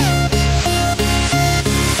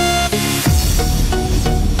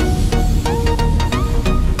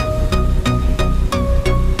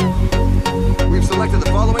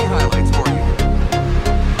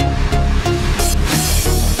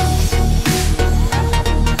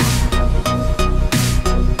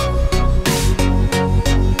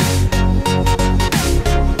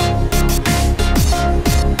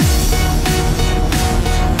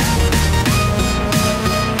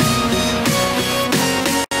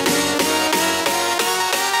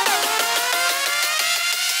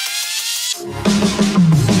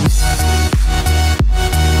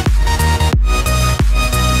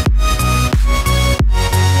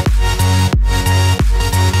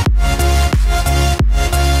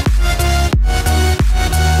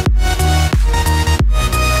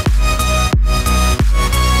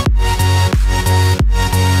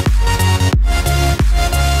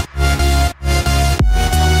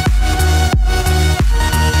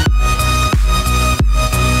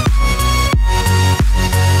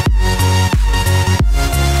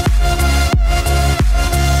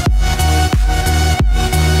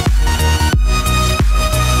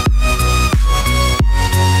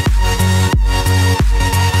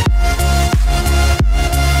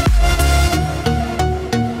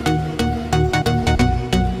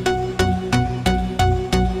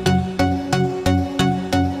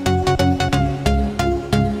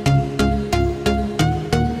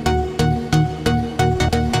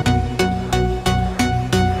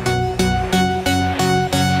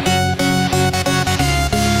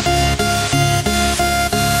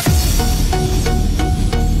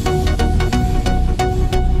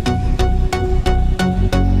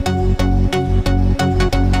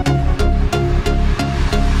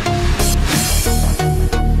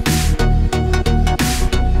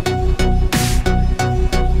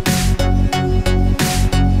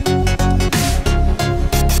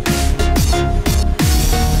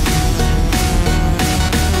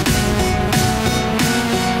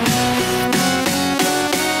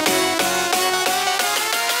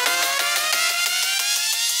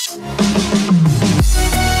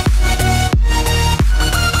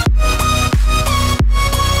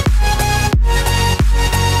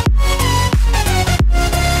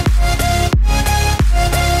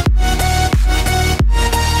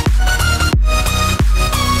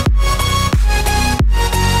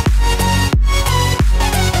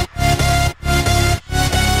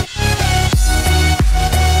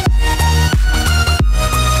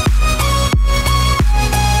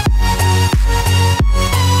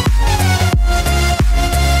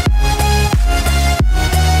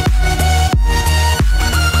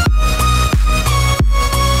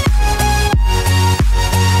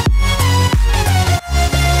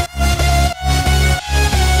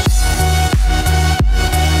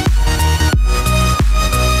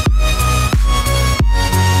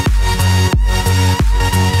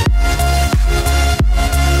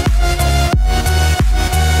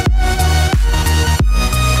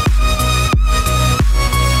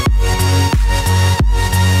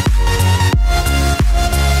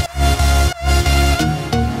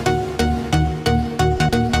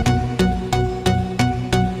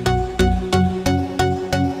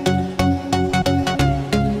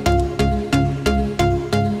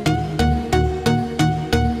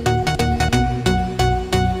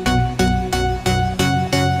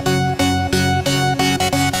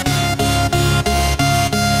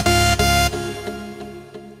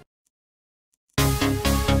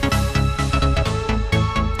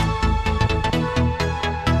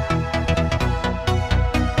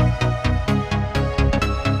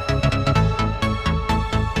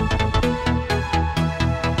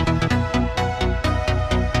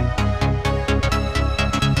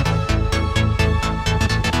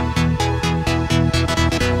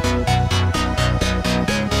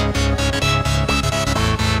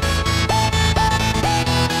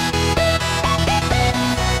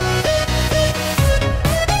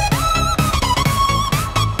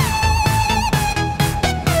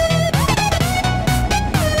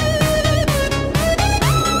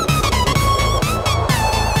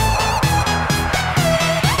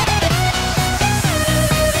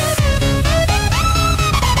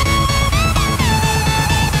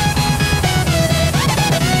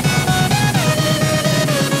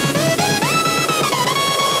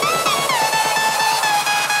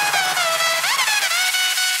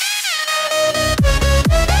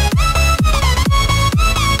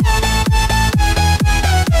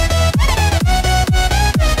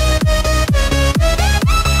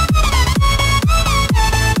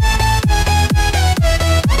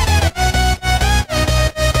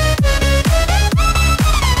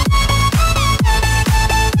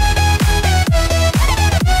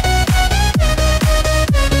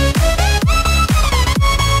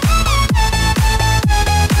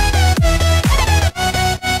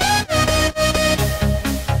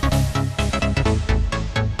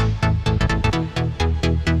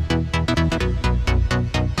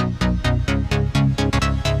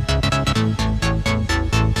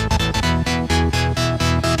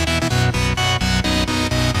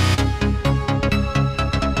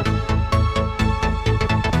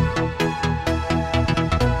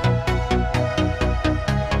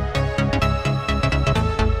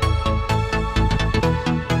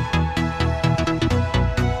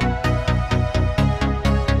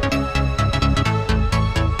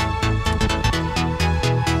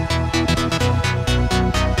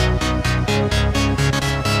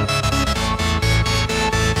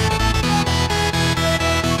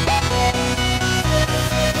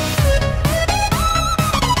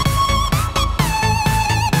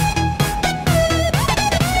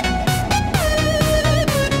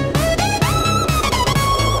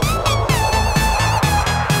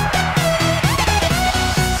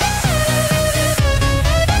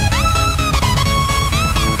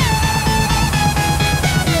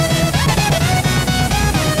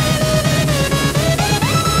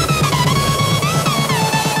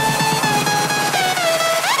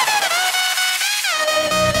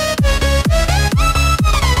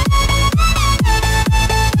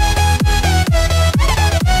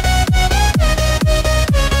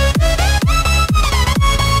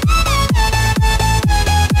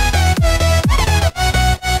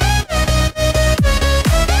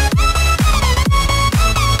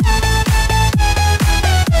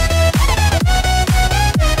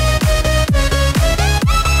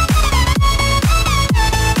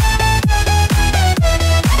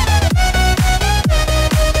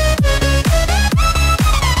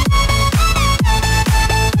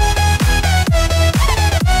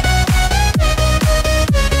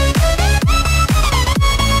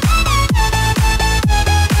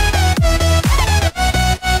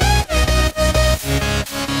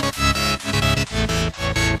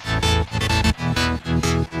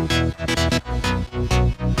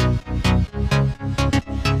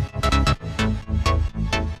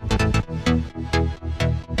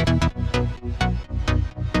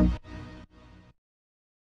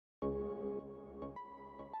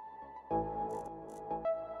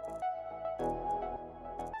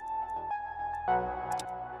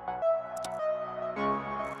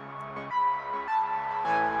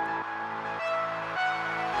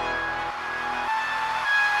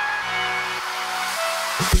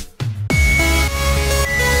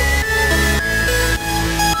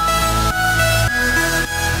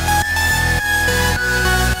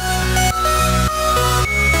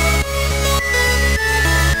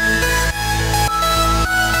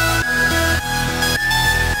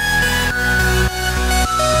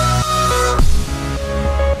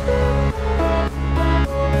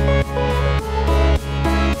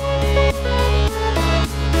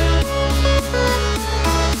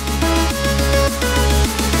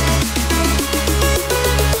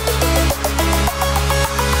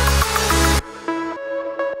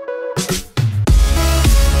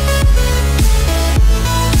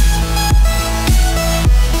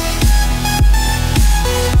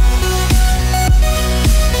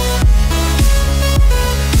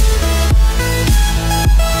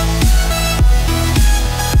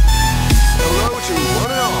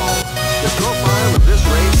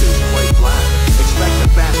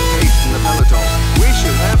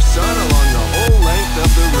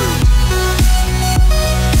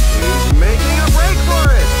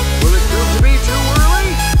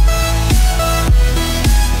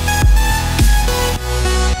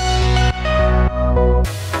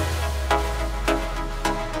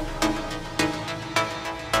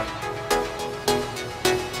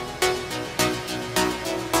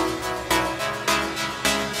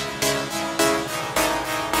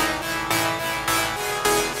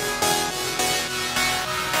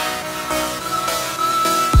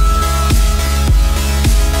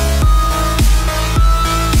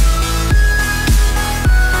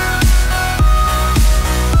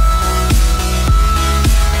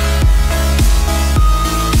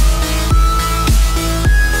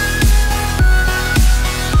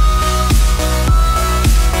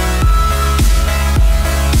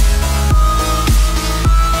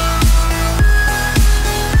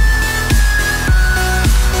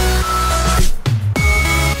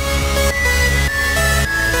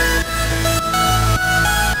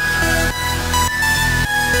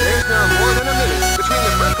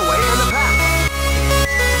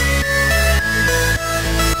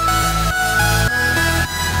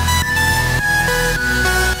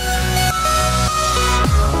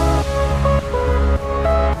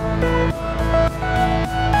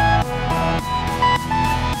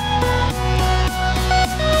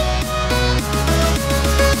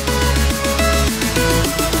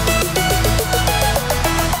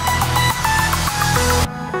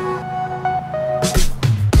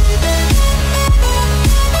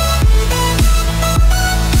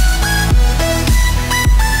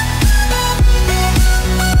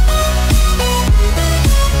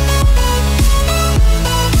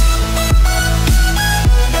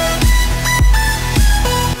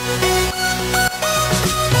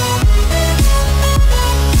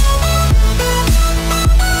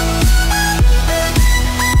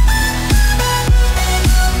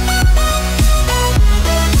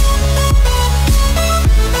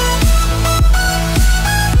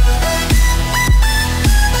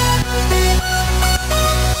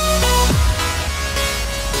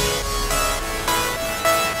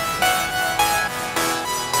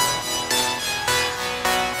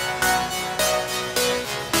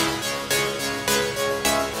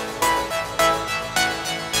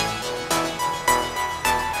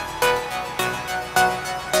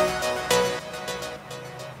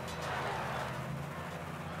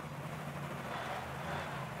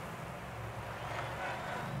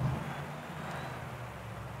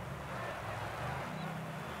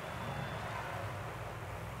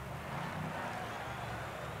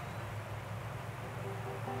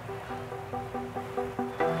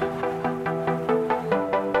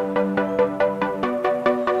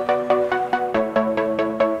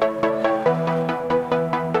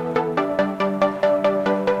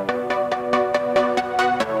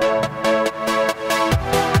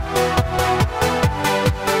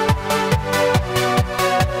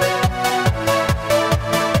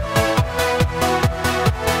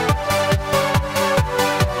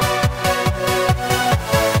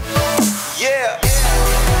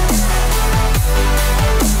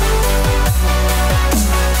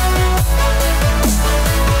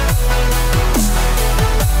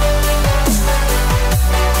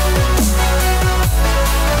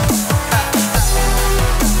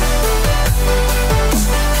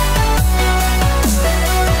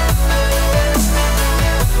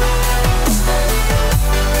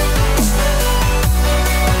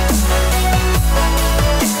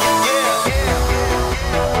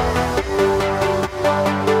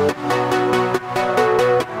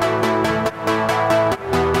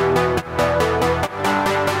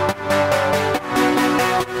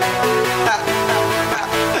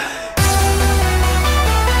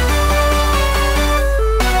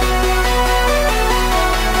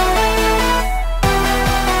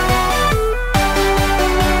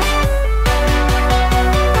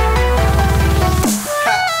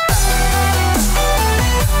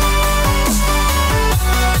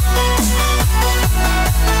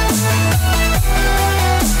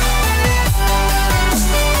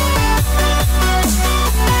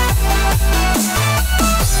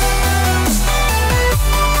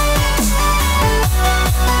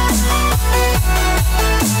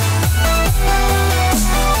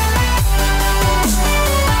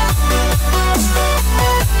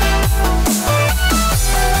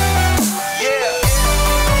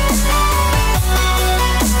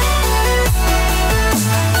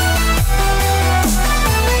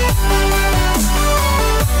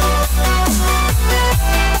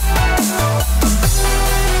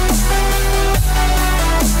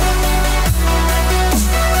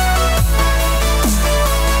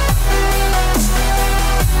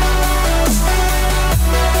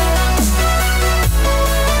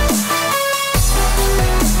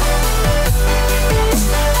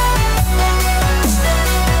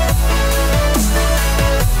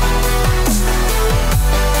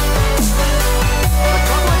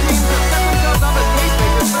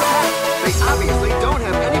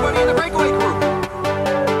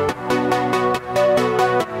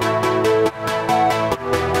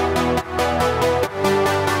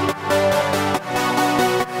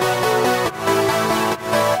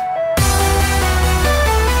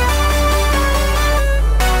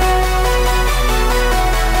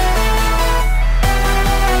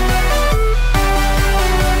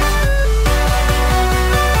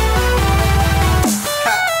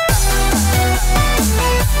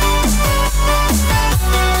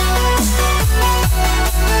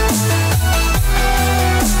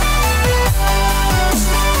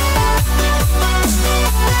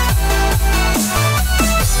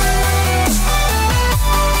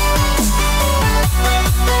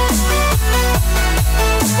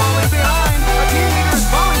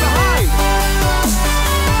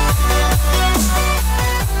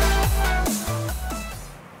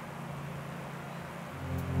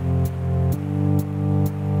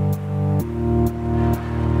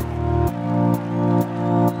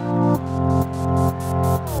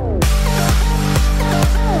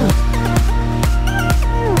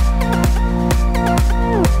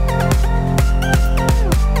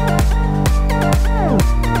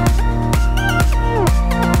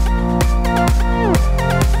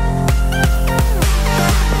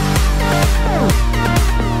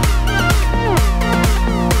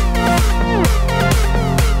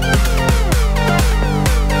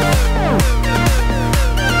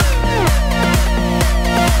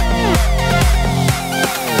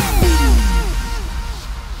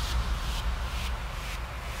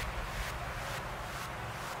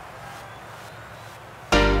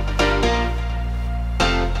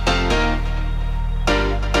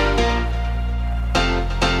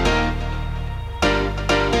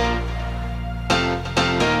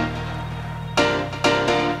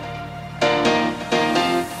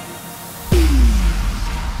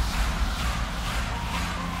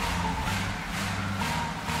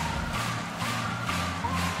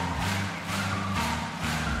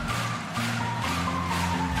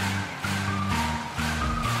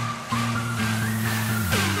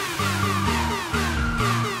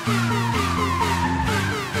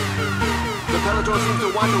 peloton seems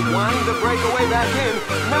to want to wind the breakaway back in.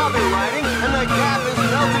 Now they're riding, and the gap is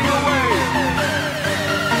melting away.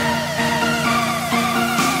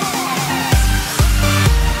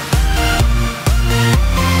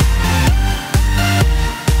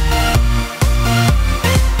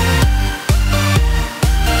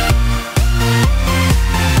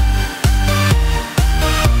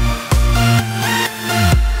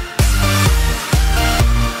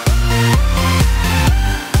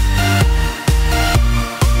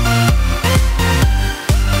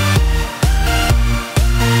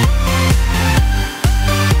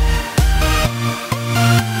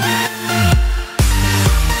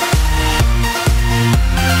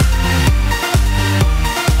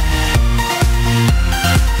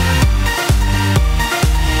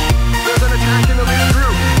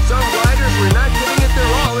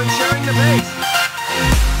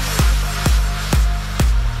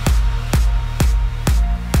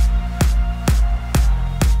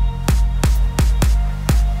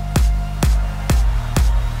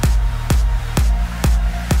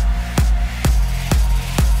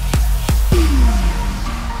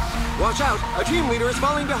 Watch out! A team leader is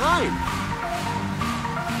falling behind!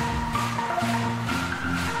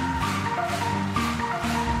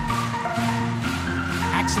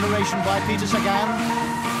 Acceleration by Peter Sagan.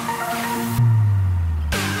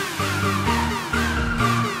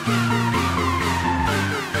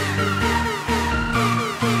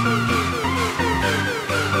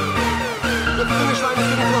 The finish line is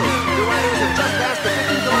getting close. The riders have just passed the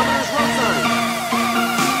 15 kilometers road sign.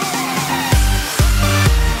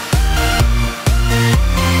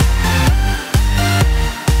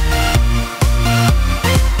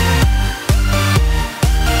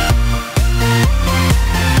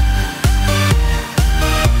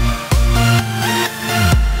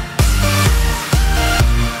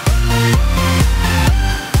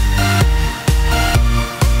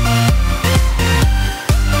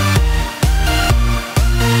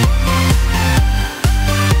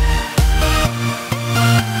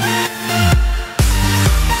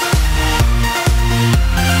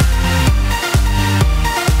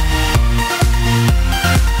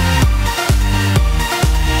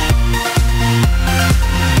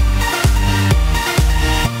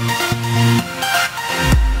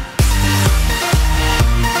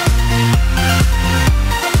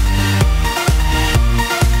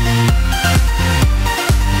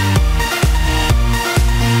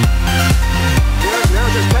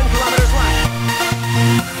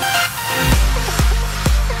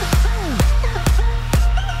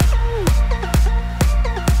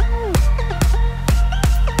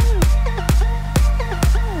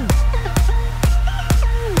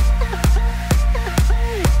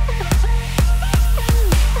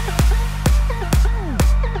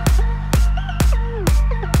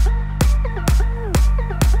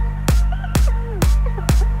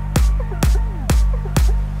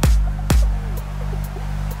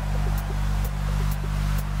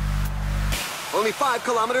 Only 5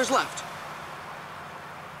 kilometers left.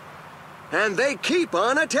 And they keep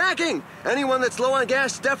on attacking! Anyone that's low on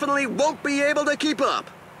gas definitely won't be able to keep up.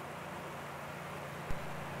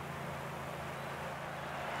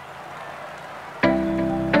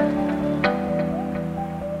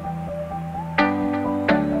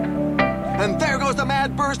 And there goes the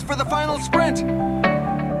mad burst for the final sprint!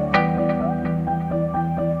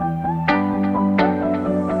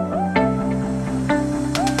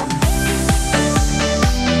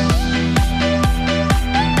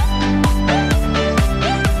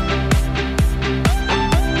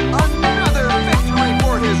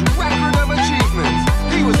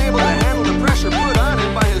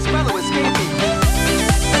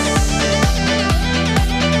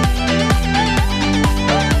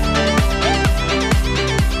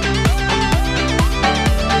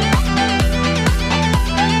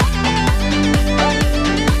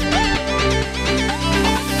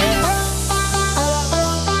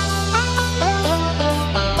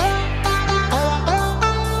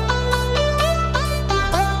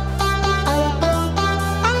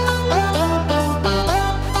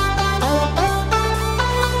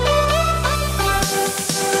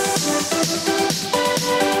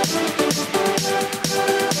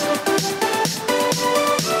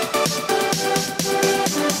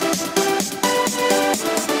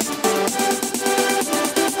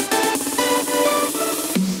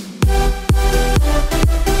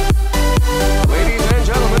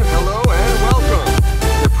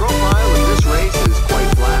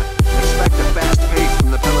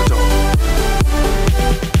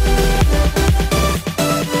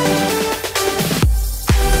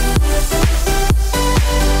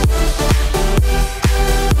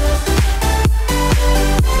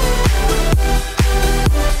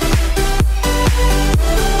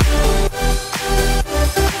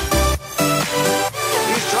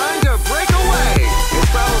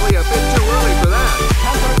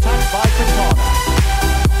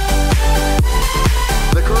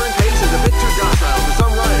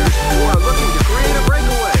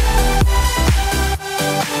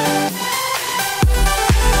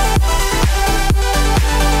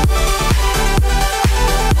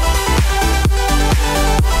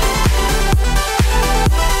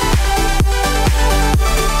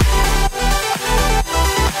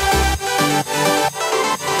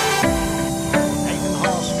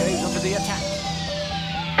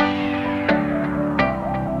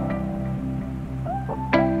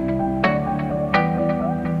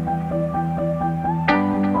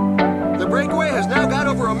 breakaway has now got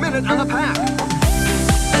over a minute on the pack.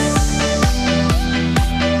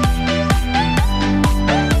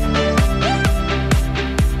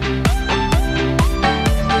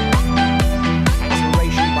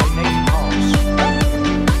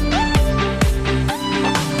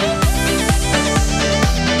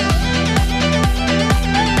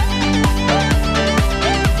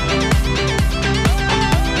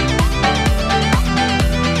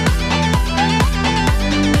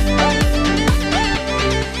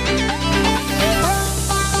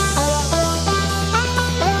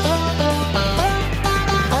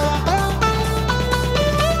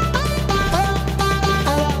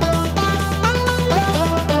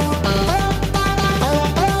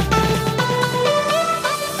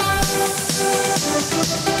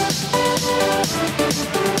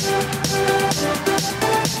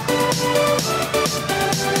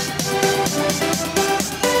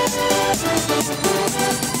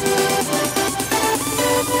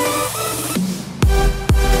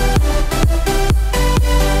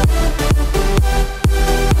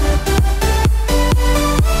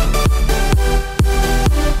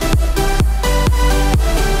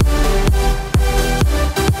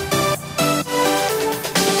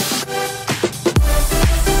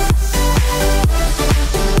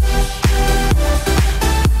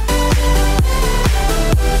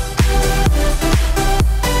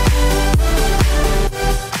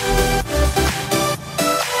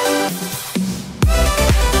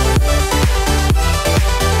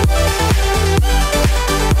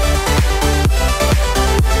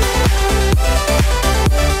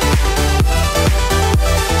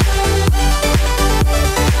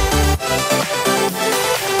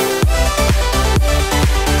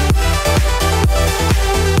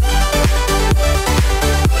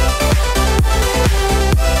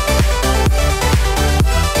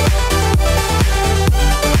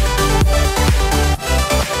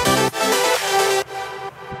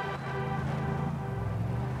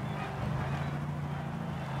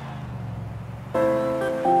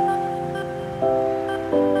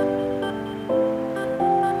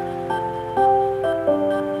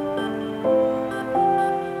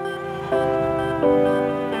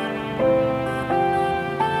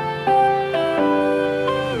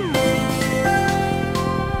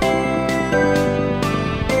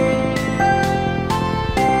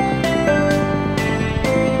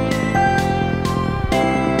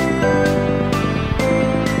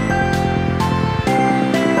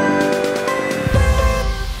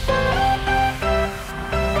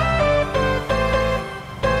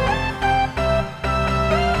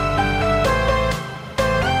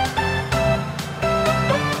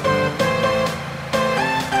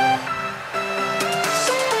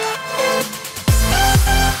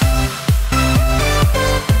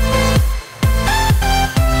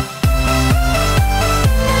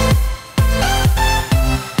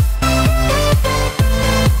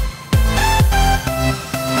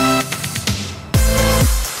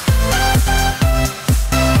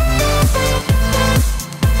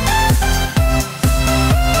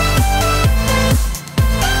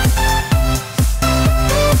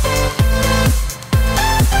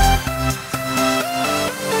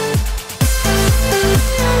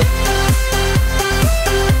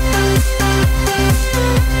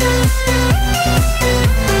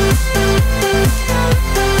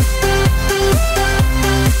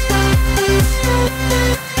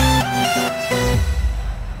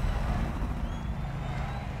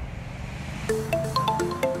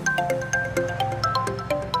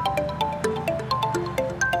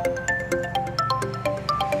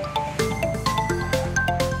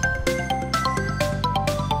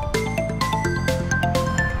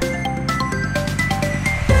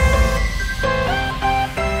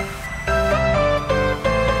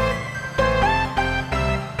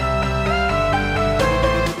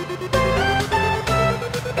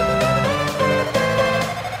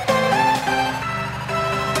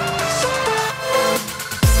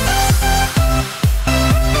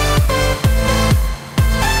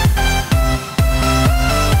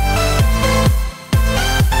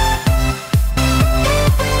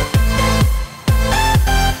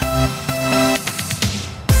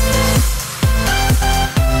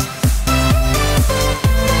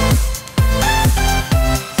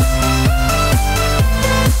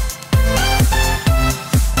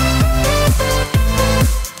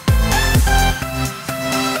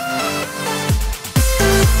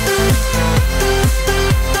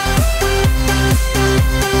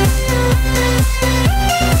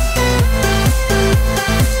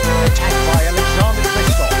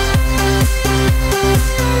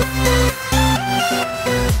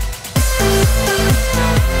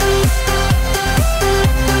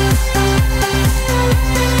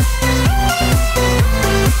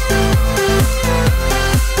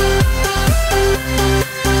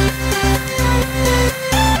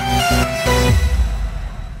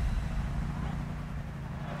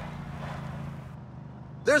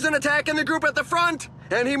 attacking the group at the front,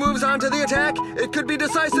 and he moves on to the attack. It could be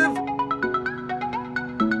decisive.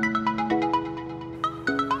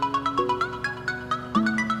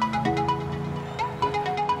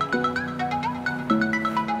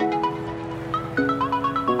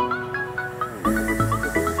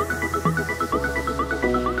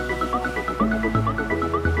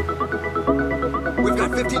 We've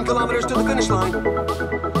got 15 kilometers to the finish line.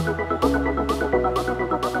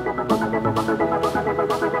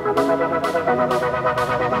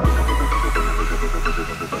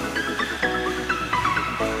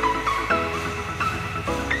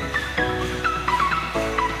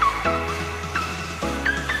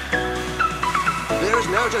 There's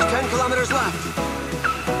now just 10 kilometers left.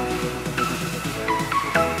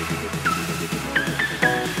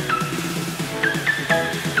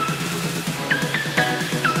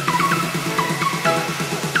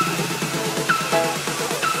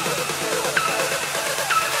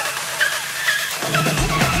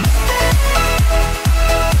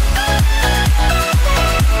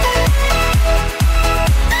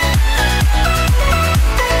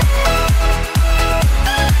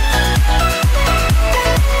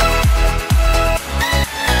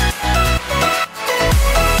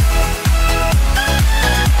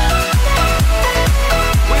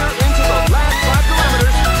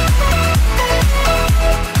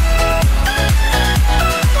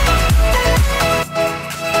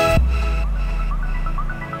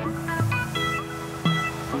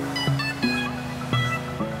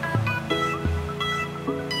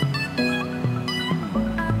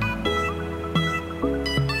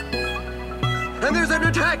 And there's an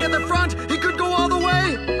attack at the front! He could go all the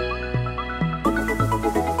way!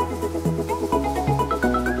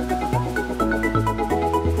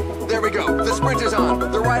 There we go. The sprint is on.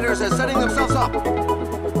 The riders are setting themselves up.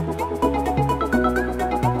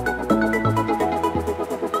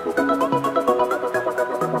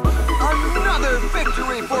 Another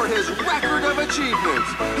victory for his record of achievements.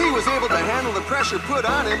 He was able to handle the pressure put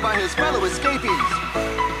on him by his fellow escapees.